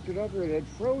he picked it up, it had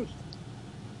frozen.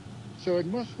 So it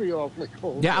must be awfully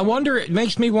cold. Yeah, it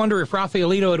makes me wonder if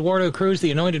Rafaelito Eduardo Cruz,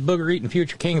 the anointed booger-eating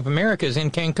future king of America, is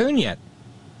in Cancun yet.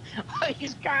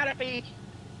 He's gotta be.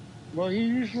 Well, he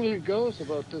usually goes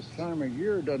about this time of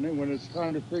year, doesn't he? When it's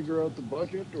time to figure out the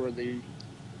budget or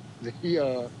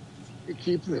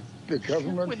keep the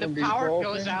government when from the power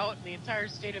defaulting. goes out in the entire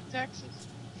state of Texas.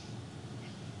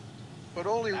 But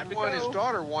only Time to one, his go.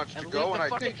 daughter, wants And to leave go, the and I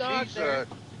fucking think dog she's there.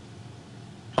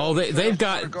 Oh, they've doesn't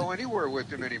got. want to go anywhere with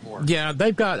him anymore. Yeah,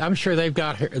 they've got. I'm sure they've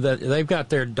got they've got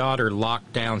their daughter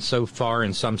locked down so far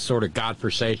in some sort of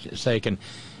godforsaken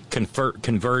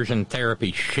conversion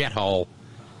therapy shithole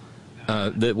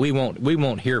that we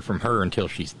won't hear from her until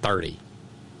she's 30.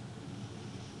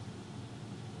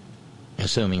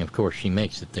 Assuming, of course, she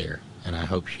makes it there, and I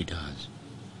hope she does.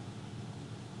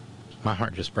 My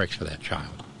heart just breaks for that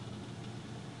child.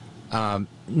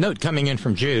 Note coming in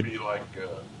from Jude. Be like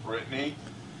Brittany.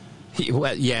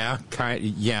 Well, yeah,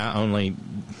 only.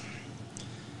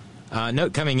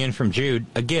 Note coming in from Jude.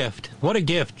 A gift. What a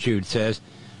gift, Jude says.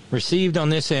 Received on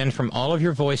this end from all of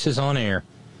your voices on air.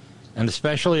 And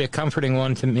especially a comforting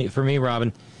one for me,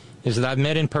 Robin, is that I've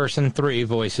met in person 3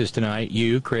 voices tonight.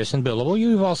 You, Chris, and Billable.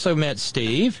 You've also met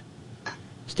Steve.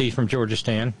 Steve from Georgia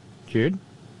Stan. Jude.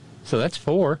 So that's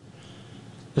 4.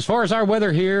 As far as our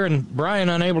weather here and Brian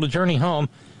unable to journey home,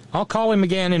 I'll call him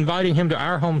again, inviting him to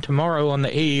our home tomorrow on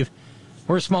the eve.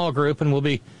 We're a small group, and we'll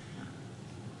be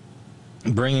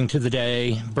bringing to the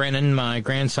day Brennan, my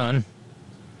grandson,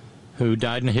 who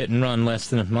died in a hit and run less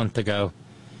than a month ago.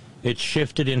 It's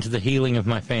shifted into the healing of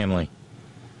my family.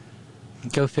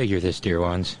 Go figure this, dear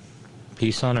ones.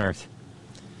 Peace on earth.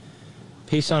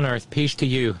 Peace on earth. Peace to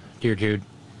you, dear Jude.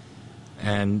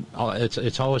 And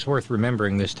it's always worth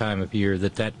remembering this time of year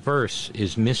that verse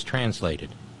is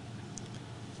mistranslated.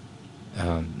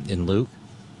 In Luke,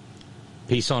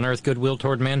 peace on earth, goodwill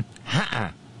toward men.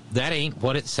 That ain't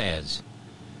what it says.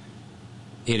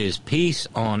 It is peace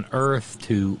on earth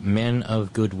to men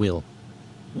of goodwill.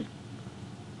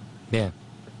 Yeah.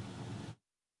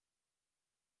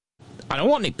 I don't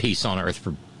want any peace on earth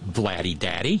for Vladdy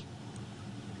Daddy.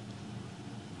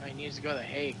 He needs to go to The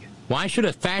Hague. Why should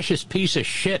a fascist piece of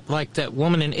shit like that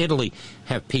woman in Italy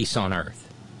have peace on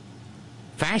earth?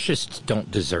 Fascists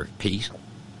don't deserve peace.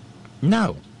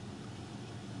 No.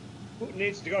 Putin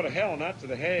needs to go to hell, not to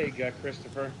The Hague,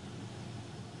 Christopher.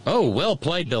 Oh, well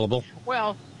played, Billable.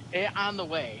 Well, on the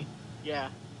way, yeah.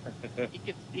 He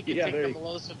could Yeah, take there the you-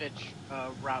 Milosevic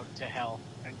route to hell.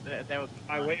 And that would be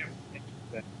My fine. way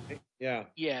of yeah.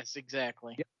 Yes,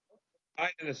 exactly. Yeah.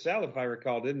 Died in a cell, if I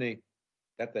recall, didn't he?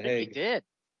 At The I think Hague. he did.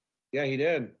 Yeah, he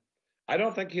did. I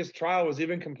don't think his trial was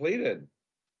even completed.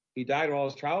 He died while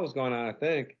his trial was going on, I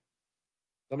think.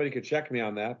 Somebody could check me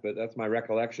on that, but that's my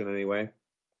recollection anyway.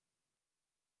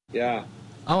 Yeah.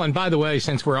 Oh, and by the way,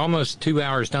 since we're almost 2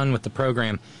 hours done with the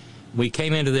program, we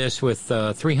came into this with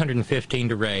 315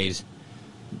 to raise.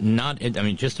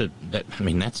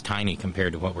 That's tiny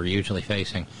compared to what we're usually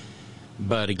facing.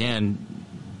 But again,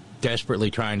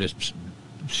 desperately trying to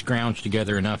scrounge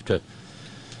together enough to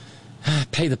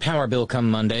pay the power bill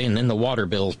come Monday, and then the water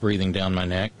bill's breathing down my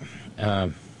neck.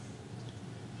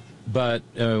 But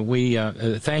we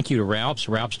thank you to Ralphs.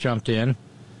 Ralphs jumped in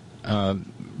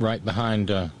right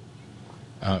behind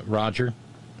Roger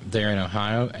there in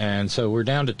Ohio, and so we're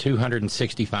down to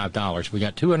 $265. We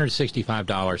got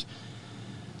 $265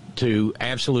 to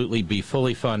absolutely be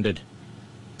fully funded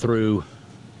through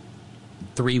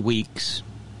 3 weeks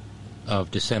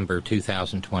of December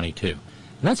 2022. And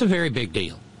that's a very big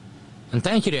deal. And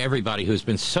thank you to everybody who's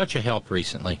been such a help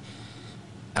recently.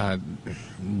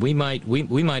 We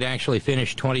might actually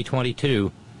finish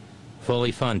 2022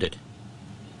 fully funded.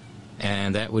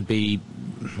 And that would be,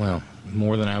 well,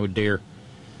 more than I would dare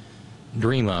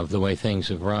dream of, the way things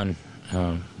have run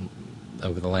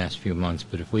over the last few months.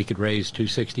 But if we could raise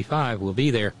 265, we'll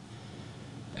be there,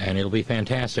 and it'll be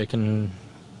fantastic. And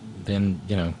then,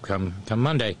 come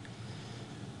Monday,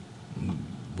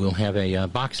 we'll have a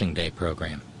Boxing Day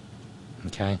program.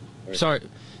 Okay. Sorry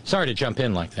to jump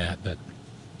in like that, but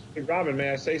Hey, Robin,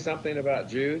 may I say something about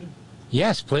Jude?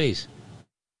 yes, please.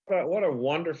 What a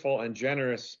wonderful and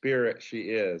generous spirit she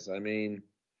is. I mean,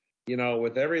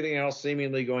 with everything else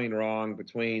seemingly going wrong,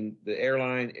 between the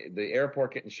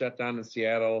airport getting shut down in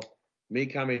Seattle, me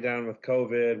coming down with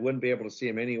COVID, wouldn't be able to see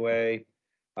him anyway.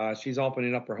 She's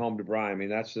opening up her home to Brian. I mean,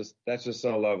 that's just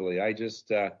so lovely. I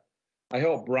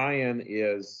hope Brian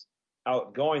is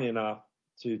outgoing enough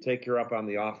to take her up on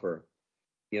the offer,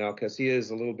 because he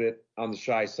is a little bit on the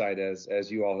shy side, as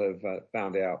you all have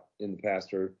found out in the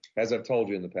past, or as I've told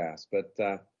you in the past. But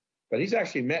he's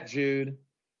actually met Jude,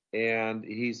 and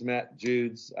he's met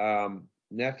Jude's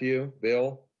nephew,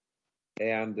 Bill,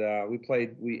 and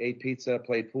we ate pizza,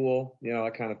 played pool,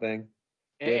 that kind of thing.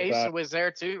 Asa was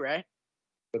there too, right?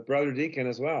 With Brother Deacon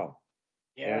as well.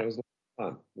 Yeah. And it was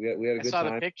fun. We had a I good saw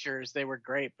time. the pictures. They were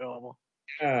great, Billable.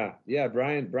 Yeah.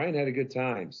 Brian had a good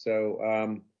time. So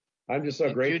I'm just so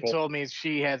And grateful. Jude told me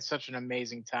she had such an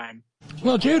amazing time.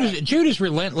 Well, Jude is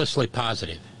relentlessly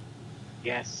positive.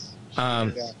 Yes.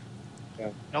 Um, Yeah.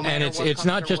 No and matter it's what it's comes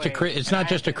not their just way. it's not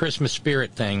just a Christmas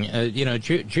spirit thing.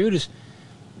 Jude is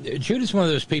one of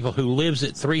those people who lives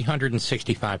it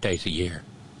 365 days a year.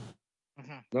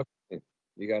 No,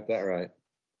 you got that right.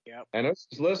 Yep. I know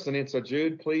she's listening, so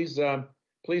Jude, please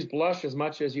blush as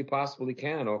much as you possibly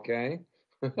can, okay?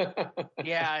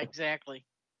 Yeah, exactly.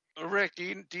 Rick, do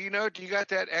you got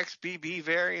that XBB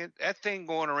variant? That thing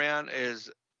going around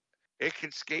it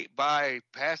can skate by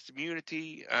past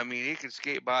immunity. I mean, it can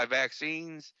skate by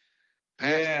vaccines,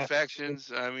 past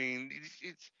infections. I mean,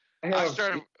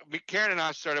 Karen and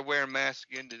I started wearing masks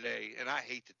again today, and I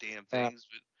hate the damn things,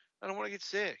 but I don't want to get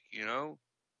sick, you know?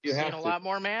 You Seeing have a to. lot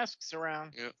more masks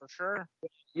around, for sure.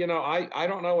 I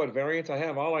don't know what variant I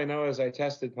have. All I know is I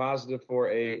tested positive for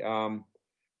a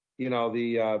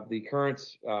the current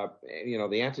the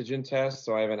antigen test,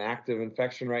 so I have an active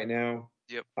infection right now.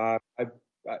 Yep.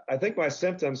 I think my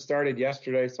symptoms started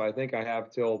yesterday, so I think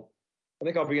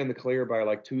I'll be in the clear by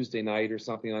like Tuesday night or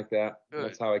something like that. Good,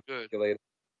 That's how I calculate it.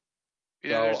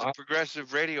 There's a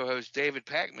progressive radio host, David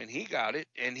Packman. He got it,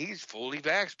 and he's fully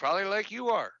vaxxed, probably like you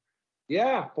are.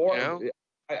 Yeah,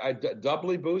 I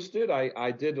doubly boosted.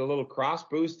 I did a little cross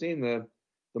boosting. The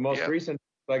most recent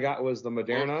I got was the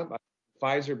Moderna,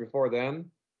 Pfizer before then.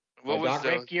 What was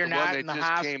the you're one not they in the just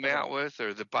hospital. came out with,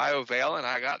 or the bivalent?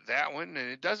 I got that one, and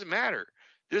it doesn't matter.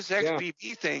 This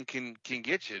XBB thing can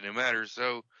get you, no matter.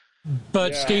 So,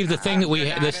 but Steve, the thing that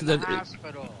we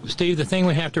Steve, the thing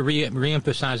we have to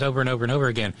reemphasize over and over and over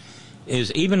again is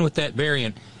even with that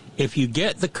variant, if you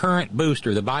get the current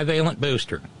booster, the bivalent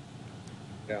booster,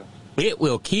 it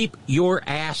will keep your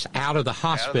ass out of the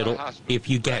hospital if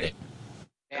you get it.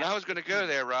 And I was going to go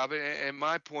there, Robin, and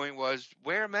my point was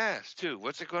wear a mask too.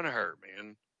 What's it going to hurt,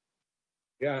 man?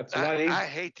 Yeah, it's a lot easier. I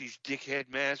hate these dickhead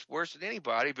masks worse than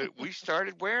anybody, but we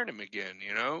started wearing them again,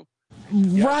 you know?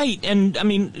 Right, and I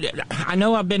mean, I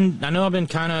know I've been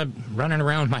kind of running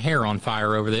around with my hair on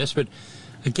fire over this, but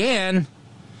again,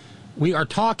 we are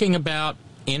talking about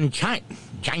in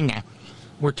China.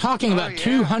 We're talking about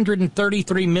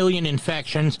 233 million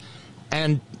infections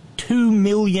and 2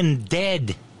 million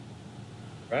dead.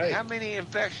 Right. How many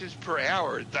infections per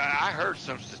hour? I heard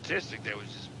some statistic that was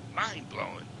just mind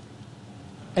blowing.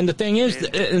 And the thing is,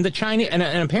 the Chinese and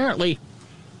apparently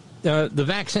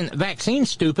the vaccine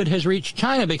stupid has reached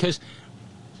China because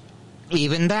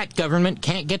even that government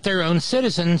can't get their own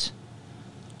citizens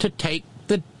to take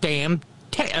the damn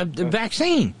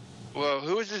vaccine. Well,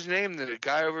 who was his name? The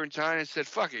guy over in China said,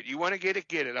 "Fuck it, you want to get it,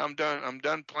 get it. I'm done. I'm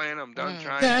done playing. I'm done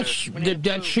trying." That's Xi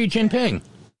Jinping.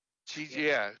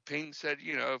 Ping said,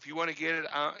 if you want to get it,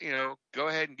 go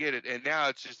ahead and get it. And now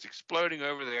it's just exploding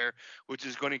over there, which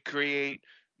is going to create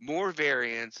more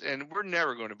variants, and we're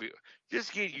never going to be.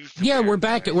 Just get used to. Yeah, we're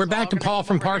back to Paul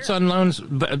from Parts Unknown's,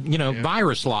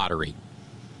 virus lottery.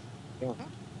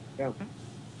 Yeah.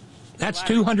 That's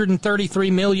 233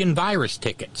 million virus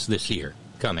tickets this year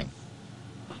coming.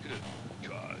 Good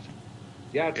God.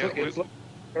 Yeah, it's a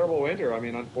terrible winter. I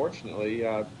mean, unfortunately,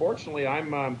 fortunately,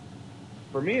 I'm.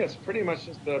 For me, it's pretty much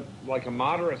just like a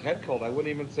moderate head cold. I wouldn't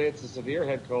even say it's a severe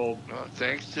head cold. Well,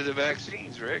 thanks to the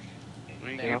vaccines, Rick.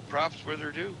 We give props where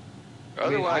they're due.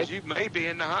 Otherwise, you may be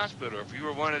in the hospital if you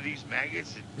were one of these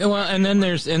maggots. Well, and then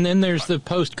there's the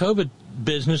post-COVID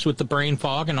business with the brain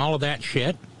fog and all of that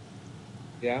shit.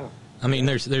 Yeah. I mean,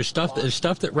 there's stuff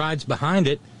that rides behind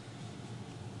it.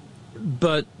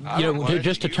 But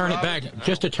just to turn it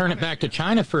back to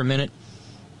China for a minute.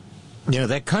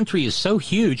 That country is so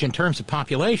huge in terms of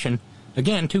population.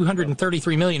 Again,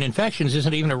 233 million infections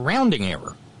isn't even a rounding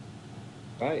error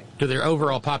to their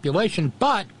overall population.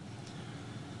 But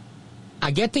I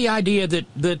get the idea that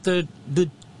the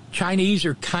Chinese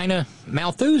are kind of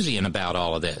Malthusian about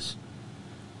all of this.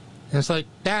 And it's like,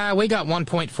 we got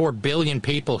 1.4 billion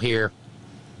people here.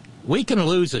 We can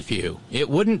lose a few. It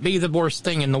wouldn't be the worst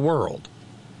thing in the world.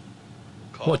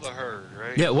 Call the herd,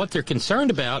 right? Yeah, what they're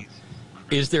concerned about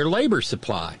is their labor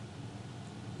supply,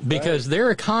 because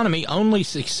their economy only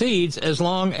succeeds as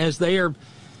long as they are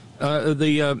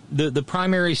the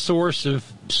primary source of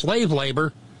slave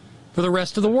labor for the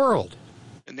rest of the world.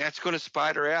 And that's going to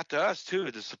spider out to us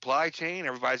too. The supply chain,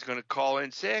 everybody's going to call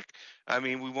in sick. I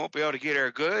mean, we won't be able to get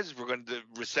our goods. We're going to the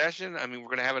recession. I mean, we're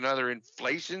going to have another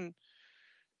inflation.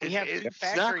 We have two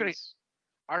factories.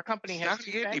 Our company has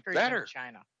two factories in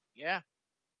China. Yeah.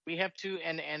 We have to,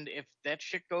 and if that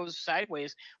shit goes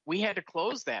sideways, we had to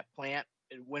close that plant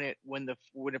when it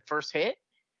first hit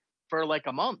for like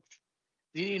a month.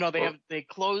 They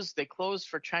closed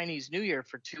for Chinese New Year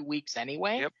for 2 weeks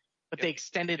anyway, but they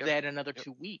extended that another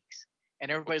 2 weeks, and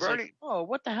everybody's like, "Oh,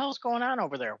 what the hell's going on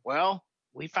over there?" Well,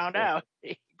 We found out.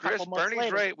 A Chris, couple months Bernie's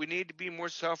later. right. We need to be more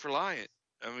self-reliant.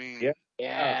 I mean, Yeah.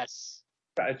 Yes.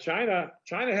 China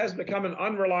has become an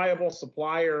unreliable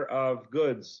supplier of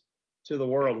goods to the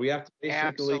world. We have to basically,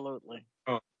 Absolutely.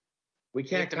 we We have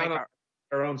can't to count make on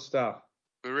our own stuff.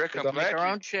 but Rick, I'm So- glad Make our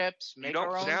you, own chips. you Make don't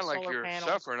our own sound like solar you're panels.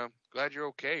 suffering. I'm glad you're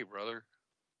okay, brother.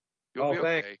 You'll Oh, be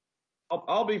thanks. okay.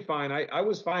 I'll be fine. I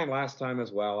was fine last time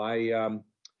as well. I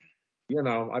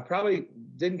probably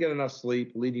didn't get enough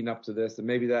sleep leading up to this, and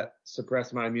maybe that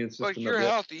suppressed my immune system But a you're bit.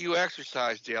 healthy. You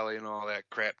exercise daily and all that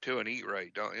crap too, and eat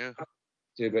right, don't you?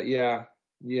 Too, but yeah,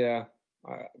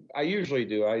 I usually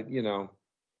do. I need.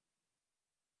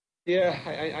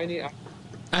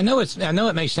 I know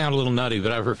it may sound a little nutty,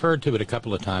 but I've referred to it a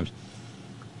couple of times.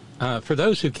 For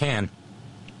those who can,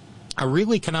 I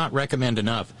really cannot recommend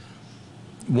enough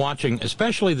watching,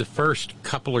 especially the first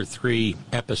couple or three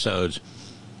episodes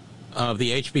of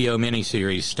the HBO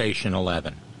miniseries Station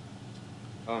 11.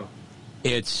 Oh.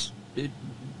 It's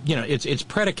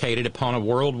predicated upon a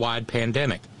worldwide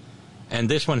pandemic, and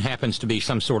this one happens to be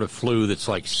some sort of flu that's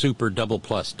like super double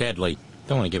plus deadly.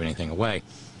 Don't want to give anything away,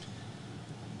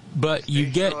 but you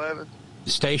get 11?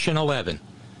 Station 11.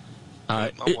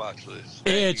 My watch list.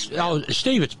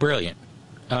 Steve, it's brilliant.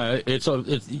 It's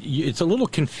a little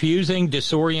confusing,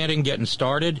 disorienting getting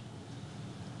started,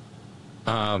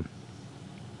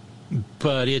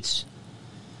 but it's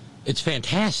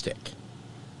fantastic.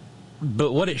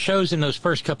 But what it shows in those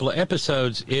first couple of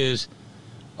episodes is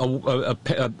a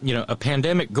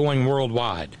pandemic going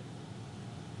worldwide,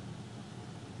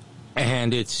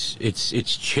 and it's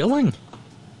chilling,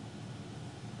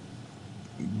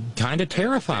 kind of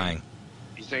terrifying.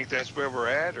 You think that's where we're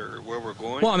at, or where we're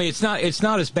going? Well, I mean, it's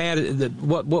not as bad.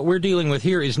 What we're dealing with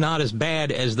here is not as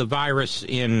bad as the virus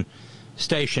in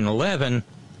Station 11,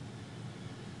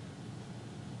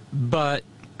 but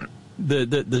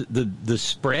the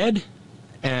spread,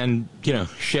 and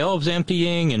shelves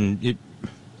emptying,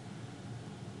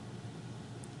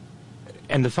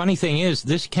 and the funny thing is,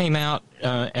 this came out.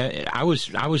 I was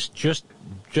just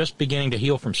beginning to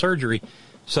heal from surgery,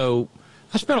 so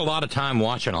I spent a lot of time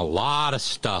watching a lot of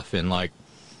stuff in the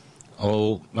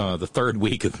third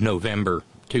week of November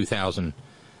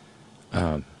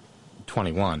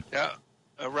 2021. Yeah,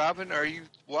 Robin, are you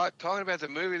talking about the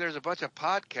movie? There's a bunch of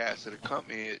podcasts that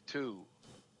accompany it too.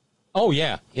 Oh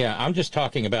yeah. I'm just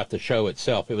talking about the show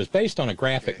itself. It was based on a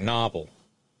graphic novel.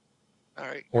 All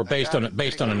right. Or based on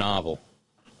a novel.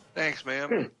 Thanks,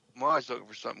 man. I'm always looking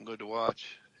for something good to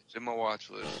watch. It's in my watch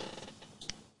list.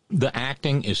 The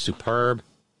acting is superb.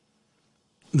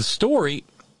 The story,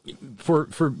 for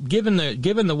given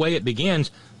the way it begins,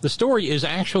 the story is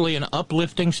actually an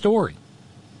uplifting story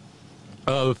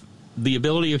of the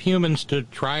ability of humans to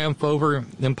triumph over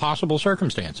impossible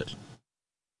circumstances.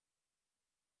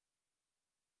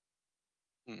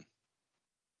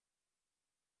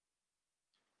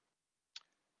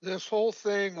 This whole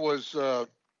thing was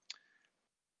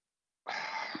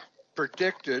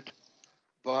predicted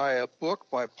by a book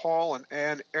by Paul and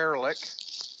Ann Ehrlich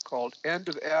called End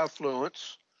of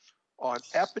Affluence on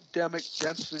Epidemic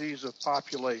Densities of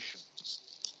Population.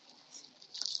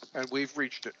 And we've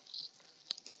reached it.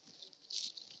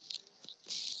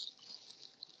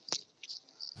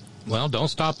 Well, don't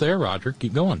stop there, Roger.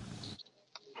 Keep going.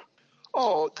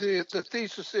 Oh, the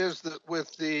thesis is that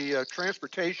with the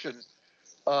transportation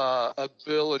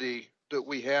ability that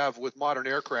we have with modern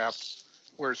aircraft,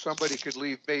 where somebody could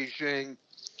leave Beijing,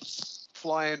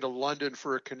 fly into London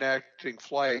for a connecting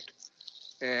flight,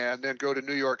 and then go to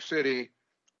New York City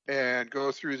and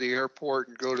go through the airport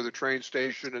and go to the train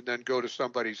station and then go to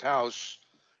somebody's house.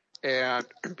 And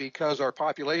because our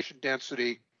population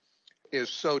density is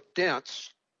so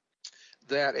dense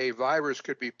that a virus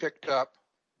could be picked up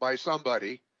by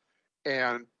somebody,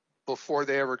 and before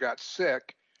they ever got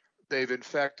sick, they've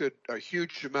infected a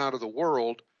huge amount of the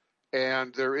world,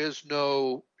 and there is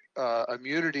no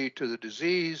immunity to the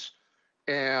disease,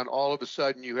 and all of a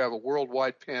sudden you have a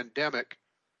worldwide pandemic,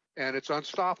 and it's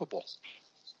unstoppable.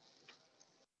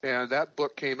 And that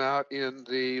book came out in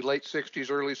the late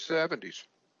 60s, early 70s.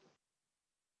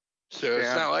 So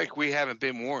it's not like we haven't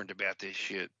been warned about this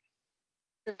shit.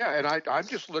 Yeah, and I'm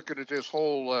just looking at this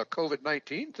whole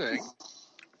COVID-19 thing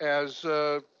as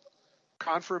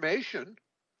confirmation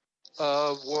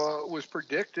of what was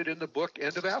predicted in the book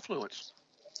End of Affluence.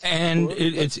 And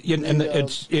it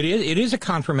is a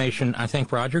confirmation, I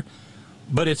think, Roger,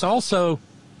 but it's also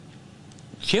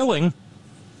chilling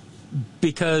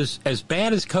because as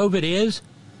bad as COVID is,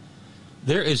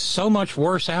 there is so much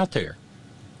worse out there.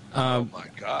 Oh my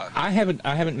God! I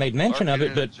haven't made mention of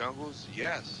it, but jungles,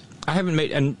 yes. I haven't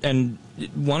made, and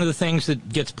one of the things that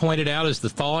gets pointed out is the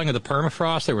thawing of the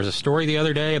permafrost. There was a story the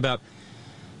other day about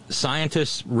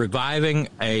scientists reviving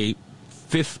a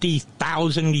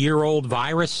 50,000-year-old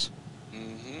virus.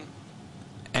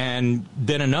 And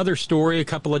then another story a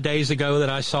couple of days ago that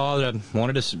I saw that I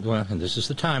wanted to, well, and this is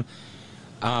the time,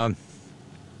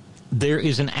 there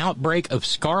is an outbreak of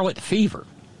scarlet fever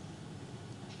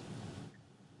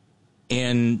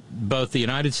in both the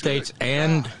United States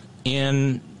and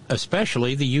in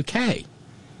especially the UK.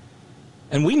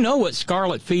 And we know what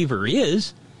scarlet fever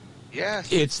is. Yes.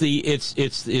 It's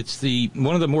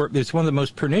one of the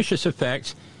most pernicious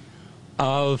effects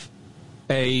of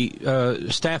a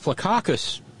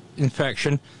staphylococcus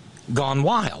infection gone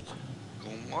wild.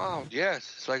 Gone wild,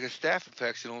 yes. It's like a staph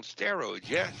infection on steroids,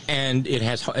 yes. And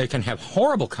it can have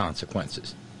horrible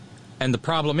consequences. And the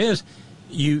problem is,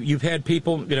 you've had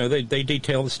people, they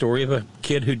detail the story of a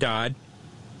kid who died,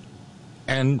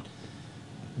 and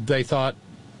they thought,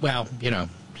 well,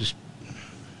 just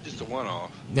a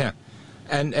one-off. Yeah.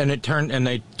 And it turned, and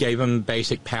they gave him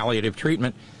basic palliative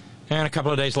treatment, and a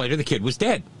couple of days later the kid was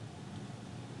dead.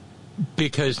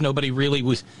 Because nobody really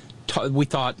was, we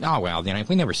thought, oh, well,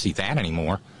 we never see that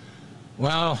anymore.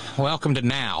 Well, welcome to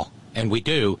now, and we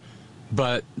do.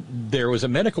 But there was a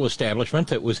medical establishment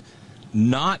that was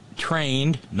not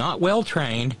well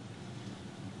trained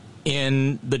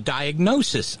in the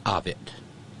diagnosis of it.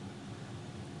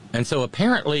 And so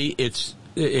apparently it's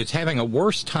having a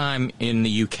worse time in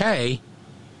the UK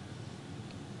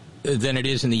than it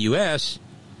is in the US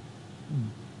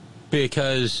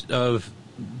because of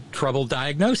trouble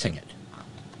diagnosing it.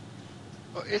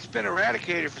 Well, it's been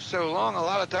eradicated for so long, a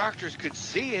lot of doctors could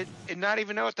see it and not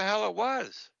even know what the hell it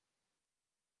was.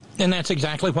 And that's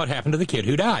exactly what happened to the kid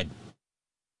who died.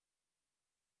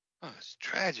 Oh, it's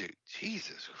tragic.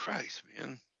 Jesus Christ,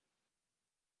 man.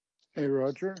 Hey,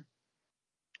 Roger?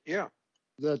 Yeah.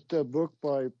 That book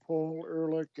by Paul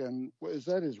Ehrlich, and is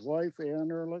that his wife,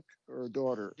 Anne Ehrlich, or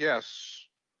daughter? Yes.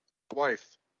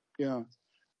 Wife. Yeah.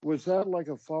 Was that like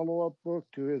a follow-up book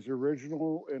to his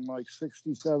original in like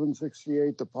 67,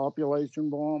 68, The Population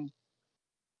Bomb?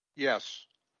 Yes.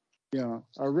 Yeah.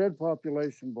 I read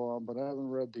Population Bomb, but I haven't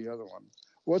read the other one.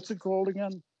 What's it called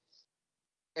again?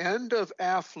 End of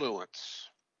Affluence.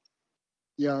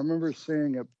 Yeah, I remember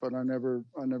seeing it, but I never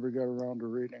got around to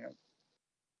reading it.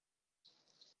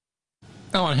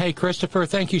 Oh, and hey, Christopher,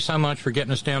 thank you so much for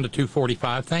getting us down to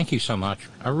 245. Thank you so much.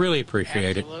 I really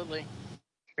appreciate it. Absolutely.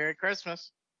 Merry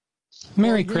Christmas.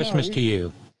 Merry Christmas to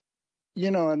you.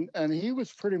 And he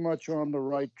was pretty much on the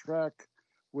right track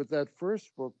with that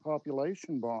first book,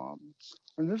 Population Bomb.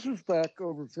 And this was back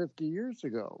over 50 years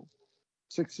ago,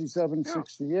 67,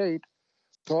 68,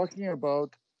 talking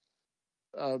about,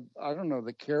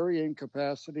 the carrying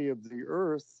capacity of the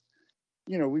Earth.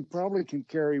 We probably can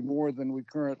carry more than we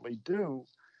currently do,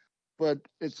 but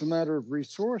it's a matter of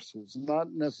resources,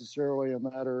 not necessarily a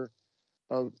matter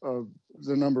of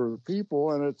the number of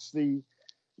people, and it's the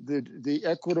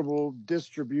equitable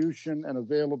distribution and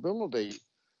availability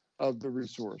of the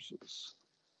resources.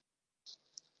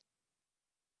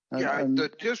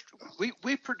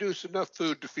 We produce enough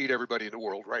food to feed everybody in the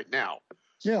world right now.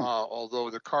 Yeah. Although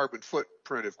the carbon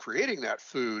footprint of creating that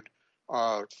food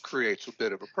creates a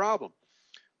bit of a problem.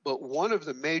 But one of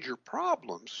the major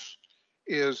problems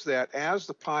is that as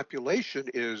the population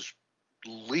is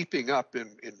leaping up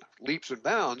in leaps and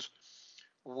bounds,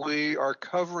 we are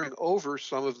covering over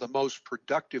some of the most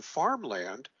productive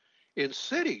farmland in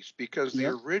cities because the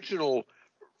original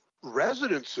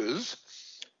residences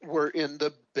were in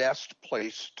the best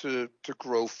place to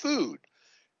grow food.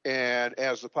 And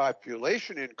as the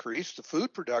population increased, the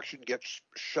food production gets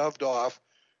shoved off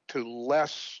to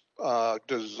less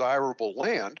desirable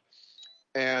land,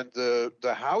 and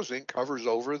the housing covers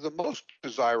over the most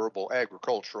desirable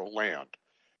agricultural land.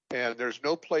 And there's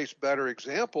no place better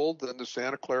example than the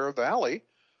Santa Clara Valley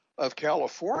of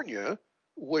California,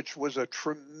 which was a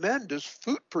tremendous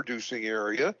food-producing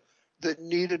area that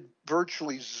needed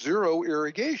virtually zero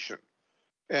irrigation.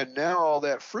 And now all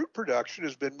that fruit production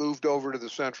has been moved over to the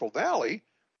Central Valley,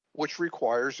 which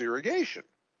requires irrigation.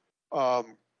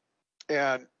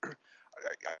 And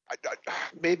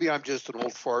maybe I'm just an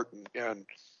old fart and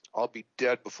I'll be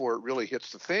dead before it really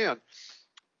hits the fan.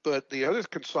 But the other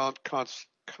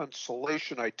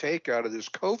consolation I take out of this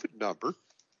COVID number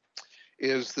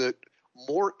is that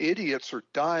more idiots are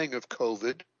dying of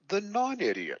COVID than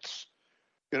non-idiots.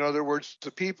 In other words,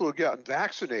 the people who've gotten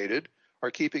vaccinated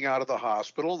are keeping out of the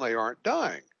hospital and they aren't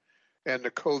dying. And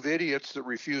the COVID-idiots that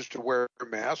refuse to wear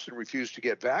masks and refuse to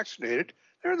get vaccinated,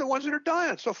 they're the ones that are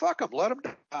dying. So fuck them, let them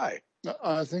die.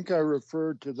 I think I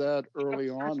referred to that early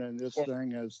on in this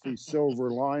thing as the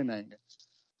silver lining.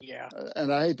 Yeah.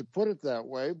 And I hate to put it that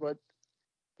way, but,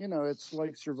 you know, it's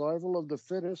like survival of the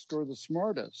fittest or the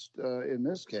smartest in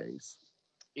this case.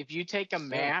 If you take a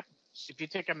map,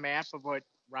 of what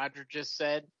Roger just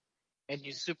said, and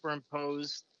you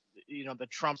superimpose, you know, the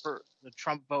Trump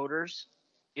voters,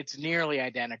 it's nearly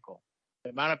identical.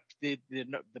 The amount of the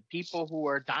people who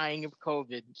are dying of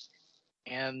COVID,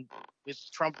 and with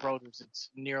Trump voters, it's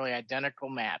nearly identical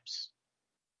maps.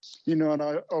 You know,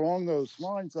 and along those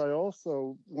lines, I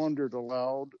also wondered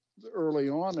aloud early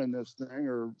on in this thing,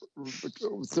 or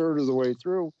a third of the way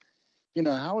through, you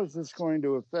know, how is this going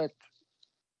to affect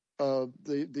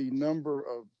the number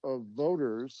of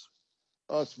voters,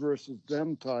 us versus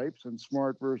them types and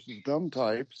smart versus dumb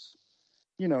types,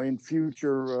 you know, in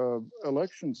future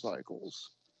election cycles?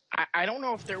 I don't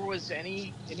know if there was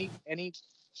any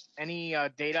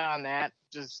data on that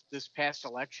just this past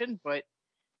election, but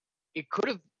it could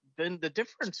have been the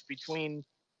difference between,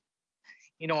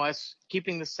 you know, us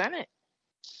keeping the Senate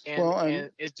and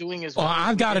is doing as well. Well,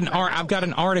 I've got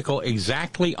an article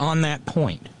exactly on that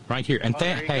point right here. And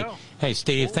hey,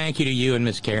 Steve, thank you to you and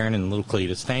Miss Karen and little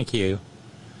Cletus. Thank you.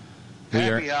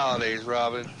 Happy holidays,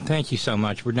 Robin. Thank you so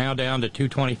much. We're now down to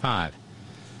 2:25,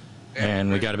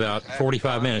 and we got about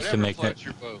 45 minutes to make that.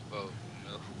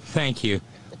 Thank you.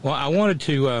 Well, I wanted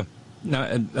to.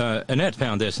 Annette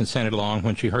found this and sent it along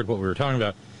when she heard what we were talking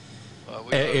about.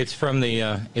 It's from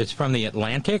the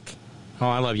Atlantic. Oh,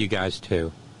 I love you guys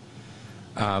too.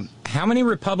 How many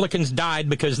Republicans died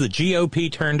because the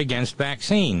GOP turned against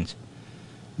vaccines?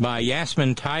 By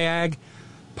Yasmin Tayag.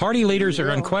 Party leaders are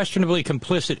unquestionably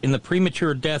complicit in the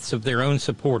premature deaths of their own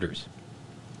supporters.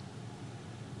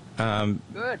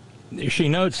 Good. She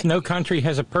notes no country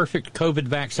has a perfect COVID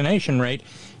vaccination rate,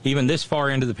 even this far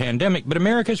into the pandemic, but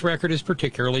America's record is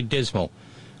particularly dismal.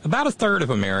 About a third of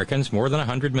Americans, more than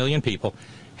 100 million people,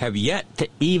 have yet to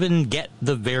even get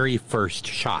the very first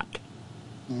shot.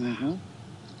 Mm-hmm.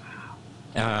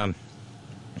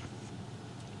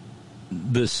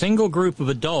 The single group of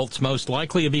adults most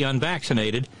likely to be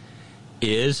unvaccinated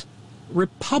is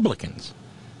Republicans.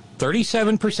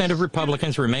 37% of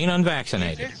Republicans remain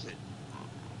unvaccinated.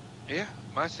 Yeah,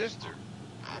 my sister.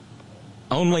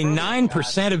 Only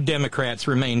 9% of Democrats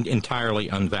remain entirely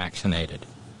unvaccinated.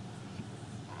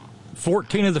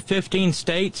 14 of the 15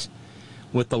 states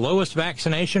with the lowest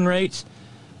vaccination rates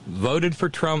voted for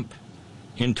Trump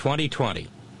in 2020.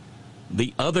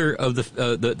 The other of the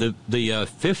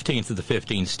 15th of the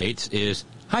 15 states is,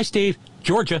 hi, Steve,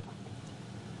 Georgia.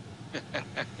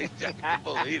 I can't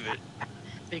believe it.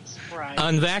 Big surprise.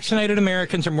 Unvaccinated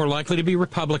Americans are more likely to be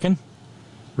Republican.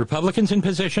 Republicans in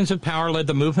positions of power led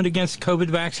the movement against COVID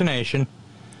vaccination.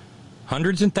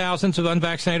 Hundreds and thousands of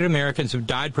unvaccinated Americans have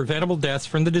died preventable deaths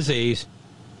from the disease.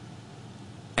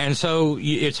 And so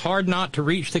it's hard not to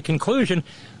reach the conclusion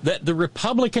that the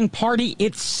Republican Party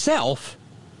itself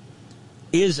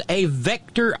is a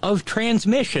vector of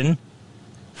transmission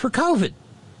for COVID.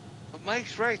 Well,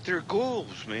 Mike's right. They're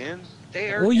ghouls, man.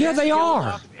 They are. Well, yeah, they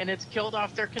are. And it's killed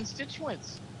off their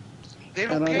constituents. They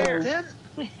don't care. Then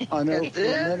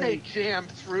they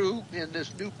jammed through in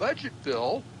this new budget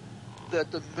bill that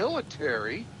the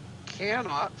military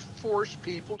cannot force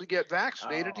people to get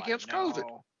vaccinated against COVID.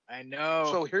 I know.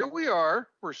 So here we are.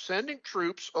 We're sending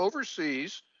troops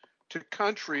overseas to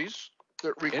countries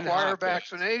that require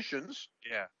vaccinations.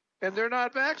 Yeah. And they're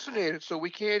not vaccinated. So we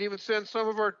can't even send some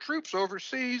of our troops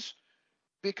overseas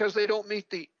because they don't meet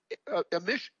the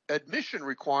admission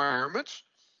requirements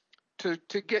to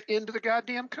get into the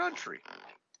goddamn country.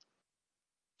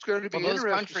 It's going to be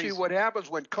interesting to see what happens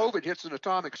when COVID hits an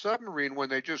atomic submarine when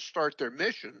they just start their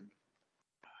mission.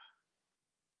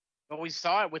 Well, we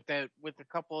saw it with a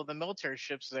couple of the military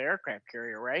ships, the aircraft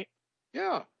carrier, right?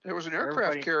 Yeah, there was an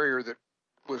aircraft carrier that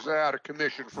was out of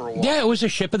commission for a while. Yeah, it was a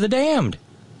ship of the damned.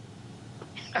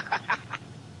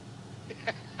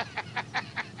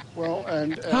 Well,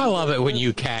 and I love it when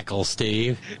you cackle,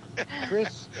 Steve.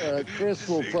 Chris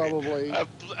will probably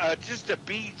just a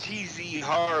BTZ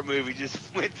horror movie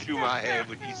just went through my head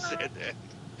when you said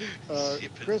that.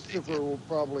 Christopher will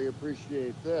probably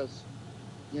appreciate this.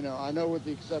 You know, I know with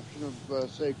the exception of,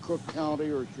 say, Cook County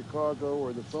or Chicago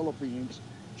or the Philippines,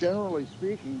 generally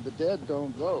speaking, the dead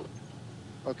don't vote.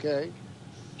 Okay?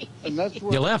 And that's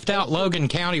what, you left out Logan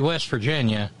County, West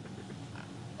Virginia.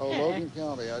 Oh, Logan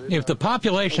County. If the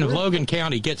population of Logan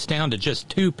County gets down to just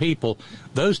 2 people,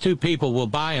 those 2 people will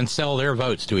buy and sell their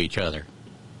votes to each other.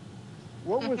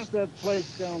 What was that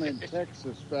place down in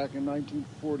Texas back in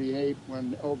 1948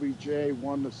 when LBJ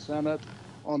won the Senate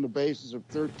on the basis of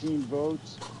 13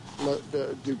 votes.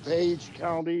 DuPage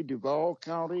County, Duval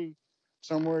County,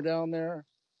 somewhere down there.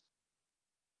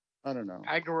 I don't know.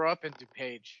 I grew up in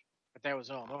DuPage, but that was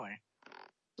Illinois.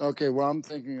 Okay, well, I'm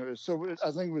thinking of it. So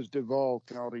I think it was Duval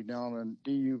County down in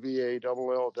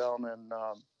DUVALL down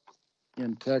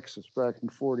in Texas back in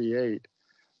 '48.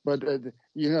 But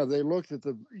they looked at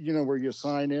the where you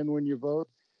sign in when you vote.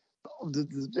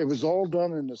 It was all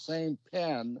done in the same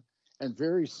pen and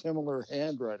very similar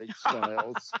handwriting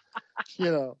styles.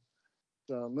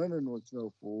 Lennon was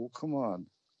no fool. Come on.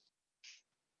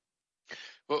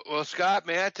 Well, Scott,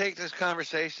 may I take this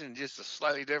conversation in just a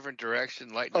slightly different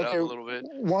direction, lighten it up a little bit?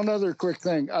 One other quick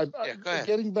thing. Go ahead.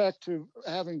 Getting back to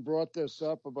having brought this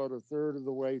up about a third of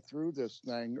the way through this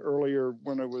thing earlier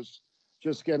when it was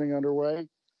just getting underway,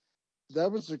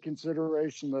 that was a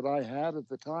consideration that I had at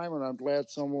the time, and I'm glad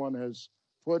someone has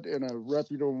put in a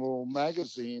reputable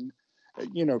magazine,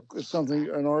 an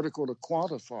article to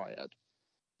quantify it.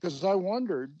 Because I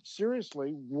wondered,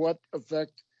 seriously, what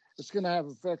effect. It's going to have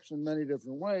effects in many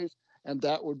different ways, and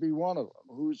that would be one of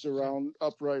them. Who's around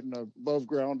upright and above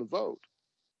ground to vote?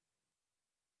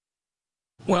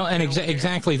 Well, and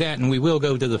exactly that, and we will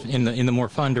go to in the more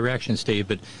fun direction, Steve.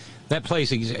 But that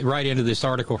plays right into this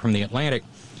article from the Atlantic.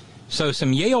 So,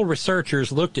 some Yale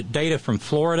researchers looked at data from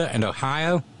Florida and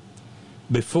Ohio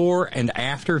before and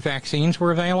after vaccines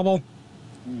were available.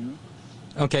 Mm-hmm.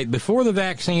 Okay, before the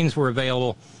vaccines were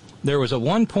available, there was a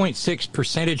 1.6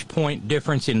 percentage point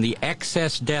difference in the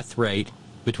excess death rate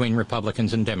between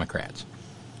Republicans and Democrats.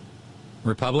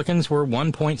 Republicans were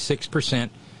 1.6%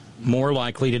 more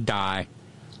likely to die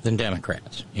than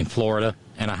Democrats in Florida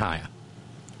and Ohio.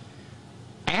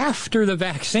 After the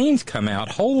vaccines come out,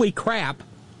 holy crap,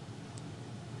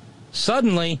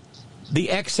 suddenly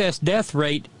the excess death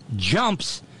rate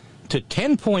jumps to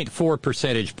 10.4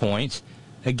 percentage points.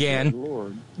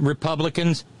 Again,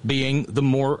 Republicans being the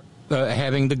more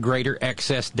having the greater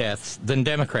excess deaths than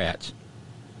Democrats.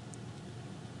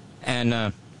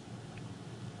 And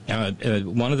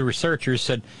one of the researchers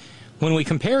said, when we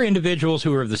compare individuals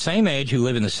who are of the same age, who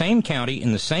live in the same county,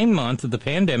 in the same month of the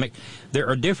pandemic, there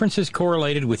are differences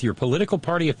correlated with your political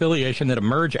party affiliation that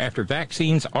emerge after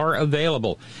vaccines are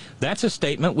available. That's a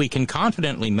statement we can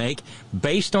confidently make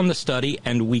based on the study,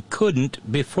 and we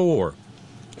couldn't before.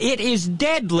 It is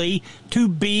deadly to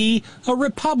be a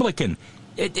Republican.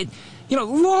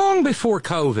 Long before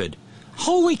COVID.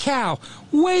 Holy cow,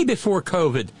 way before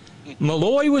COVID.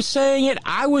 Malloy was saying it,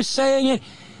 I was saying it.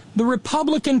 The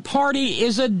Republican Party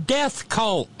is a death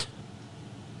cult.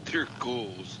 They're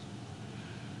ghouls.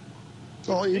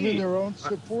 So even their own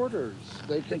supporters,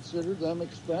 they consider them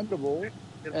expendable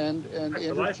and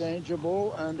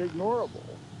interchangeable and ignorable.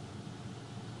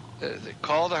 They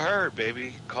call the herd,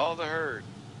 baby. Call the herd.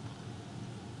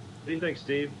 What do you think,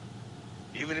 Steve?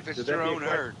 Even if it's their own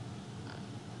herd.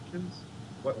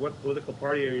 What political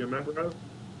party are you a member of?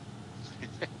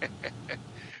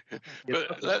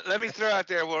 But let me throw out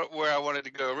there where I wanted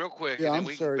to go real quick, and then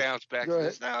we can bounce back to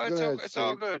this. No, it's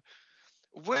all good.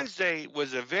 Wednesday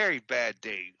was a very bad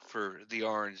day for the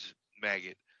orange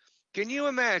maggot. Can you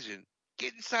imagine?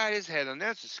 Get inside his head, and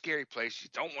that's a scary place. You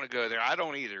don't want to go there. I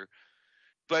don't either.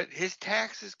 But his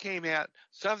taxes came out,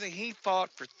 something he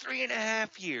fought for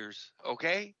 3.5 years,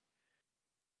 okay?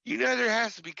 There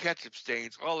has to be ketchup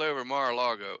stains all over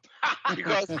Mar-a-Lago.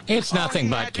 Because it's nothing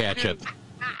but ketchup.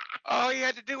 All he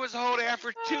had to do was hold out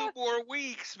for 2 more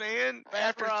weeks, man.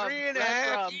 After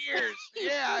 3.5 years.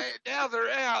 Yeah, now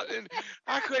they're out. And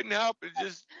I couldn't help but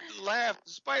just laugh,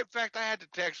 despite the fact I had to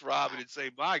text Robin and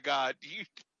say, my God, you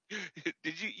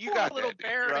got little that,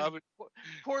 Baron, Robin?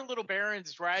 Poor little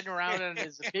Baron's riding around on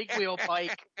his big wheel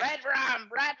bike. Red rum.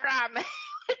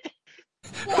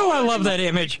 Oh, I love that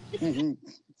image.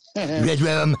 Red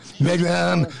rum.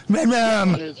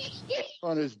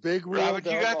 On his big wheel. Robert,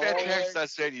 you got that text I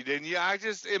sent you, didn't you? I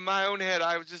just, in my own head,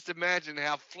 I was just imagining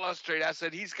how frustrated. I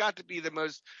said, he's got to be the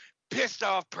most pissed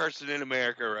off person in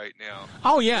America right now.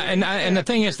 Oh yeah, and the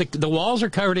thing is, the walls are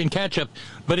covered in ketchup,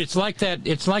 but it's like that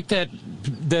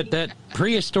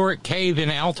prehistoric cave in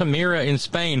Altamira in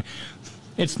Spain.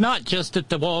 It's not just that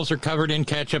the walls are covered in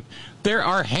ketchup. There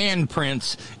are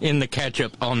handprints in the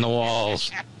ketchup on the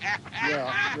walls.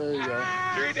 Yeah, there you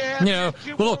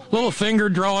go. Little finger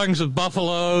drawings of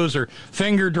buffaloes, or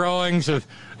finger drawings of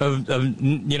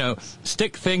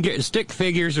stick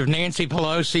figures of Nancy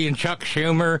Pelosi and Chuck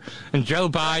Schumer and Joe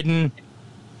Biden.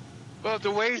 Well, the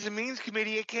Ways and Means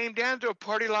Committee, it came down to a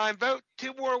party line vote.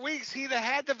 2 more weeks, he'd have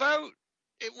had the vote.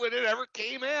 It would have never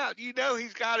came out.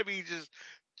 He's got to be just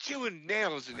chewing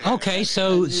nails in there. Okay,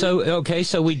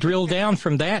 so we drill down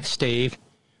from that, Steve.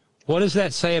 What does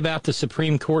that say about the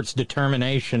Supreme Court's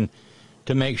determination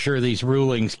to make sure these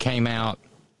rulings came out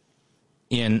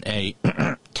in a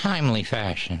timely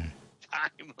fashion?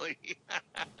 Timely.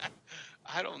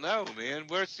 I don't know, man.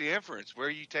 Where's the inference? Where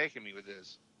are you taking me with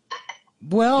this?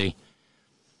 Well,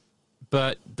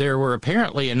 but there were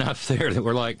apparently enough there that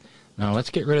were like, no, let's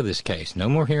get rid of this case. No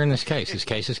more hearing this case. This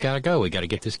case has got to go. We got to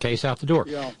get this case out the door.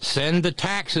 Yeah. Send the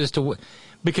taxes to,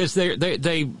 because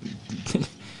they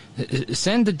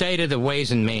send the data to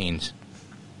Ways and Means.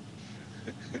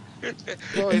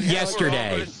 Well,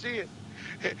 Yesterday.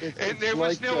 And there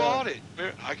was no audit.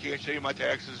 I can't show you my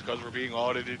taxes because we're being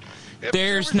audited.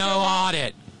 There's no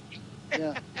audit.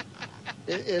 Yeah.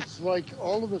 It's like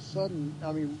all of a sudden,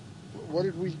 I mean, what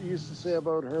did we used to say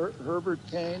about Herbert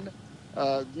Kane?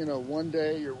 One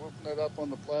day you're whooping it up on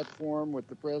the platform with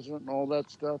the president and all that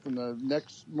stuff, and the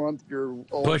next month you're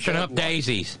all Pushing up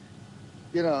daisies.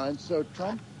 And so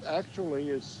Trump actually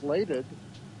is slated,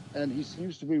 and he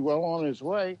seems to be well on his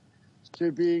way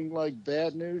to being like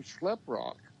bad news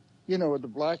Schleprock, with the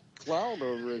black cloud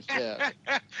over his head.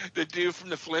 The dude from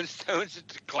the Flintstones,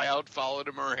 the cloud followed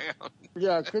him around.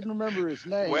 Yeah, I couldn't remember his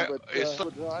name, but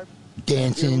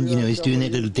dancing, he's doing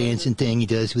that little dancing thing he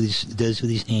does with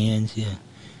his hands, yeah.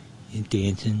 He's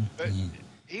dancing. But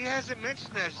he hasn't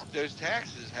mentioned those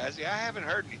taxes, has he? I haven't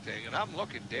heard anything, and I'm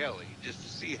looking daily just to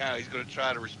see how he's going to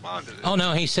try to respond to this. Oh,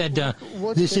 no, he said...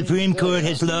 the Supreme Court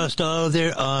has lost all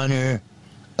their honor.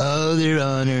 All their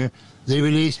honor. They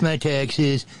released my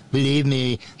taxes. Believe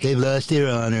me, they've lost their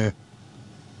honor.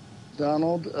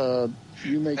 Donald,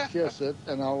 you may kiss it,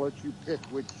 and I'll let you pick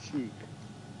which cheek.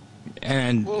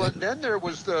 And then there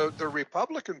was the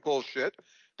Republican bullshit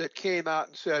that came out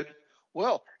and said,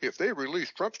 well, if they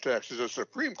release Trump's taxes, the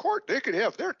Supreme Court, they could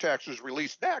have their taxes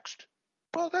released next.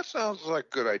 Well, that sounds like a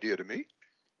good idea to me.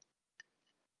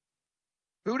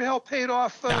 Who the hell paid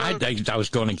off? I was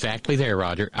going exactly there,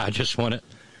 Roger. I just want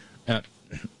to,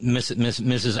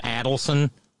 Mrs. Adelson.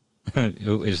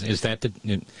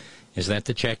 Is that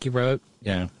the check you wrote?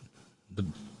 Yeah, the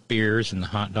beers and the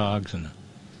hot dogs and the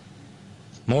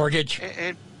mortgage.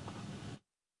 And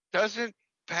doesn't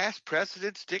past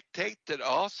precedents dictate that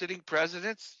all sitting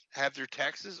presidents have their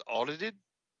taxes audited?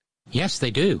 Yes,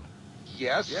 they do.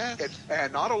 Yes.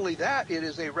 And not only that, it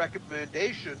is a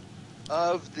recommendation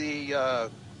of the, I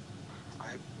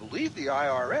believe the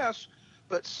IRS,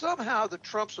 but somehow the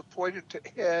Trumps appointed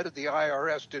head of the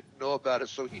IRS didn't know about it,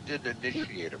 so he didn't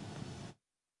initiate him.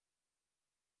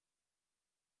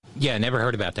 Yeah, never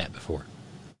heard about that before.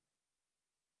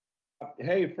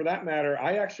 Hey, for that matter,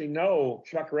 I actually know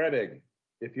Chuck Rettig,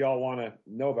 if y'all want to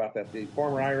know about that, the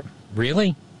former Irish.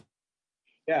 Really?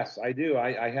 Yes, I do.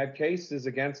 I had cases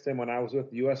against him when I was with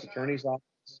the U.S. Attorney's Office.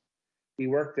 He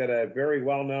worked at a very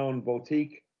well-known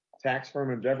boutique tax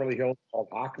firm in Beverly Hills called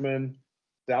Hockman,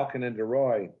 Salkin, and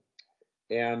DeRoy.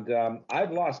 And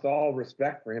I've lost all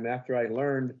respect for him after I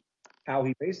learned how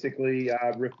he basically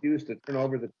refused to turn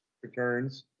over the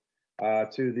returns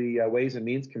to the Ways and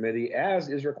Means Committee, as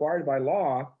is required by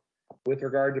law with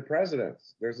regard to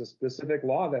presidents. There's a specific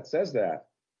law that says that,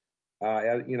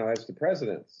 as to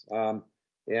presidents.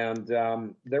 And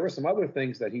there were some other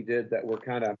things that he did that were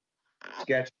kind of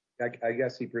sketchy. I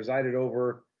guess he presided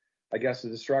over, the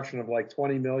destruction of like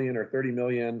 20 million or 30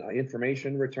 million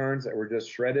information returns that were just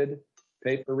shredded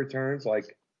paper returns,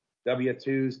 like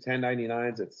W-2s,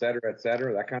 1099s, et cetera,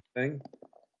 that kind of thing.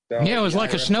 So, yeah, it was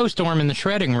like a snowstorm in the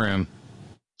shredding room.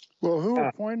 Well, who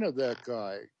appointed that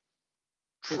guy?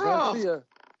 Trump.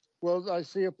 I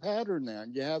see a pattern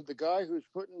then. You have the guy who's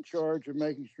put in charge of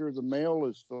making sure the mail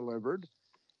is delivered,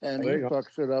 and he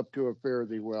fucks it up to a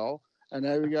fairly well. And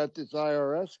now we got this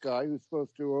IRS guy who's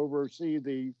supposed to oversee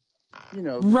the,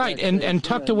 right. And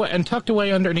tucked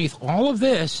away underneath all of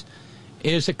this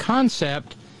is a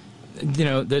concept,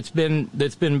 that's been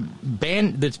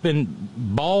banned, that's been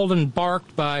bawled and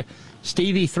barked by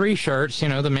Stevie Three Shirts,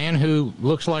 the man who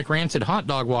looks like rancid hot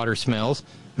dog water smells,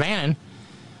 Bannon,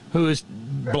 who has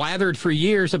blathered for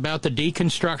years about the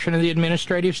deconstruction of the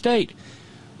administrative state.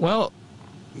 Well,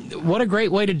 what a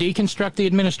great way to deconstruct the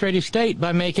administrative state,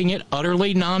 by making it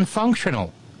utterly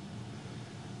non-functional.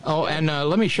 Oh, and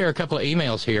let me share a couple of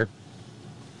emails here.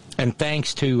 And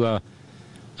thanks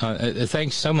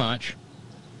so much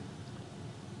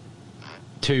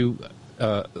to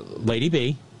Lady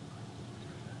B,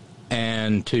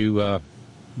 and to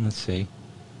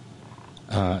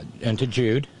and to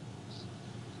Jude,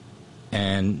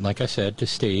 and like I said, to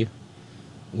Steve.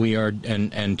 We are,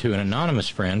 and to an anonymous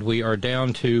friend, we are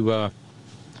down to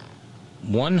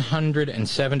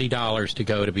 $170 to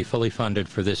go to be fully funded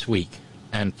for this week,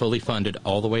 and fully funded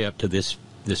all the way up to this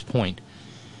point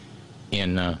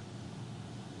in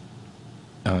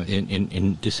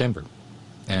in December,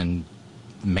 and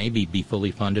maybe be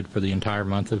fully funded for the entire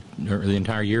month of, or the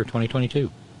entire year of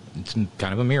 2022. It's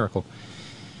kind of a miracle.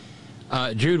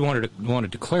 Jude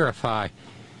wanted to clarify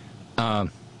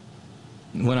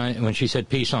when she said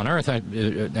peace on earth,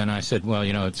 and I said, well,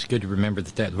 you know, it's good to remember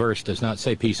that verse does not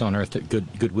say peace on earth to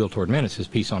goodwill toward men. It says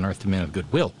peace on earth to men of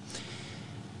goodwill.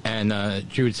 And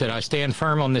Jude said, I stand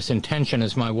firm on this intention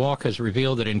as my walk has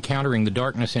revealed that encountering the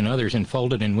darkness in others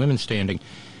enfolded in women's standing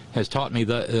has taught me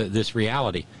this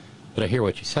reality. But I hear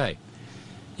what you say.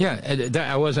 Yeah,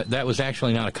 that was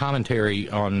actually not a commentary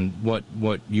on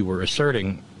what you were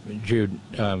asserting, Jude.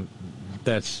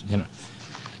 That's, you know,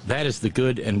 that is the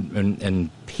good and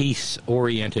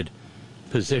peace-oriented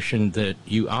position that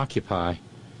you occupy,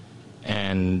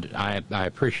 and I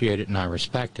appreciate it and I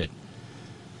respect it.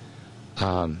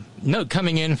 Note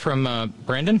coming in from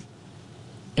Brendan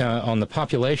on the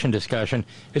population discussion.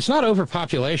 It's not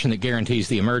overpopulation that guarantees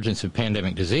the emergence of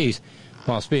pandemic disease.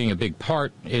 Whilst being a big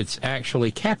part, it's actually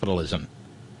capitalism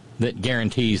that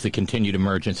guarantees the continued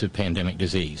emergence of pandemic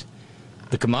disease.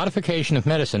 The commodification of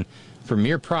medicine for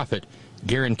mere profit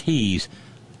guarantees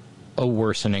a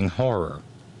worsening horror.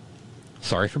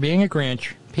 Sorry for being a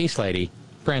Grinch. Peace, lady.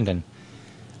 Brendan.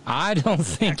 I don't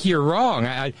think you're wrong.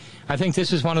 I think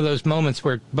this is one of those moments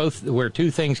where two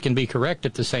things can be correct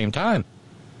at the same time.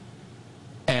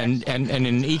 And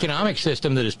an economic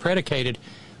system that is predicated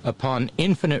upon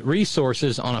infinite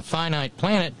resources on a finite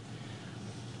planet,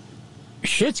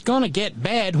 shit's gonna get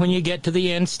bad when you get to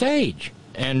the end stage.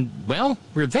 And, well,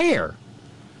 we're there.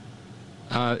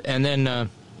 And then,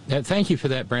 thank you for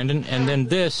that, Brendan. And then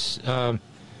this,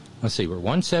 let's see, we're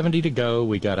 170 to go.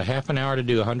 We got a half an hour to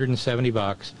do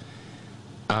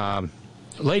 $170.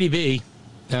 Lady B,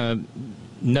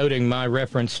 noting my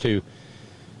reference to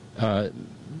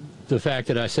the fact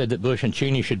that I said that Bush and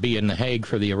Cheney should be in The Hague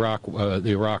for the Iraq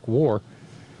War.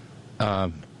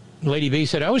 Lady B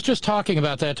said, I was just talking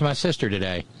about that to my sister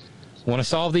today. Want to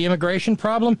solve the immigration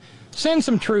problem? Send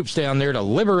some troops down there to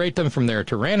liberate them from their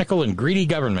tyrannical and greedy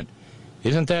government.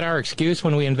 Isn't that our excuse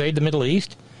when we invade the Middle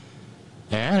East?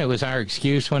 And it was our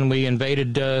excuse when we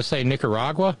invaded, say,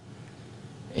 Nicaragua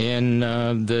in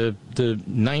the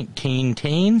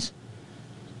 19-teens.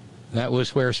 That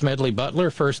was where Smedley Butler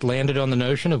first landed on the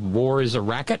notion of war is a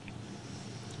racket.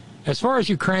 As far as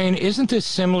Ukraine, isn't this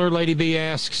similar, Lady B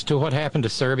asks, to what happened to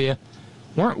Serbia?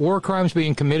 Weren't war crimes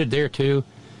being committed there, too?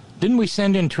 Didn't we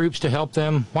send in troops to help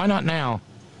them? Why not now?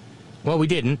 Well, we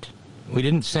didn't. We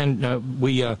didn't send...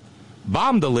 we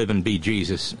bombed the living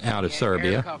bejesus out of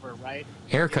Serbia. Air cover, right?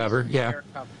 Air cover, yeah. Air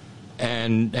cover.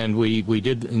 And we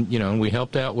did, you know, we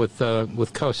helped out with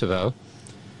Kosovo.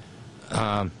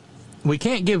 We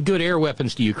can't give good air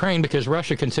weapons to Ukraine because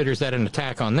Russia considers that an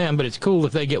attack on them, but it's cool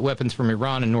if they get weapons from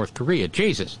Iran and North Korea.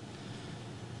 Jesus.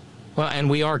 Well, and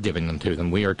we are giving them to them.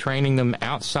 We are training them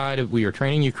we are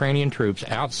training Ukrainian troops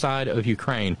outside of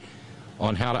Ukraine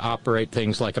on how to operate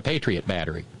things like a Patriot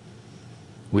battery.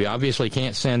 We obviously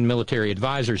can't send military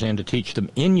advisors in to teach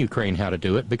them in Ukraine how to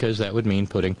do it because that would mean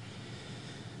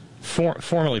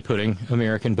formally putting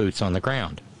American boots on the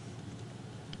ground.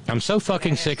 I'm so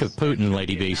fucking sick of Putin,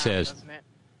 Lady B says.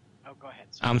 Oh, go ahead.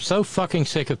 I'm so fucking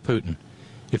sick of Putin.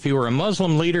 If he were a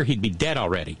Muslim leader, he'd be dead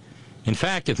already. In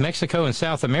fact, if Mexico and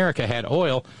South America had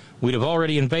oil, we'd have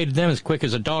already invaded them as quick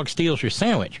as a dog steals your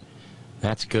sandwich.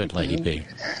 That's good, Lady B.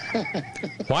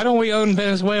 Why don't we own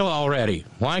Venezuela already?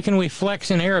 Why can we flex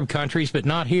in Arab countries but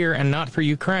not here and not for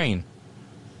Ukraine?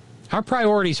 Our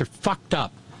priorities are fucked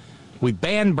up. We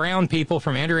ban brown people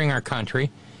from entering our country.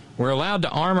 We're allowed to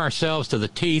arm ourselves to the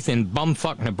teeth in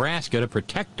bumfuck Nebraska to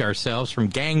protect ourselves from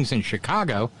gangs in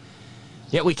Chicago.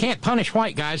 Yet we can't punish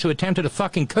white guys who attempted a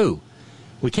fucking coup.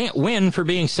 We can't win for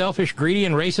being selfish, greedy,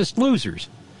 and racist losers.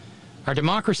 Our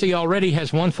democracy already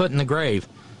has one foot in the grave.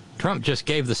 Trump just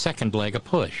gave the second leg a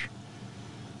push.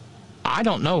 I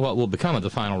don't know what will become of the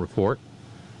final report.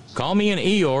 Call me an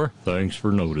Eeyore. Thanks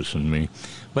for noticing me.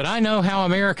 But I know how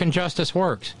American justice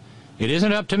works. It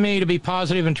isn't up to me to be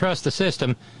positive and trust the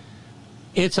system.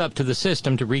 It's up to the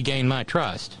system to regain my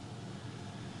trust.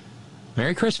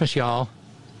 Merry Christmas, y'all.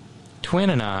 Twin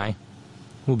and I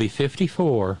will be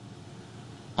 54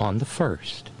 on the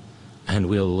 1st, and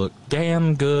we'll look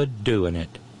damn good doing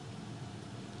it.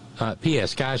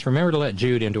 P.S. Guys, remember to let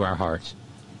Jude into our hearts.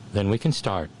 Then we can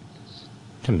start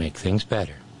to make things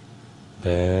better.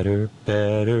 Better,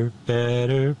 better,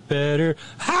 better, better.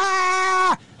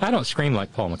 Ha! I don't scream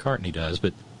like Paul McCartney does,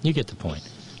 but you get the point.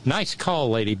 Nice call,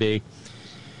 Lady B.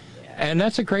 And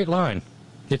that's a great line.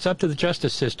 It's up to the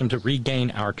justice system to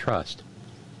regain our trust.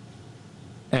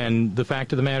 And the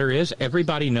fact of the matter is,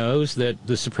 everybody knows that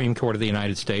the Supreme Court of the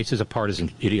United States is a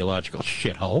partisan ideological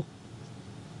shithole.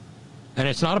 And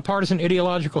it's not a partisan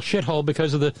ideological shithole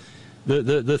because of the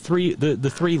three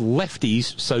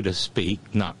lefties, so to speak.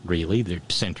 Not really. They're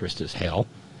centrist as hell.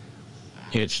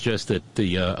 It's just that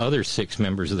the other 6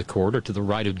 members of the court are to the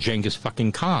right of Genghis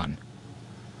fucking Khan.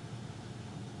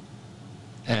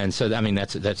 And so, I mean,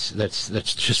 that's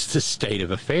just the state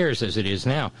of affairs as it is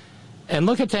now. And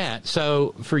look at that.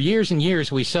 So for years and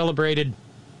years, we celebrated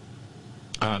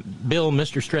Bill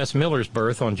Mr. Stress Miller's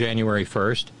birth on January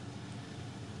 1st.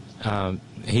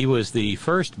 He was the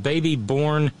first baby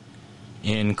born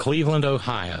in Cleveland,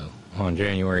 Ohio on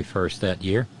January 1st that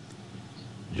year,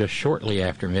 just shortly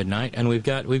after midnight. And we've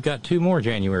got 2 more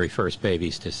January 1st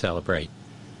babies to celebrate.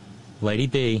 Lady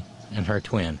B and her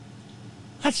twin.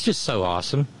 That's just so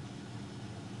awesome.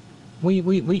 We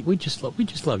just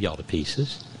love y'all to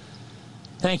pieces.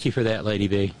 Thank you for that, Lady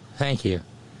B. Thank you.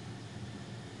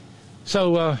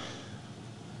 So,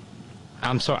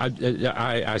 I'm sorry,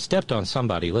 I stepped on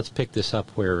somebody. Let's pick this up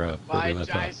where we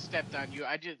left off. I stepped on you.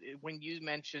 When you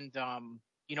mentioned,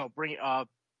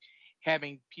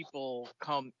 having people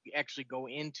actually go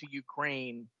into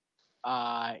Ukraine,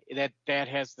 that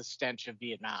has the stench of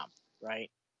Vietnam,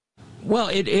 right? Well,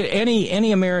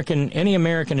 any American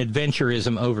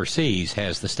adventurism overseas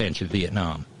has the stench of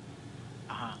Vietnam.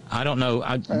 I don't know.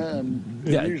 And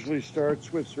it usually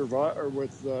starts with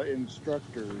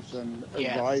instructors and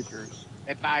advisors.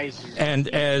 Advisors. And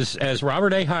as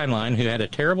Robert A. Heinlein, who had a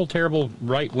terrible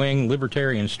right-wing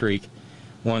libertarian streak,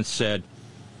 once said,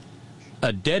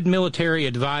 a dead military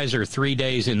advisor 3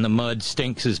 days in the mud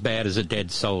stinks as bad as a dead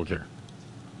soldier.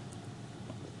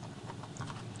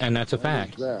 And that's a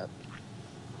fact. That.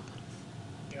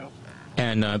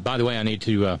 And by the way, I need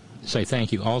to say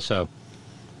thank you also.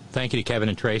 Thank you to Kevin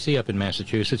and Tracy up in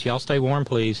Massachusetts. Y'all stay warm,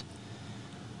 please.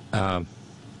 That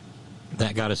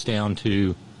got us down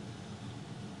to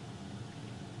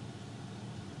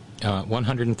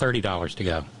 $130 to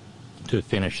go to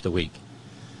finish the week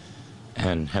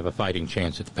and have a fighting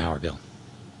chance at the power bill.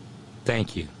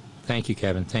 Thank you. Thank you,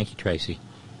 Kevin. Thank you, Tracy.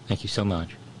 Thank you so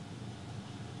much.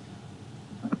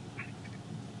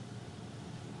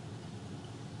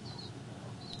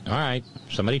 All right.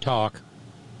 Somebody talk.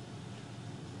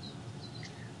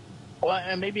 Well,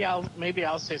 and maybe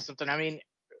I'll say something. I mean,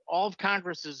 all of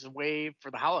Congress is away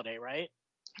for the holiday, right?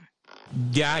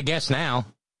 Yeah, I guess now.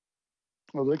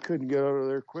 Well, they couldn't get out of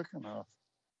there quick enough.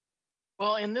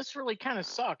 Well, and this really kind of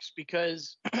sucks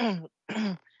because the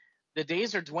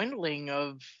days are dwindling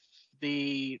of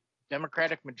the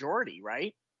Democratic majority,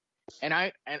 right?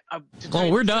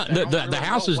 Well, we're done. The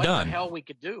House is done. What the hell we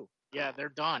could do? Yeah, they're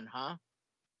done, huh?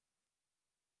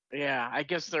 Yeah, I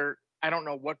guess I don't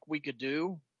know what we could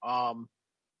do.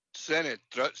 Senate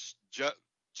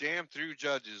jam through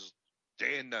judges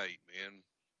day and night, man.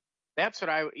 That's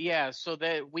what so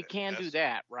that we can do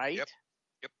that, right? Yep.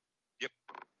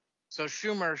 So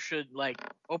Schumer should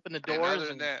open the doors. And other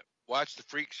than that, watch the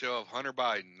freak show of Hunter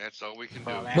Biden. That's all we can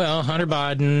do. Well, Hunter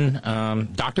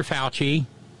Biden, Dr. Fauci.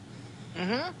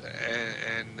 Mm-hmm.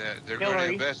 And they're going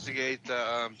to investigate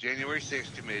the January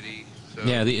 6th committee. So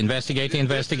yeah, investigate the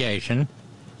investigation.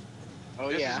 Oh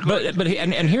yeah. But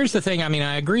here's the thing. I mean,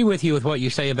 I agree with you with what you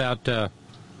say about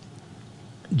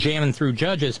jamming through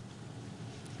judges.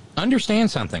 Understand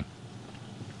something.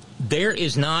 There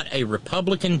is not a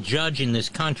Republican judge in this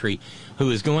country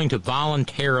who is going to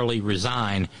voluntarily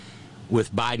resign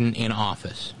with Biden in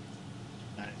office.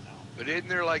 I don't know. But isn't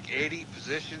there 80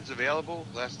 positions available?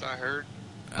 Last I heard.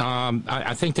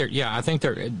 I think there. Yeah, I think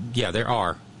there. Yeah, there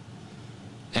are.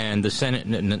 And the Senate,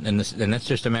 and that's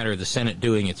just a matter of the Senate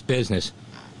doing its business.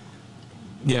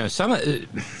 Yeah,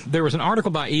 there was an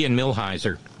article by Ian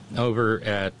Millhiser over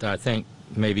at, I think,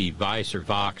 maybe Vice or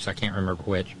Vox, I can't remember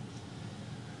which,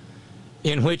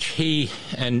 in which he,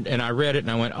 and I read it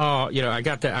and I went, oh, I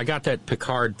got that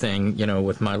Picard thing,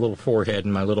 with my little forehead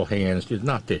and my little hands, just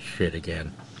not this shit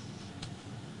again.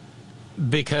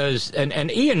 Because,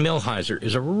 and Ian Millhiser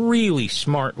is a really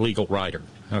smart legal writer,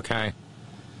 okay?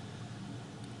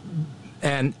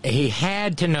 And he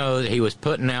had to know that he was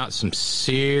putting out some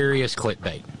serious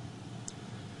clickbait.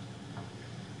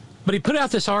 But he put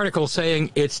out this article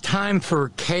saying it's time for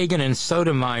Kagan and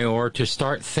Sotomayor to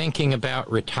start thinking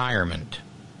about retirement.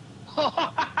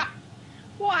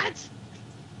 What?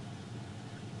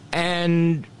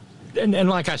 And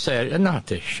like I said, not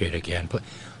this shit again,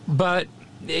 but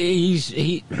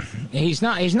he's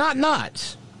not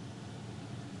nuts.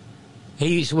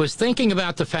 He was thinking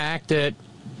about the fact that,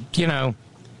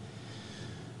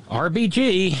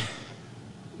 RBG,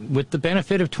 with the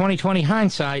benefit of 20/20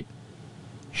 hindsight,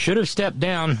 should have stepped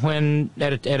down when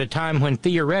at a time when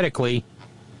theoretically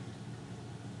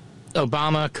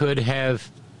Obama could have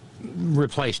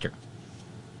replaced her.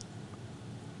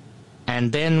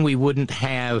 And then we wouldn't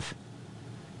have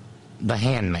the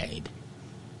handmaid.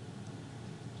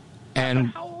 And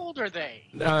How old are they?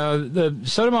 the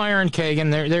Sotomayor and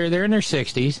Kagan, they're in their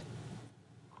 60s.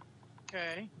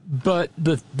 Okay. But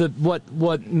what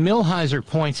Millhiser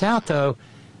points out, though,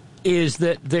 is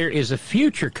that there is a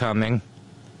future coming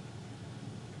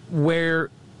where,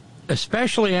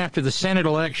 especially after the Senate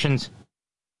elections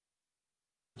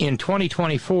in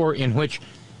 2024, in which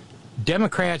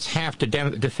Democrats have to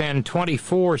defend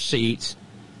 24 seats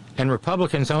and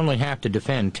Republicans only have to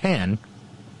defend 10,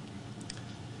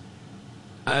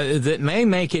 that may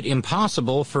make it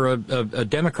impossible for a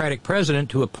Democratic president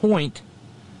to appoint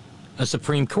a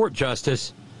Supreme Court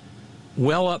justice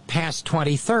well up past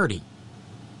 2030.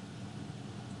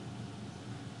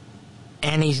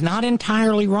 And he's not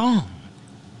entirely wrong.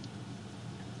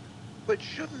 But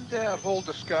shouldn't that whole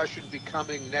discussion be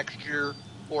coming next year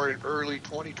or in early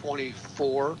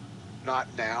 2024, not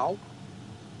now?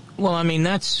 Well, I mean,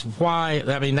 that's why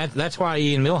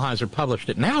Ian Millhiser published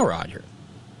it now, Roger,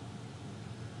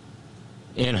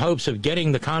 in hopes of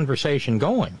getting the conversation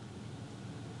going.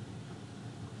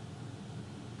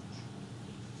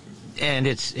 And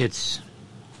it's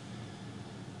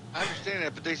I understand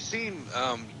that, but they seem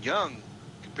young,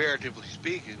 comparatively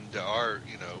speaking, to our,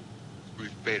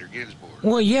 Ruth Bader Ginsburg.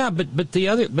 Well, yeah, but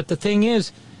the thing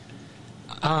is,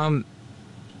 the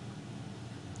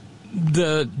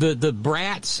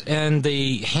brats and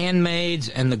the handmaids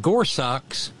and the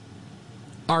Gorsucks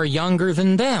are younger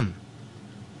than them.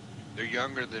 They're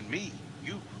younger than me.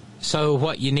 You. So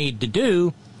what you need to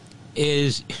do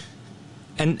is,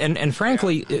 and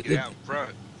frankly, get out in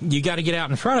front. You got to get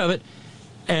out in front of it,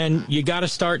 and you got to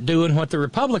start doing what the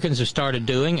Republicans have started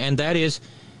doing, and that is,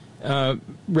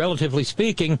 relatively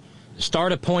speaking,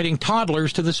 start appointing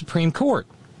toddlers to the Supreme Court.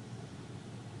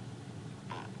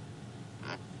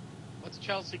 What's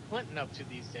Chelsea Clinton up to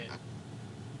these days?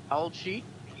 How old is she?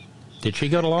 Did she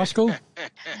go to law school?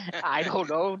 I don't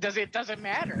know. Doesn't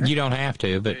matter. You don't have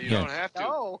to, but You don't have to.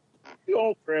 No. You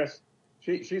old Chris.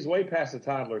 She's way past the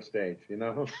toddler stage, You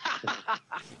know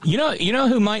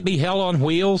who might be hell on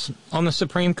wheels on the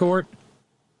Supreme Court?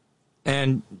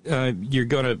 And you're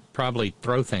going to probably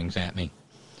throw things at me.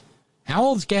 How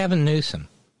old's Gavin Newsom?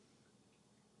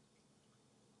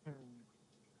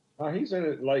 He's in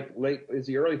it like late. Is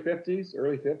he early 50s?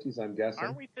 Early 50s, I'm guessing.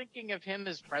 Aren't we thinking of him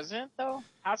as president, though?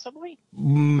 Possibly?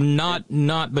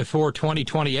 Not before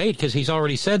 2028, because he's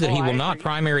already said that he will not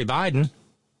primary Biden.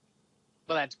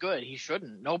 Well, that's good. He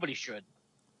shouldn't. Nobody should.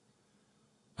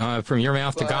 From your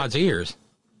mouth to God's ears.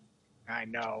 I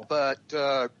know. But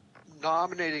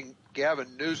nominating Gavin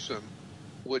Newsom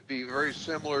would be very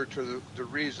similar to the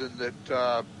reason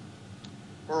that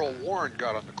Earl Warren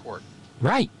got on the court.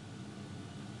 Right.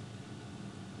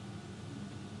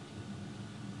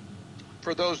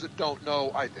 For those that don't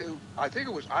know, I think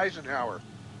it was Eisenhower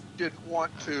didn't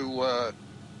want to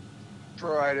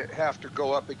try to have to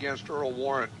go up against Earl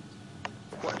Warren.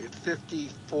 What, in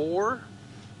 54?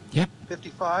 Yep.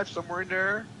 55, somewhere in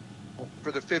there,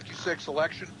 for the 56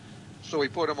 election. So he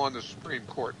put him on the Supreme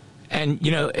Court. And,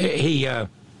 he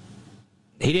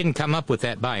didn't come up with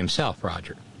that by himself,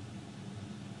 Roger.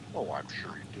 Oh, I'm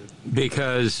sure he did.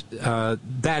 Because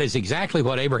that is exactly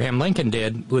what Abraham Lincoln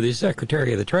did with his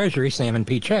Secretary of the Treasury, Salmon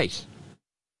P. Chase.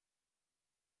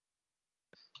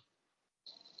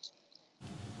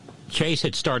 Chase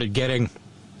had started getting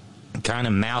kind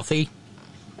of mouthy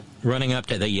running up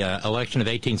to the election of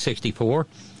 1864.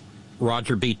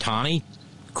 Roger B. Taney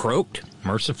croaked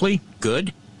mercifully,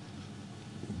 good.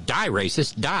 Die,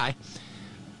 racist, die.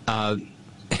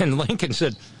 And Lincoln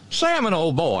said, Salmon,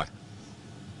 old boy,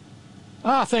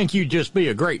 I think you'd just be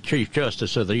a great Chief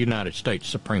Justice of the United States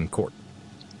Supreme Court.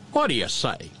 What do you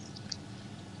say?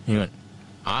 He went,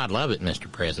 I'd love it,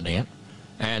 Mr. President.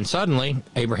 And suddenly,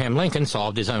 Abraham Lincoln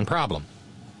solved his own problem.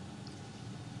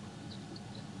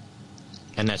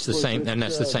 And that's the same. And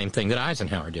that's the same thing that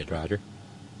Eisenhower did, Roger.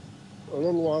 A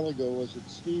little while ago, was it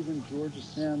Stephen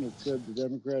Georgetown that said the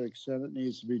Democratic Senate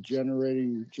needs to be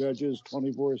generating judges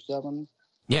 24/7?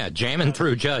 Yeah, jamming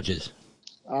through judges.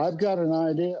 I've got an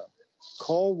idea.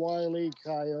 Call Wile E.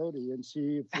 Coyote and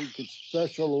see if we could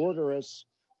special order us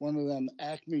one of them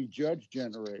Acme judge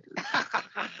generators.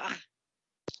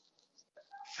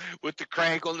 With the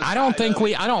crank on the I don't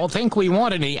think we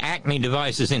want any Acme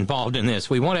devices involved in this.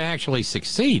 We want to actually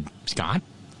succeed, Scott.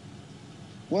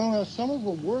 Well, now, some of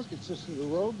them work. It's just that the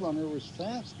Roadrunner was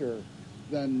faster.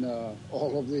 than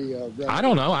all of the. I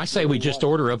don't know. I say we just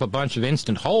order up a bunch of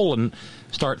Instant Whole and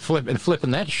start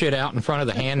flipping that shit out in front of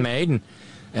the Handmade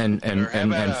and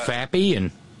Fappy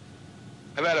and.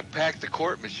 How about a pack the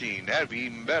court machine? That'd be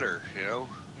even better, you know.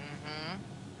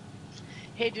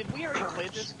 Hey, did we already play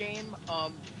this game?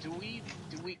 Can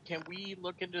we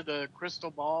look into the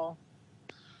crystal ball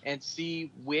and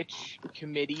see which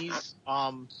committees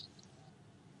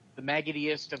the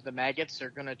maggotiest of the maggots are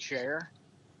going to chair?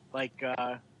 Like,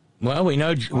 well, we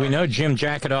know Jim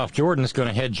Jacketoff Jordan's going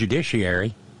to head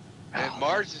Judiciary. And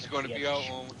Marge is going to be out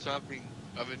on something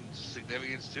of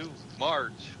significance too.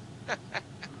 Marge.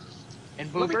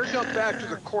 And let me jump back to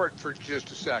the court for just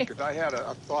a second. I had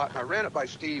a thought. I ran it by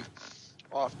Steve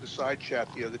off the side chat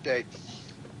the other day.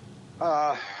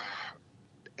 A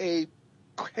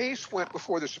case went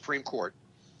before the Supreme Court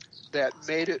that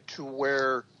made it to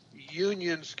where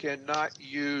unions cannot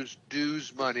use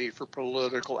dues money for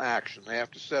political action. They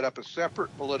have to set up a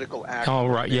separate political action. Oh,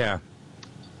 right, yeah.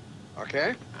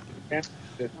 Okay?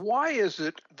 Why is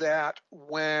it that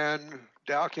when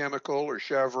Dow Chemical or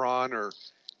Chevron or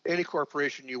any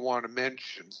corporation you want to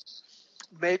mention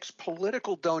makes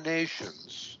political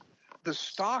donations, the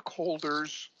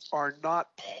stockholders are not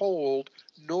polled,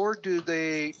 nor do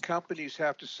the companies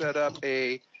have to set up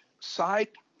a side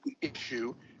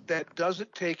issue that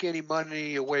doesn't take any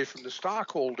money away from the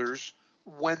stockholders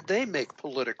when they make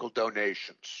political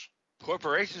donations?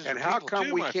 Corporations and are how people come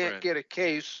too, we my can't friend. get a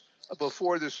case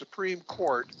before the Supreme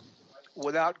Court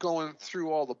without going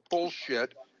through all the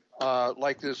bullshit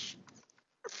like this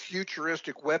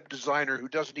futuristic web designer who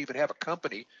doesn't even have a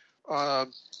company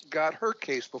got her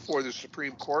case before the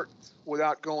Supreme Court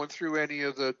without going through any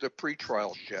of the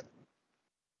pretrial shit?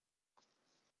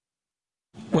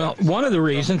 Well, one of the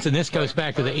reasons, and this goes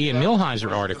back to the Ian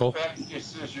Millhiser article.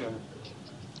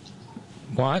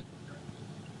 What?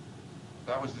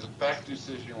 That was the Beck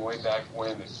decision way back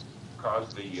when it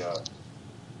caused the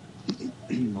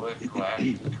political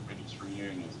action committee's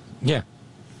reunion. Yeah.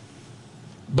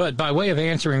 But by way of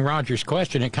answering Roger's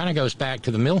question, it kind of goes back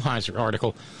to the Millhiser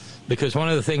article, because one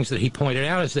of the things that he pointed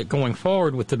out is that going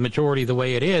forward with the majority the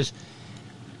way it is,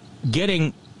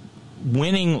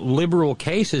 winning liberal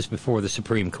cases before the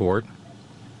Supreme Court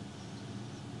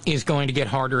is going to get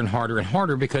harder and harder and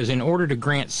harder, because in order to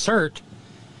grant cert,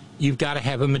 you've got to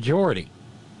have a majority.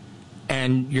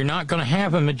 And you're not going to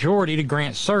have a majority to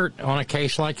grant cert on a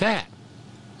case like that,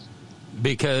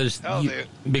 because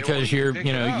you're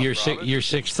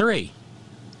 6'3".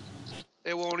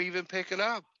 They won't even pick it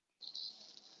up.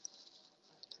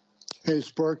 Hey,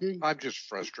 Sparky. I'm just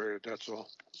frustrated, that's all.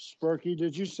 Sparky,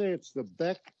 did you say it's the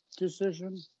Beck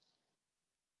decision?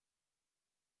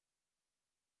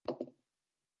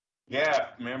 Yeah,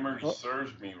 if memory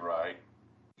serves me right,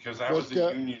 because I was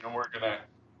a union organizer.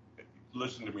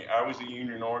 Listen to me. I was a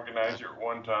union organizer at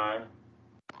one time.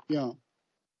 Yeah.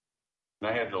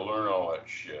 And I had to learn all that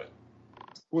shit.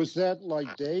 Was that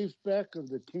like Dave Beck of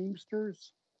the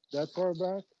Teamsters? That far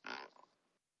back?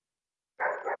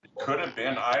 Could have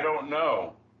been. I don't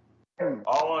know.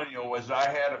 All I know was I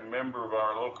had a member of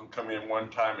our local come in one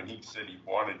time, and he said he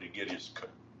wanted to get his,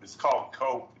 it's called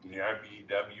COPE in the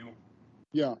IBEW.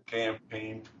 Yeah.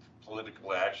 Campaign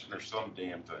Political Action or some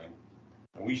damn thing.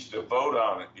 And we used to vote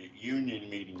on it at union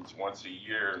meetings once a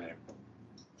year.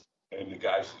 And the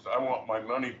guy says, I want my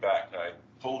money back. And I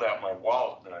pulled out my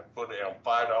wallet and I put down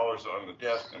 $5 on the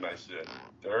desk. And I said,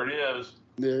 there it is.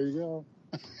 There you go.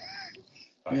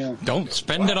 Yeah. Don't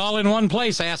spend it all in one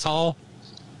place, asshole.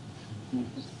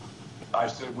 I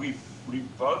said, we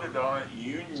voted on it at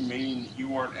union meeting that you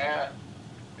weren't at.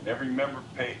 And every member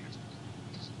paid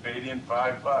in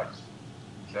 $5.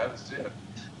 That's it.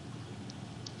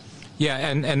 Yeah,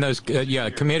 and those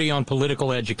Committee on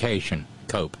Political Education,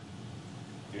 COPE.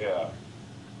 Yeah.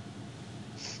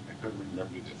 I couldn't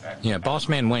remember that. Yeah, Boss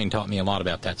Man Wayne taught me a lot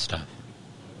about that stuff.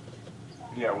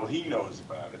 Yeah, well, he knows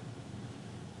about it.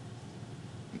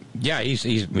 Yeah,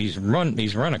 he's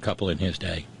run a couple in his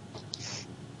day.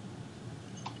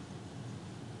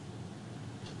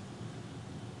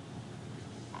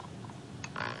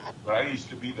 But I used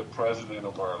to be the president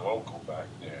of our local back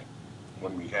then,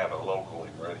 when we had a local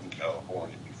in Redding,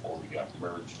 California, before we got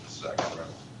merged to Sacramento.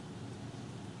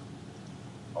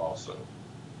 Also.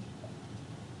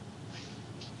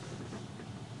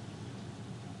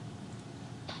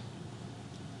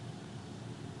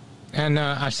 And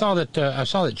I saw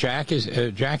that Jack is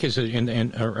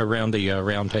in around the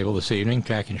round table this evening.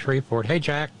 Jack in Shreveport. Hey,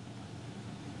 Jack.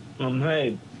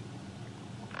 Hey,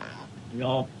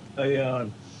 y'all.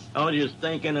 I was just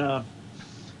thinking,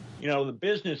 the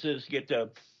businesses get to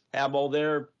have all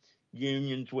their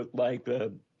unions with like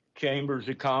the chambers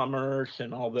of commerce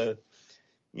and all the,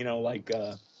 like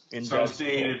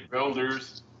Associated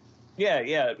Builders.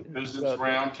 Yeah. Business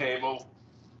Roundtable.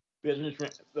 The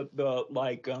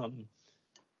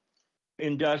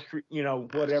industry,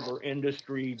 whatever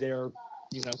industry their,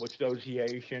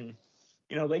 association,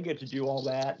 they get to do all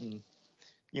that. And,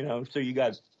 so you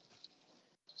got,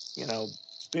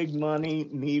 big money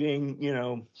meeting,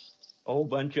 a whole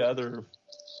bunch of other,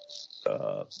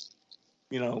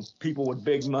 people with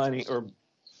big money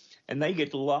and they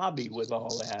get to lobby with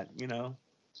all that,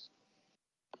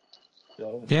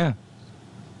 So. Yeah.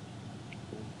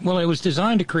 Well, it was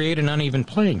designed to create an uneven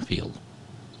playing field,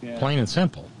 plain and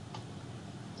simple.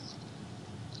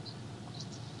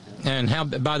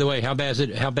 And by the way, how bad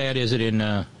is it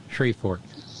in Shreveport?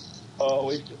 Oh,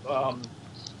 it's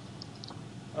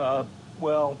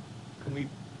well, we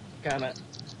kind of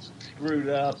screwed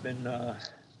up, and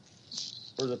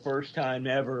for the first time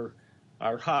ever,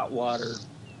 our hot water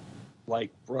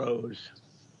froze.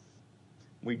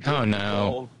 Oh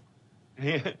no!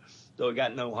 So we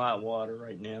got no hot water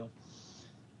right now.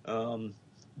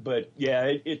 But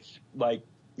yeah, it's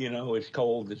as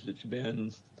cold as it's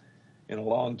been in a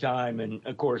long time. And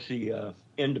of course the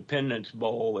Independence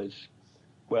Bowl it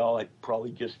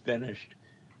probably just finished.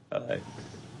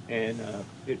 And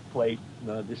it played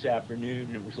this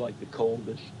afternoon. It was like the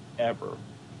coldest ever.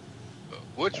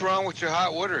 What's wrong with your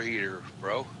hot water heater,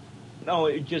 bro? No,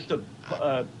 it just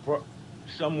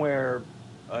somewhere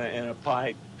in a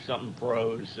pipe, something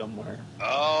froze somewhere.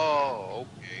 Oh,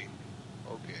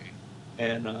 okay.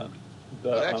 And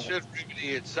that should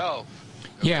remedy itself.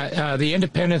 Yeah, the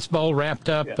Independence Bowl wrapped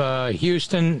up.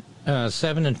 Houston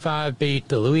 7-5 beat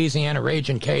the Louisiana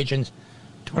Ragin' Cajuns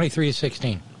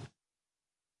 23-16.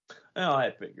 Oh,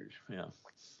 that figures. Yeah,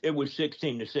 it was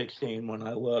 16-16 when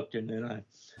I looked, and then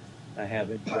I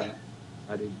haven't.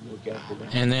 I didn't look after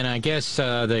that. And then I guess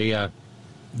the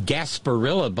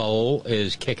Gasparilla Bowl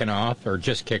is kicking off, or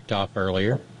just kicked off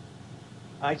earlier.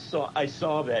 I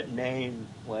saw that name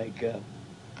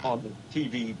on the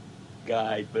TV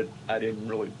guide, but I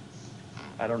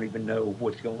don't even know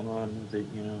what's going on with it,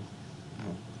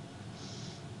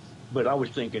 But I was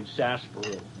thinking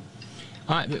sarsaparilla.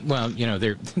 Well,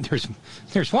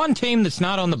 there's one team that's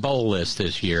not on the bowl list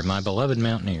this year, my beloved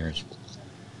Mountaineers.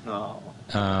 Oh.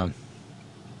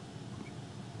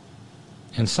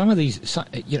 And some of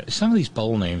these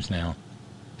bowl names now,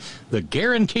 the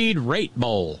Guaranteed Rate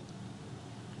Bowl.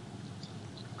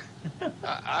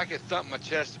 I could thump my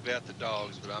chest about the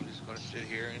Dogs, but I'm just going to sit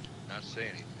here and not say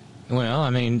anything. Well,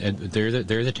 I mean, they're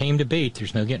the team to beat.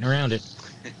 There's no getting around it.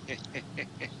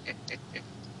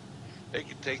 They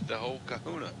could take the whole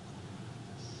kahuna.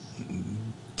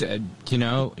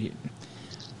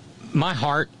 My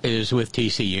heart is with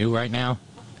TCU right now,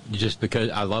 just because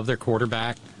I love their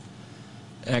quarterback.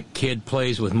 That kid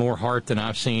plays with more heart than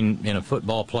I've seen in a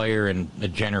football player in a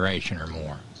generation or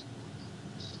more.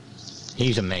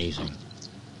 He's amazing.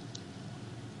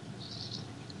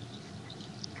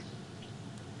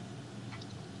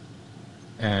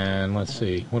 And let's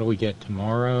see, what do we get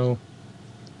tomorrow?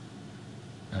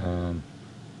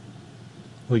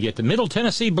 We get the Middle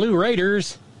Tennessee Blue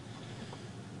Raiders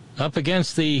up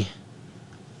against the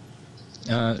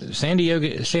San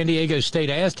Diego State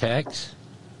Aztecs.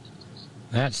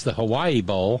 That's the Hawaii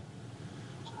Bowl.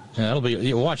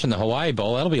 You're watching the Hawaii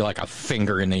Bowl. That'll be like a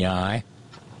finger in the eye.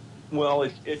 Well,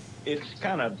 it's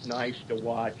kind of nice to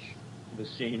watch the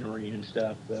scenery and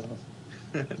stuff, though.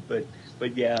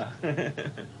 but yeah.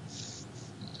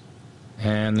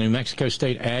 And the New Mexico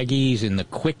State Aggies in the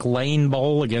Quick Lane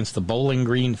Bowl against the Bowling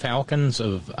Green Falcons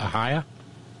of Ohio.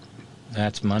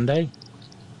 That's Monday.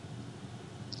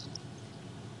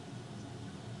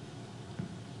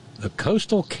 The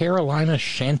Coastal Carolina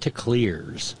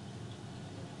Chanticleers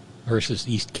versus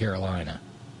East Carolina.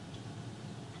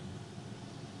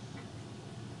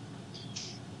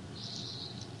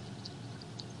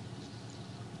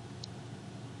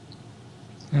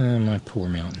 My poor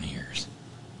Mountaineers.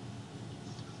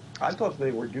 I thought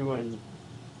they were doing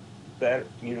that,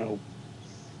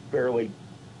 fairly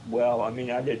well. I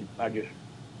mean, I just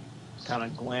kind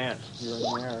of glanced here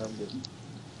and there.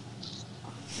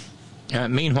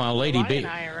 But... meanwhile, Lady B. The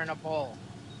Illini are in a bowl.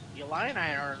 The Illini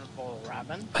are in a bowl,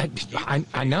 Robin.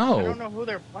 I know. I don't know who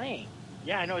they're playing.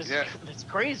 Yeah, I know. It's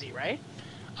crazy, right?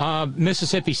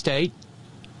 Mississippi State.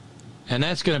 And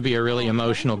that's going to be a really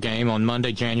emotional game on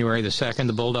Monday, January the 2nd.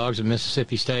 The Bulldogs of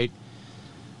Mississippi State,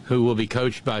 who will be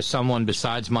coached by someone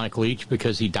besides Mike Leach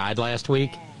because he died last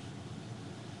week.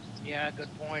 Yeah, good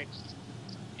point.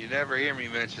 You never hear me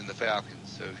mention the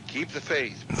Falcons, so keep the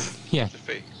faith. Yeah. Keep the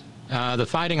faith. The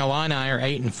Fighting Illini are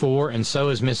 8-4, and so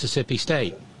is Mississippi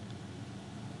State.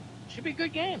 Should be a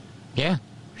good game. Yeah,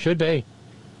 should be.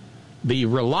 The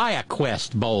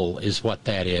ReliaQuest Bowl is what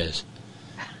that is.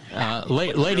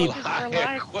 Lady,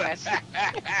 I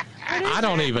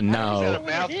don't even know.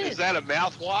 Is that a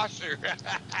mouthwash?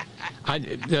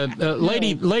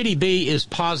 Lady B is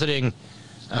positing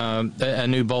a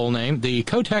new bowl name. The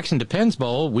Kotex and Depends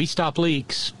Bowl, We Stop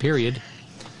Leaks, period.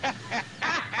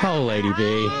 Oh, Lady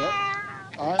B.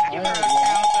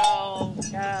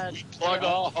 Plug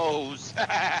all holes.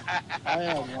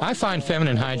 I find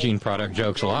feminine hygiene product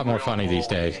jokes a lot more funny these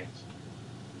days.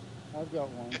 I've got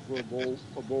one for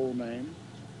a bowl name,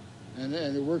 and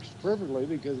it works perfectly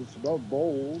because it's about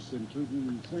bowls and keeping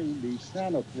them clean. The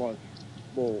Santa Flush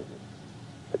Bowl.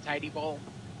 The Tidy Bowl?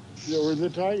 Yeah, or the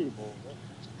Tidy Bowl.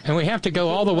 And we have to go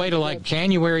all the way to like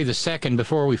January the 2nd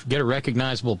before we get a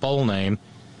recognizable bowl name.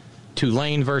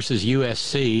 Tulane versus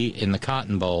USC in the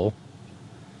Cotton Bowl.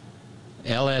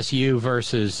 LSU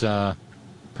versus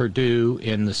Purdue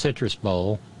in the Citrus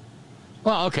Bowl.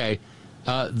 Well, okay.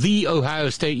 The Ohio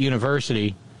State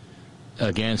University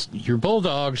against your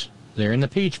Bulldogs. They're in the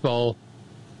Peach Bowl.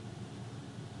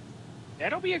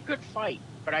 That'll be a good fight,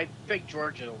 but I think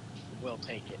Georgia will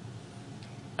take it.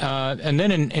 And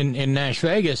then in Nash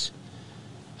Vegas,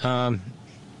 I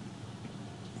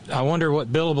wonder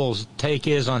what Billable's take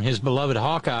is on his beloved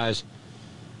Hawkeyes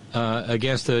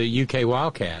against the UK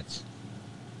Wildcats.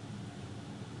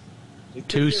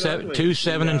 Two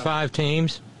 7-5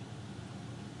 teams.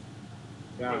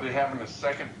 Are they having a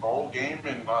second bowl game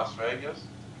in Las Vegas?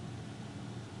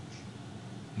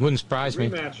 Wouldn't surprise me.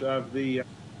 Rematch of the.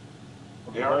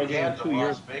 They already had the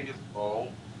Las Vegas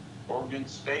Bowl. Oregon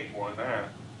State won that.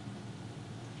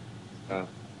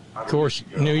 Of course,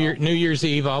 New Year's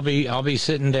Eve, I'll be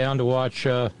sitting down to watch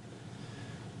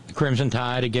Crimson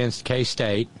Tide against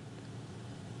K-State.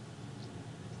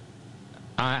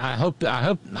 I hope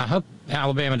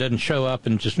Alabama doesn't show up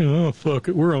and just, oh, fuck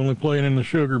it, we're only playing in the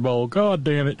Sugar Bowl, god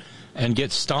damn it, and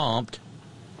get stomped.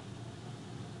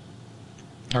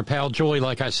 Our pal Joy,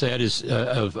 like I said, is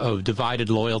of divided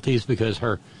loyalties because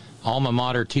her alma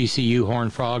mater TCU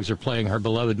Horned Frogs are playing her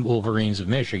beloved Wolverines of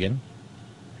Michigan.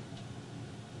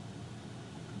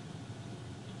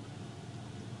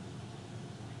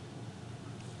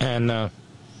 And I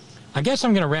guess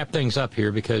I'm going to wrap things up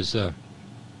here because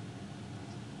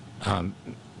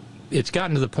it's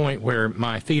gotten to the point where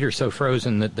my feet are so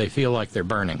frozen that they feel like they're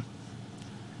burning.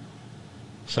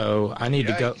 So I need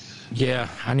to go. Yeah,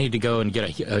 I need to go and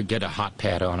get a hot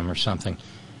pad on them or something.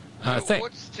 What's the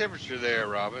temperature there,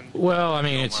 Robin? Well, I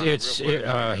mean, it's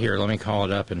here. Let me call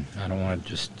it up, and I don't want to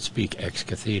just speak ex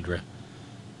cathedra.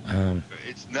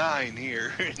 It's 9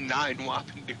 here, 9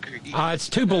 whopping degrees. It's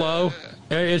 2 below.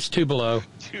 It's 2 below.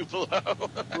 2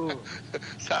 below.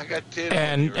 So I got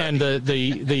 10. And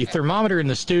the thermometer in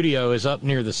the studio is up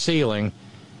near the ceiling,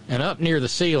 and up near the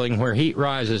ceiling where heat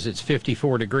rises, it's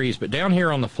 54 degrees. But down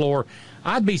here on the floor,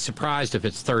 I'd be surprised if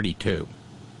it's 32.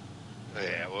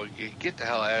 Yeah, well, get the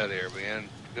hell out of there, man.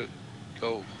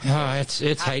 Go.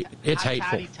 It's hateful.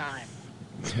 Toddy time.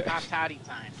 Hot toddy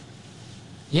time.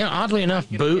 Yeah, oddly enough,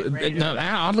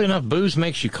 booze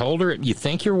makes you colder. You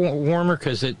think you're warmer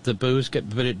because the booze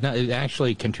but it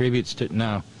actually contributes to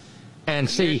no. And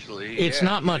see, it's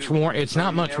not much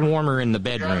warmer in the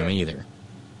bedroom either.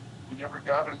 You never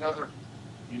got another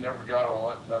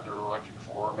electric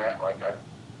floor mat like I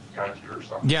got you or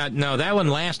something. Yeah, no, that one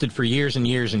lasted for years and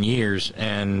years and years,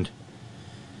 and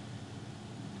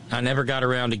I never got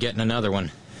around to getting another one.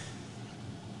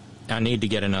 I need to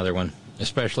get another one.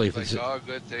 Especially if it's all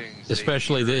good things.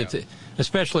 Especially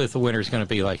if the winter's going to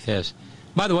be like this.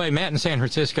 By the way, Matt in San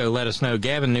Francisco let us know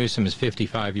Gavin Newsom is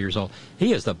 55 years old.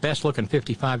 He is the best-looking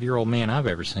 55-year-old man I've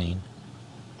ever seen.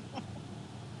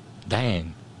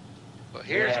 Dang. Well,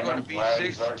 here's going to be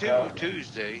 62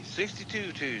 Tuesday.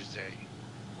 62 Tuesday.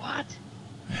 What?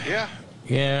 Yeah.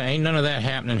 Yeah, ain't none of that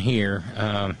happening here.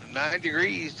 9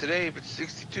 degrees today, but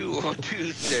 62 on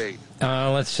Tuesday.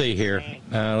 Let's see here.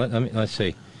 Let's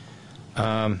see.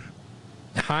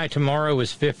 High tomorrow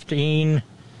is 15,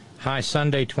 high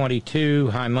Sunday 22,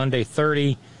 high Monday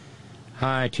 30,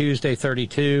 high Tuesday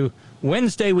 32.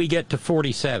 Wednesday we get to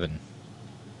 47.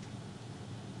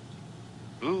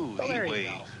 Ooh, heat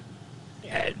wave.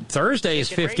 Thursday's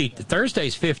 50.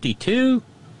 Thursday's 52.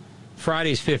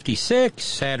 Friday's 56.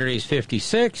 Saturday's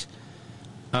 56.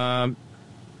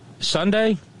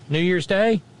 Sunday, New Year's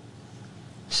Day,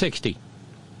 60,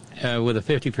 with a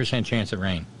 50% chance of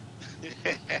rain.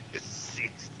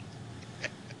 60.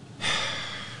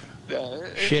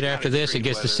 Shit, after this, it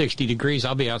gets to 60 degrees.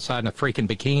 I'll be outside in a freaking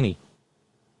bikini.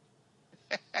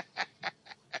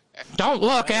 Don't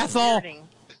look, Ethel.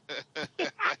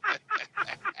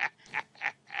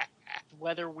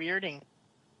 Weather weirding.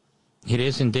 It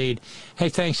is indeed. Hey,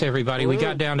 thanks everybody. We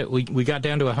got down to we got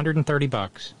down to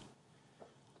 $130,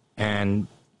 and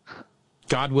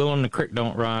God willing, the creek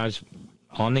don't rise.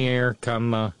 On the air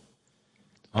come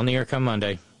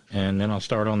Monday, and then I'll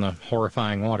start on the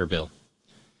horrifying water bill.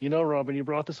 You know, Robin, you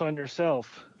brought this on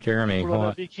yourself. Jeremy, what?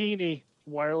 What? Bikini,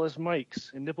 wireless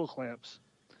mics, and nipple clamps.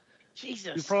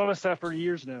 Jesus. You promised that for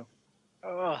years now.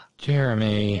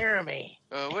 Jeremy.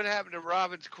 What happened to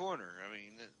Robin's Corner? I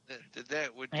mean, did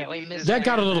that? That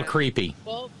got a little creepy.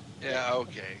 Well, yeah,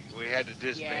 okay. We had to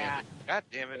disband Yeah. it. God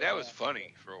damn it, that was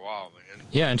funny for a while, man.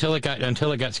 Yeah, until it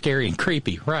got scary and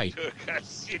creepy, right?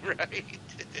 Right.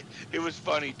 It was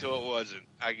funny till it wasn't.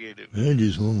 I get it. I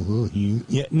just want to hug you.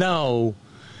 Yeah, no.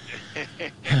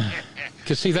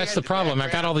 Because see, that's the problem. I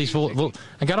got all these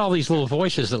little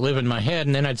voices that live in my head,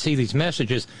 and then I'd see these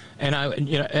messages, and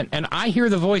I hear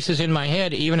the voices in my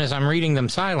head even as I'm reading them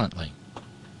silently.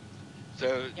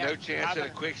 So no chance at a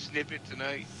quick snippet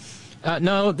tonight.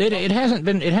 No, it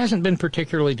hasn't been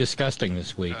particularly disgusting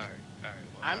this week.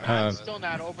 I'm still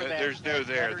not over that. There's no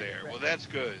there. Well, that's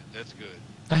good. That's good.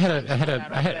 I had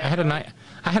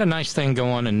a nice thing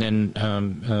going, and then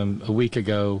a week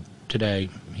ago today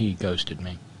he ghosted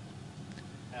me.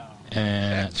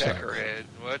 And That peckerhead.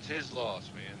 What's his loss,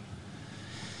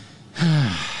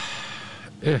 man?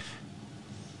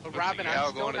 But Robin,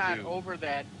 I'm still not over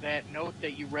that note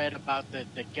that you read about the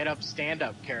get up stand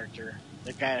up character,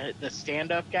 the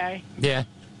stand up guy. Yeah.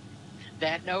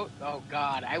 That note, oh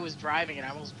God, I was driving and I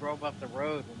almost drove up the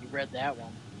road when you read that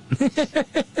one.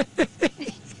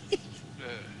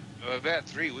 About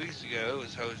 3 weeks ago,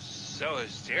 it was so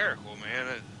hysterical,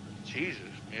 man. Jesus,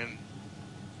 man.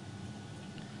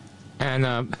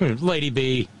 And Lady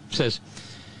B says,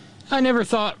 I never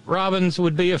thought Robins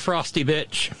would be a frosty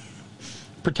bitch.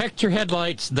 Protect your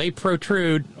headlights, they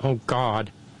protrude. Oh,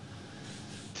 God.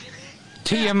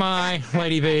 TMI,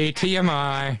 Lady B,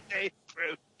 TMI. They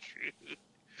protrude.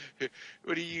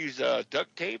 What do you use,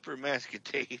 duct tape or masking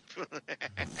tape?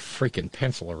 Freaking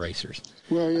pencil erasers.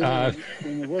 Well, you know,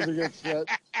 when the weather gets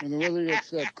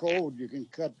that cold, you can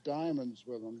cut diamonds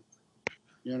with them.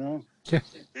 You know. Yeah.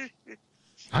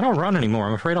 I don't run anymore.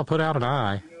 I'm afraid I'll put out an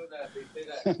eye.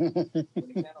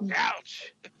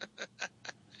 Ouch.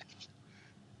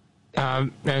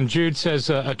 And Jude says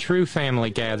a true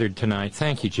family gathered tonight.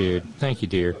 Thank you, Jude. Thank you,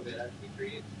 dear.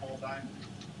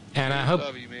 And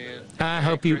I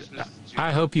hope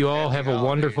you all have a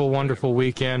wonderful, wonderful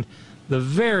weekend. The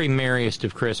very merriest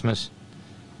of Christmas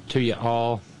to you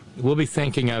all. We'll be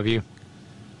thinking of you.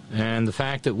 And the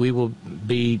fact that we will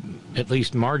be at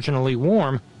least marginally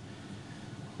warm,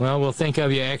 well, we'll think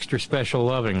of you extra special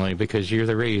lovingly because you're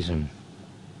the reason.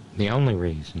 The only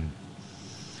reason.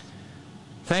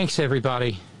 Thanks,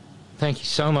 everybody. Thank you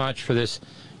so much for this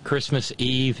Christmas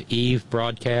Eve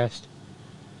broadcast.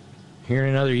 Here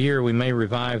in another year, we may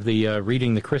revive the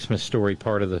reading the Christmas story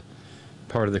part of the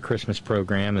Christmas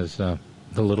program as the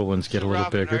little ones get a little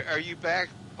Robin, bigger. Are you back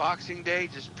Boxing Day?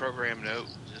 Just program note.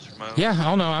 Just remote. Yeah,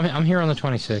 oh no, I'm here on the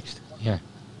 26th. Yeah.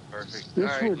 Perfect. This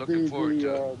All right, would looking be forward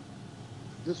to it.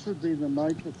 This would be the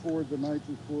night before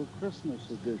Christmas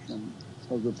edition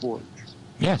of the porch.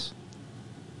 Yes.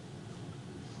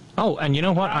 Oh, and you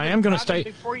know what? I am going to stay.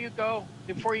 Before you go,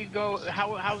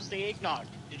 how's the eggnog?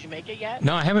 Did you make it yet?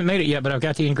 No, I haven't made it yet, but I've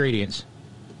got the ingredients.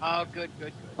 Oh, good.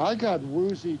 I got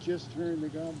woozy just hearing the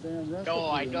goddamn recipe. No,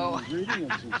 I know. And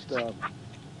ingredients and stuff.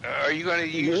 Are you going to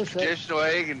use traditional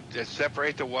egg and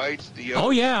separate the whites? The yolks? Oh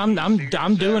yeah, I'm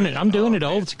doing it. I'm doing it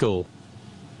old school.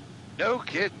 No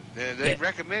kidding. They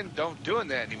recommend don't doing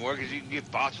that anymore because you can get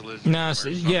botulism. No,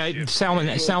 yeah,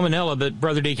 salmonella. But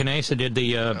Brother Deacon Asa did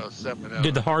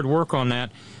the hard work on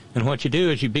that. And what you do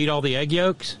is you beat all the egg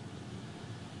yolks,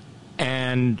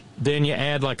 and then you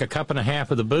add like a cup and a half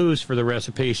of the booze for the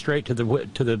recipe straight to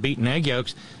the beaten egg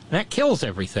yolks. And that kills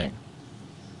everything.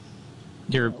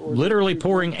 You're literally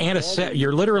pouring antiseptic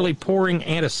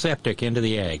into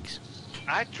the eggs.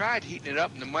 I tried heating it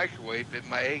up in the microwave, but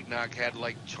my eggnog had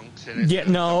like chunks in it. Yeah,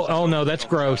 no, oh no, that's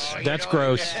gross. That's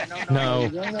gross. No,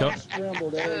 don't.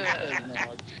 Scrambled egg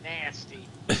eggnog. Nasty.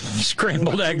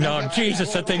 Scrambled eggnog.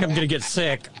 Jesus, I think I'm gonna get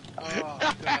sick.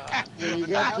 Oh, God. When you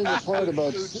got to the part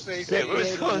about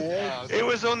it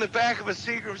was on the back of a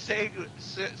Seagram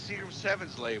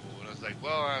 7's label, and I was like,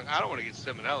 well, I don't want to get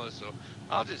salmonella, so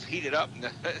I'll just heat it up in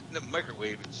the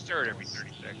microwave and stir it every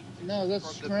 30 seconds. No,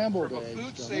 that's scrambled eggs. From a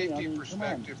food safety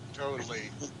perspective,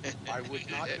 totally, I would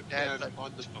not depend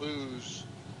on the booze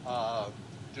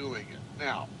doing it.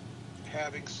 Now,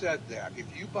 having said that,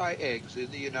 if you buy eggs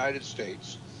in the United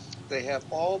States they have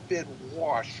all been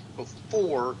washed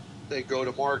before they go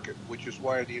to market, which is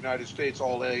why in the United States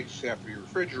all eggs have to be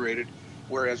refrigerated,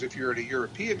 whereas if you're in a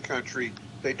European country,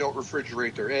 they don't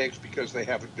refrigerate their eggs because they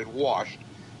haven't been washed.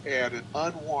 And an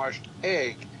unwashed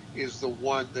egg is the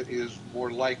one that is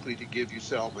more likely to give you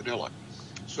salmonella.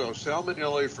 So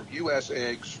salmonella from U.S.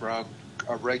 eggs from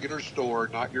a regular store,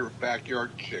 not your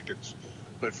backyard chickens,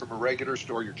 but from a regular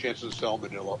store, your chances of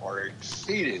salmonella are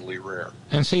exceedingly rare.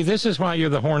 And see, this is why you're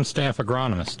the Hornstaff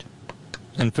agronomist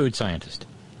and food scientist.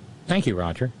 Thank you,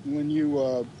 Roger. When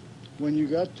you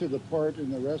got to the part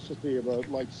in the recipe about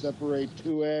like separate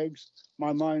 2 eggs,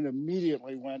 my mind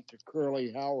immediately went to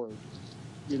Curly Howard,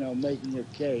 making a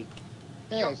cake.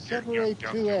 Yeah, separate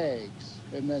 2 eggs,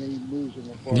 and then he moves them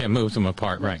apart. Yeah, moves them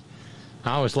apart, right.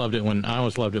 I always loved it when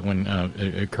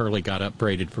Curly got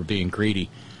upbraided for being greedy.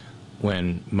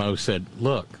 When Mo said,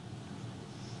 "Look,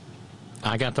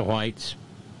 I got the whites,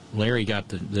 Larry got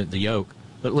the yolk,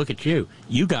 but look at you.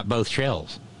 You got both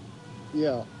shells."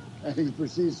 Yeah, and he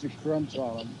proceeds to crunch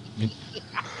on them.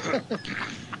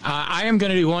 I am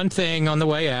going to do one thing on the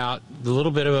way out, a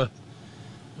little bit of a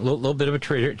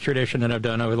tradition that I've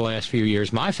done over the last few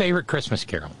years. My favorite Christmas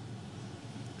carol,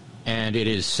 and it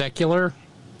is secular,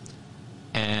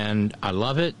 and I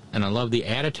love it, and I love the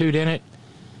attitude in it.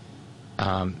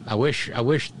 I wish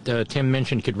Tim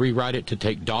Minchin could rewrite it to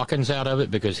take Dawkins out of it,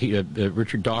 because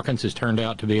Richard Dawkins has turned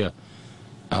out to be a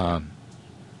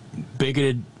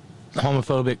bigoted,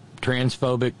 homophobic,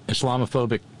 transphobic,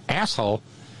 Islamophobic asshole.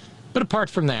 But apart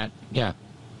from that, yeah.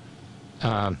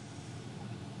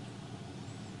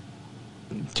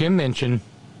 Tim Minchin,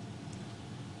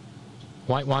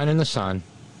 White Wine in the Sun,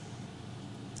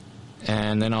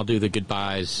 and then I'll do the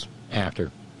goodbyes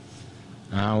after.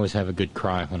 I always have a good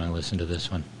cry when I listen to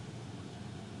this one.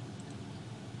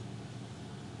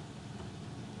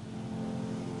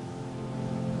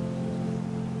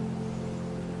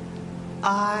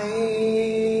 I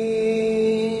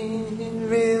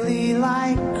really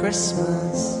like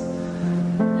Christmas.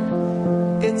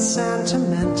 It's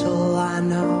sentimental, I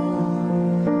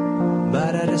know,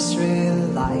 but I just really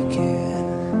like it.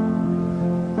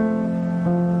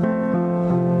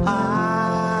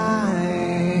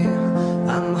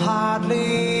 I'm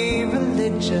hardly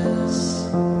religious.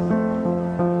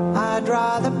 I'd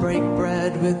rather break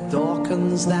bread with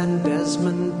Dawkins than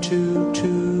Desmond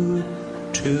Tutu,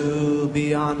 to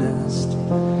be honest.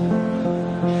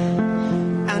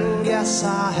 And yes,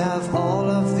 I have all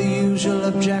of the usual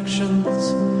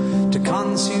objections to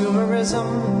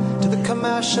consumerism, to the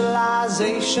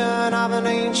commercialization of an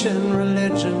ancient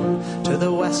religion, to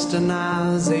the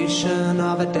westernization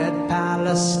of a dead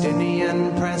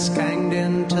Palestinian press ganged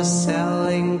into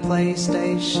selling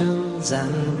PlayStations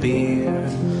and beer.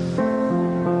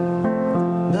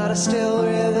 But I still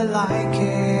really like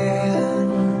it.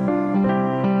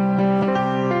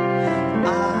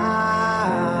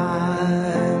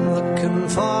 I'm looking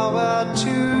forward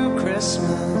to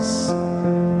Christmas,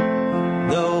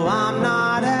 though I'm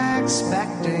not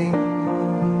expecting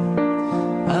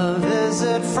a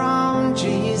visit from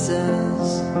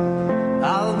Jesus.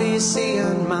 I'll be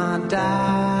seeing my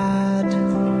dad,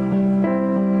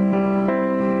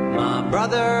 my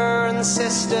brother and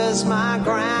sisters, my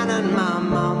gran and my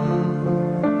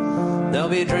mum. They'll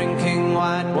be drinking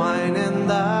white wine in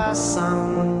the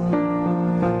sun.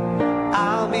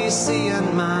 I'll be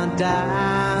seeing my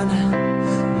dad,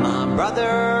 my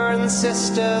brother and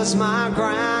sisters, my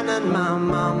gran and my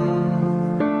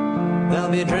mum.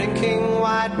 They'll be drinking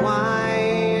white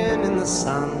wine in the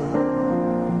sun.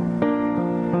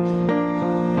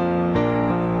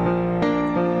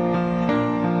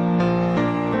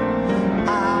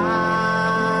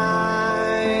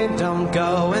 I don't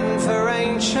go in for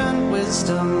ancient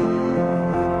wisdom.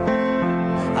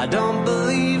 I don't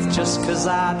believe just 'cause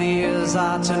ideas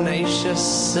are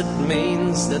tenacious, it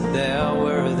means that they're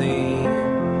worthy.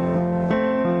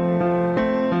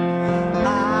 I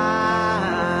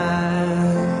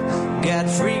get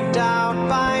freaked out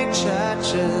by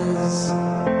churches.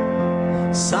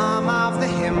 Some of the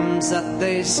hymns that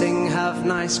they sing have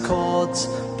nice chords,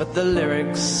 but the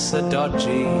lyrics are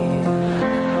dodgy.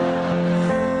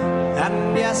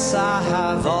 And yes, I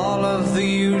have all of the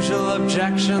usual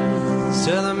objections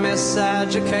to the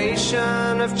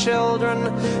miseducation of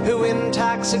children who in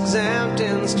tax-exempt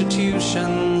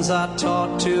institutions are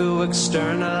taught to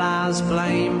externalize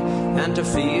blame and to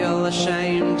feel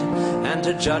ashamed and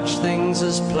to judge things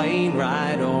as plain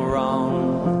right or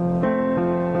wrong.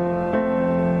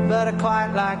 But I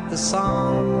quite like the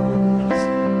songs.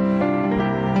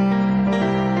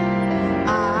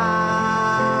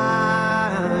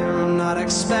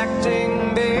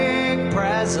 Expecting big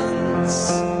presents.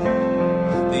 face.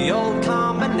 The old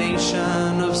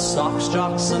combination of socks,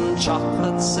 jocks, and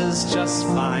chocolates is just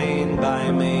fine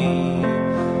by me.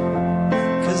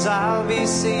 'Cause I'll be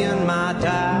seeing my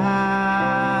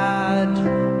dad,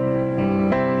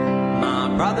 my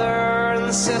brother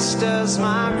and sisters,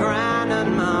 my gran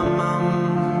and my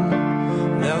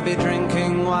mum. They'll be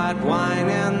drinking white wine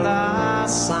in the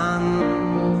sun.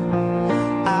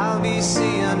 I'll be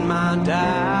seeing my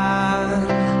dad,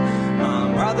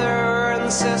 my brother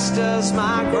and sisters,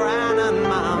 my gran and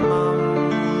my mum.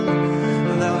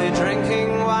 They'll be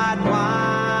drinking white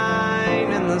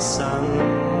wine in the sun.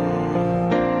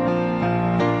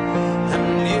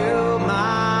 And you,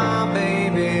 my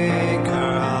baby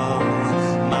girl,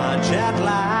 my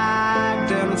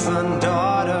jet-lagged infant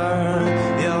daughter,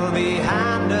 you'll be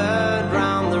handed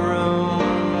round the room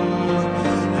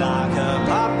like a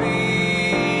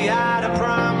puppy at a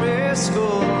primary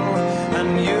school.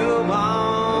 And you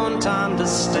won't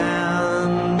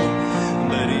understand,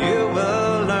 but you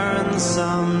will learn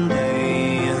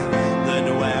someday that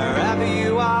wherever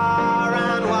you are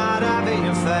and whatever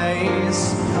you face,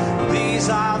 these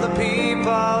are the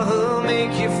people who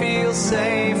make you feel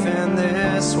safe in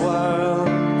this world.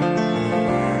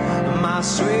 My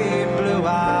sweet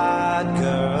blue-eyed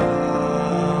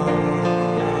girl.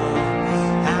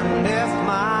 And if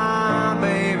my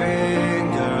baby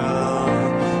girl,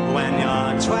 when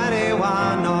you're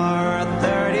 21 or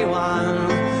 31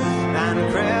 and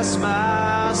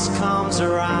Christmas comes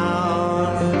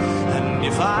around and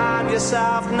you find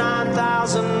yourself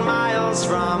 9,000 miles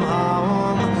from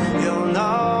home, you'll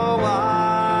know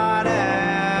whatever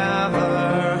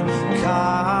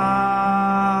comes.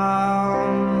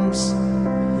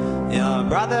 Your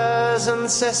brothers and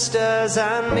sisters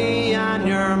and me and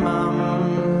your mum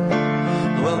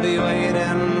will be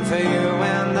waiting for you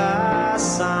in the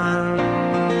sun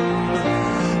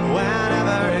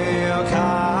whenever you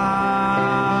come.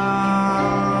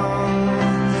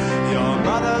 Your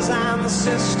brothers and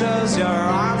sisters, your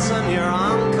aunts and your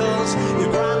uncles,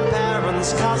 your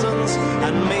grandparents, cousins,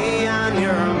 and me and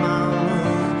your mum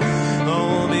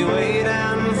will be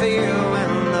waiting for you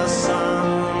in the sun,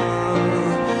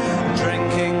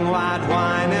 drinking white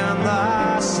wine in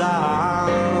the sun.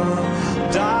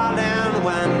 Darling,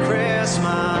 when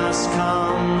Christmas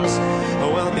comes,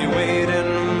 we'll be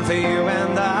waiting for you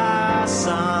in the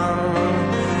sun,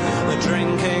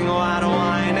 drinking white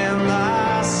wine in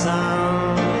the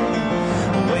sun,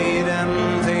 waiting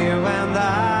for you in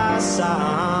the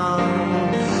sun,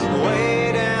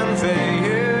 waiting for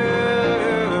you,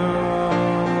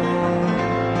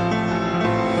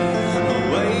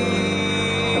 waiting.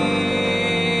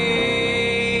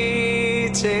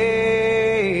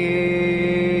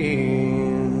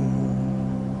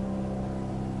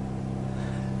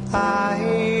 I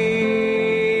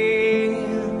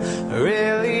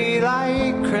really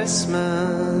like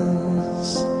Christmas.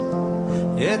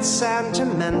 It's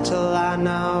sentimental, I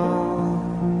know.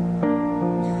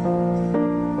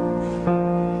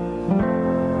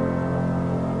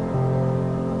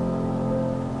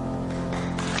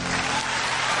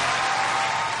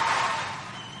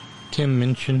 Tim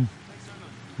mentioned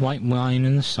white wine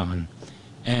in the sun.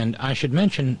 And I should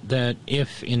mention that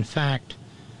if, in fact,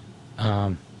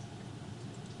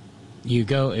 you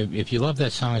go, if you love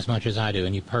that song as much as I do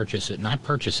and you purchase it, and I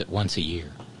purchase it once a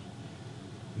year,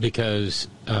 because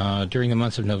during the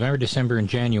months of November, December, and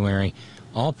January,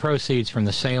 all proceeds from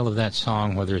the sale of that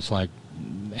song, whether it's like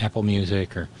Apple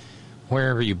Music or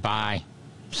wherever you buy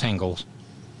singles,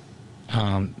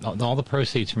 all the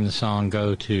proceeds from the song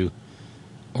go to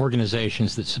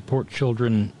organizations that support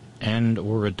children and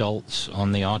or adults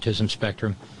on the autism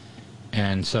spectrum.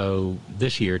 And so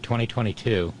this year,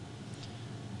 2022,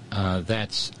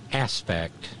 that's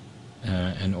Aspect,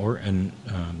 an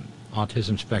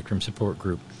autism spectrum support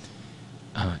group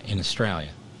in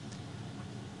Australia.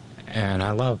 And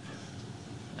I love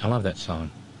that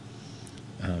song.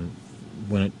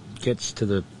 When it gets to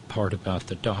the part about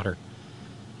the daughter,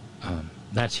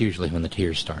 that's usually when the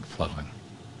tears start flowing.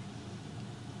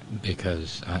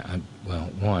 Because,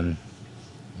 one,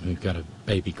 we've got a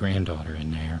baby granddaughter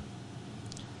in there.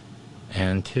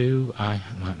 And two,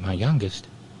 my youngest,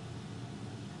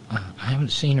 I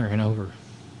haven't seen her in over,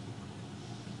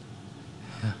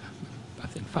 I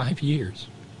think, 5 years.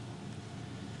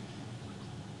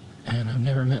 And I've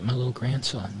never met my little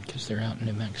grandson because they're out in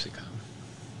New Mexico.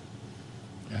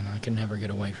 And I can never get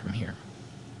away from here.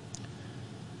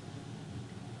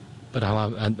 But I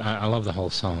love the whole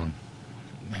song.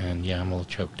 And yeah, I'm a little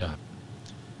choked up.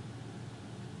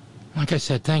 Like I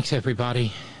said, thanks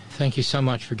everybody. Thank you so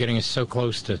much for getting us so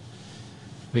close to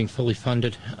being fully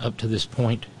funded up to this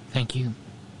point Thank you.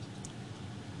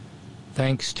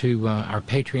 Thanks to our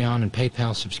Patreon and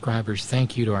PayPal subscribers.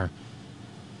 Thank you to our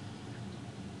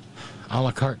a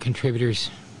la carte contributors.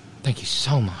 Thank you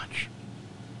so much.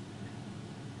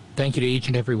 Thank you to each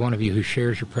and every one of you who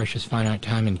shares your precious finite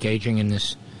time engaging in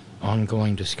this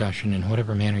ongoing discussion in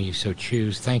whatever manner you so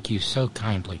choose. Thank you so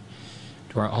kindly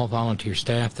to our all-volunteer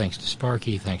staff. Thanks to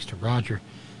Sparky. Thanks to Roger.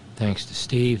 Thanks to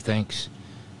Steve. Thanks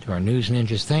to our news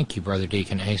ninjas. Thank you, Brother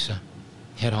Deacon Asa.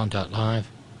 Headon.live.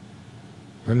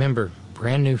 Remember,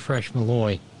 brand new fresh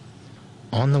Malloy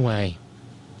on the way.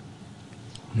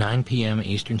 9 p.m.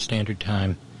 Eastern Standard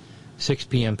Time, 6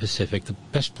 p.m. Pacific. The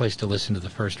best place to listen to the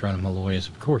first run of Malloy is,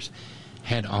 of course,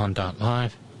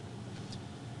 Headon.live.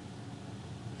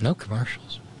 No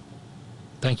commercials.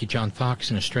 Thank you, John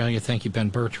Fox in Australia. Thank you, Ben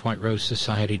Birch,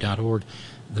 WhiteRoseSociety.org.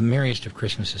 The merriest of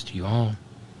Christmases to you all.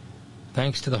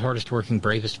 Thanks to the hardest working,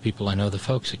 bravest people I know, the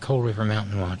folks at Coal River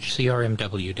Mountain Watch,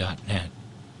 CRMW.net.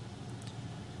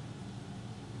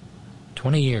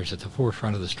 20 years at the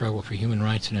forefront of the struggle for human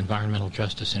rights and environmental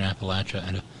justice in Appalachia,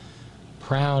 and a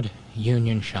proud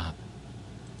union shop.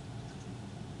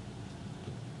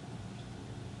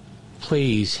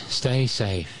 Please stay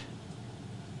safe.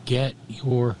 Get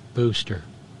your booster.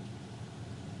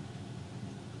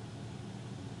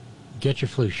 Get your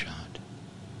flu shot.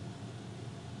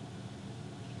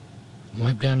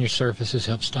 Wipe down your surfaces,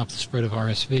 help stop the spread of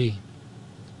RSV.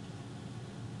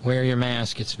 Wear your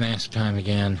mask, it's mask time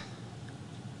again.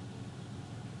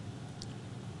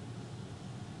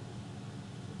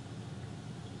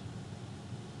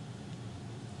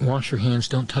 Wash your hands,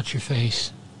 don't touch your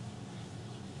face.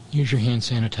 Use your hand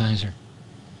sanitizer.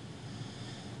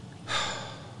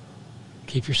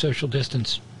 Keep your social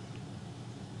distance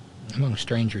among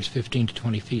strangers, 15 to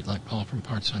 20 feet, like Paul from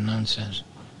Parts Unknown says.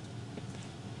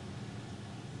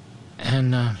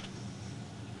 And,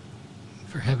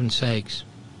 for heaven's sakes,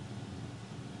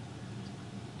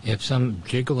 if some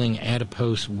jiggling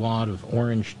adipose wad of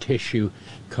orange tissue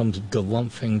comes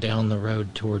galumphing down the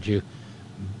road toward you,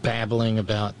 babbling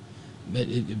about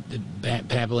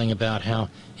how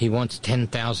he wants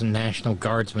 10,000 National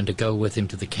Guardsmen to go with him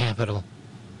to the Capitol,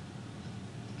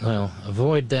 well,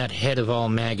 avoid that head of all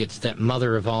maggots, that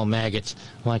mother of all maggots,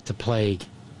 like the plague.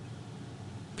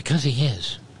 Because he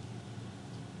is.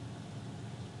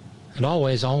 And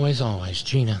always, always, always,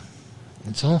 Gina,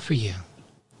 it's all for you.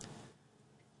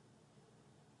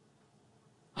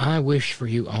 I wish for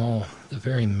you all the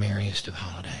very merriest of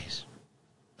holidays,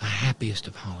 the happiest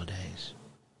of holidays.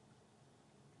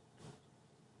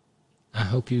 I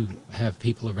hope you have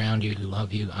people around you who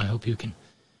love you. I hope you can,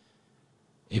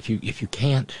 if you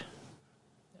can't,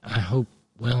 I hope,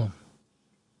 well,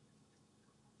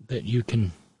 that you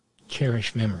can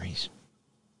cherish memories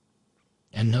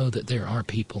and know that there are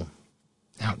people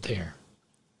out there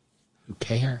who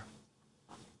care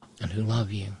and who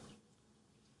love you.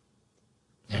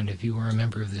 And if you are a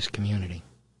member of this community,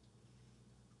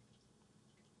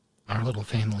 our little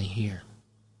family here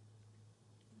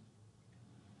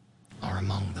are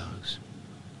among those.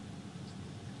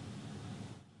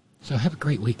 So have a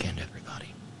great weekend,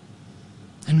 everybody.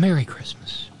 And Merry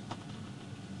Christmas.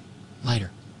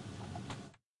 Later.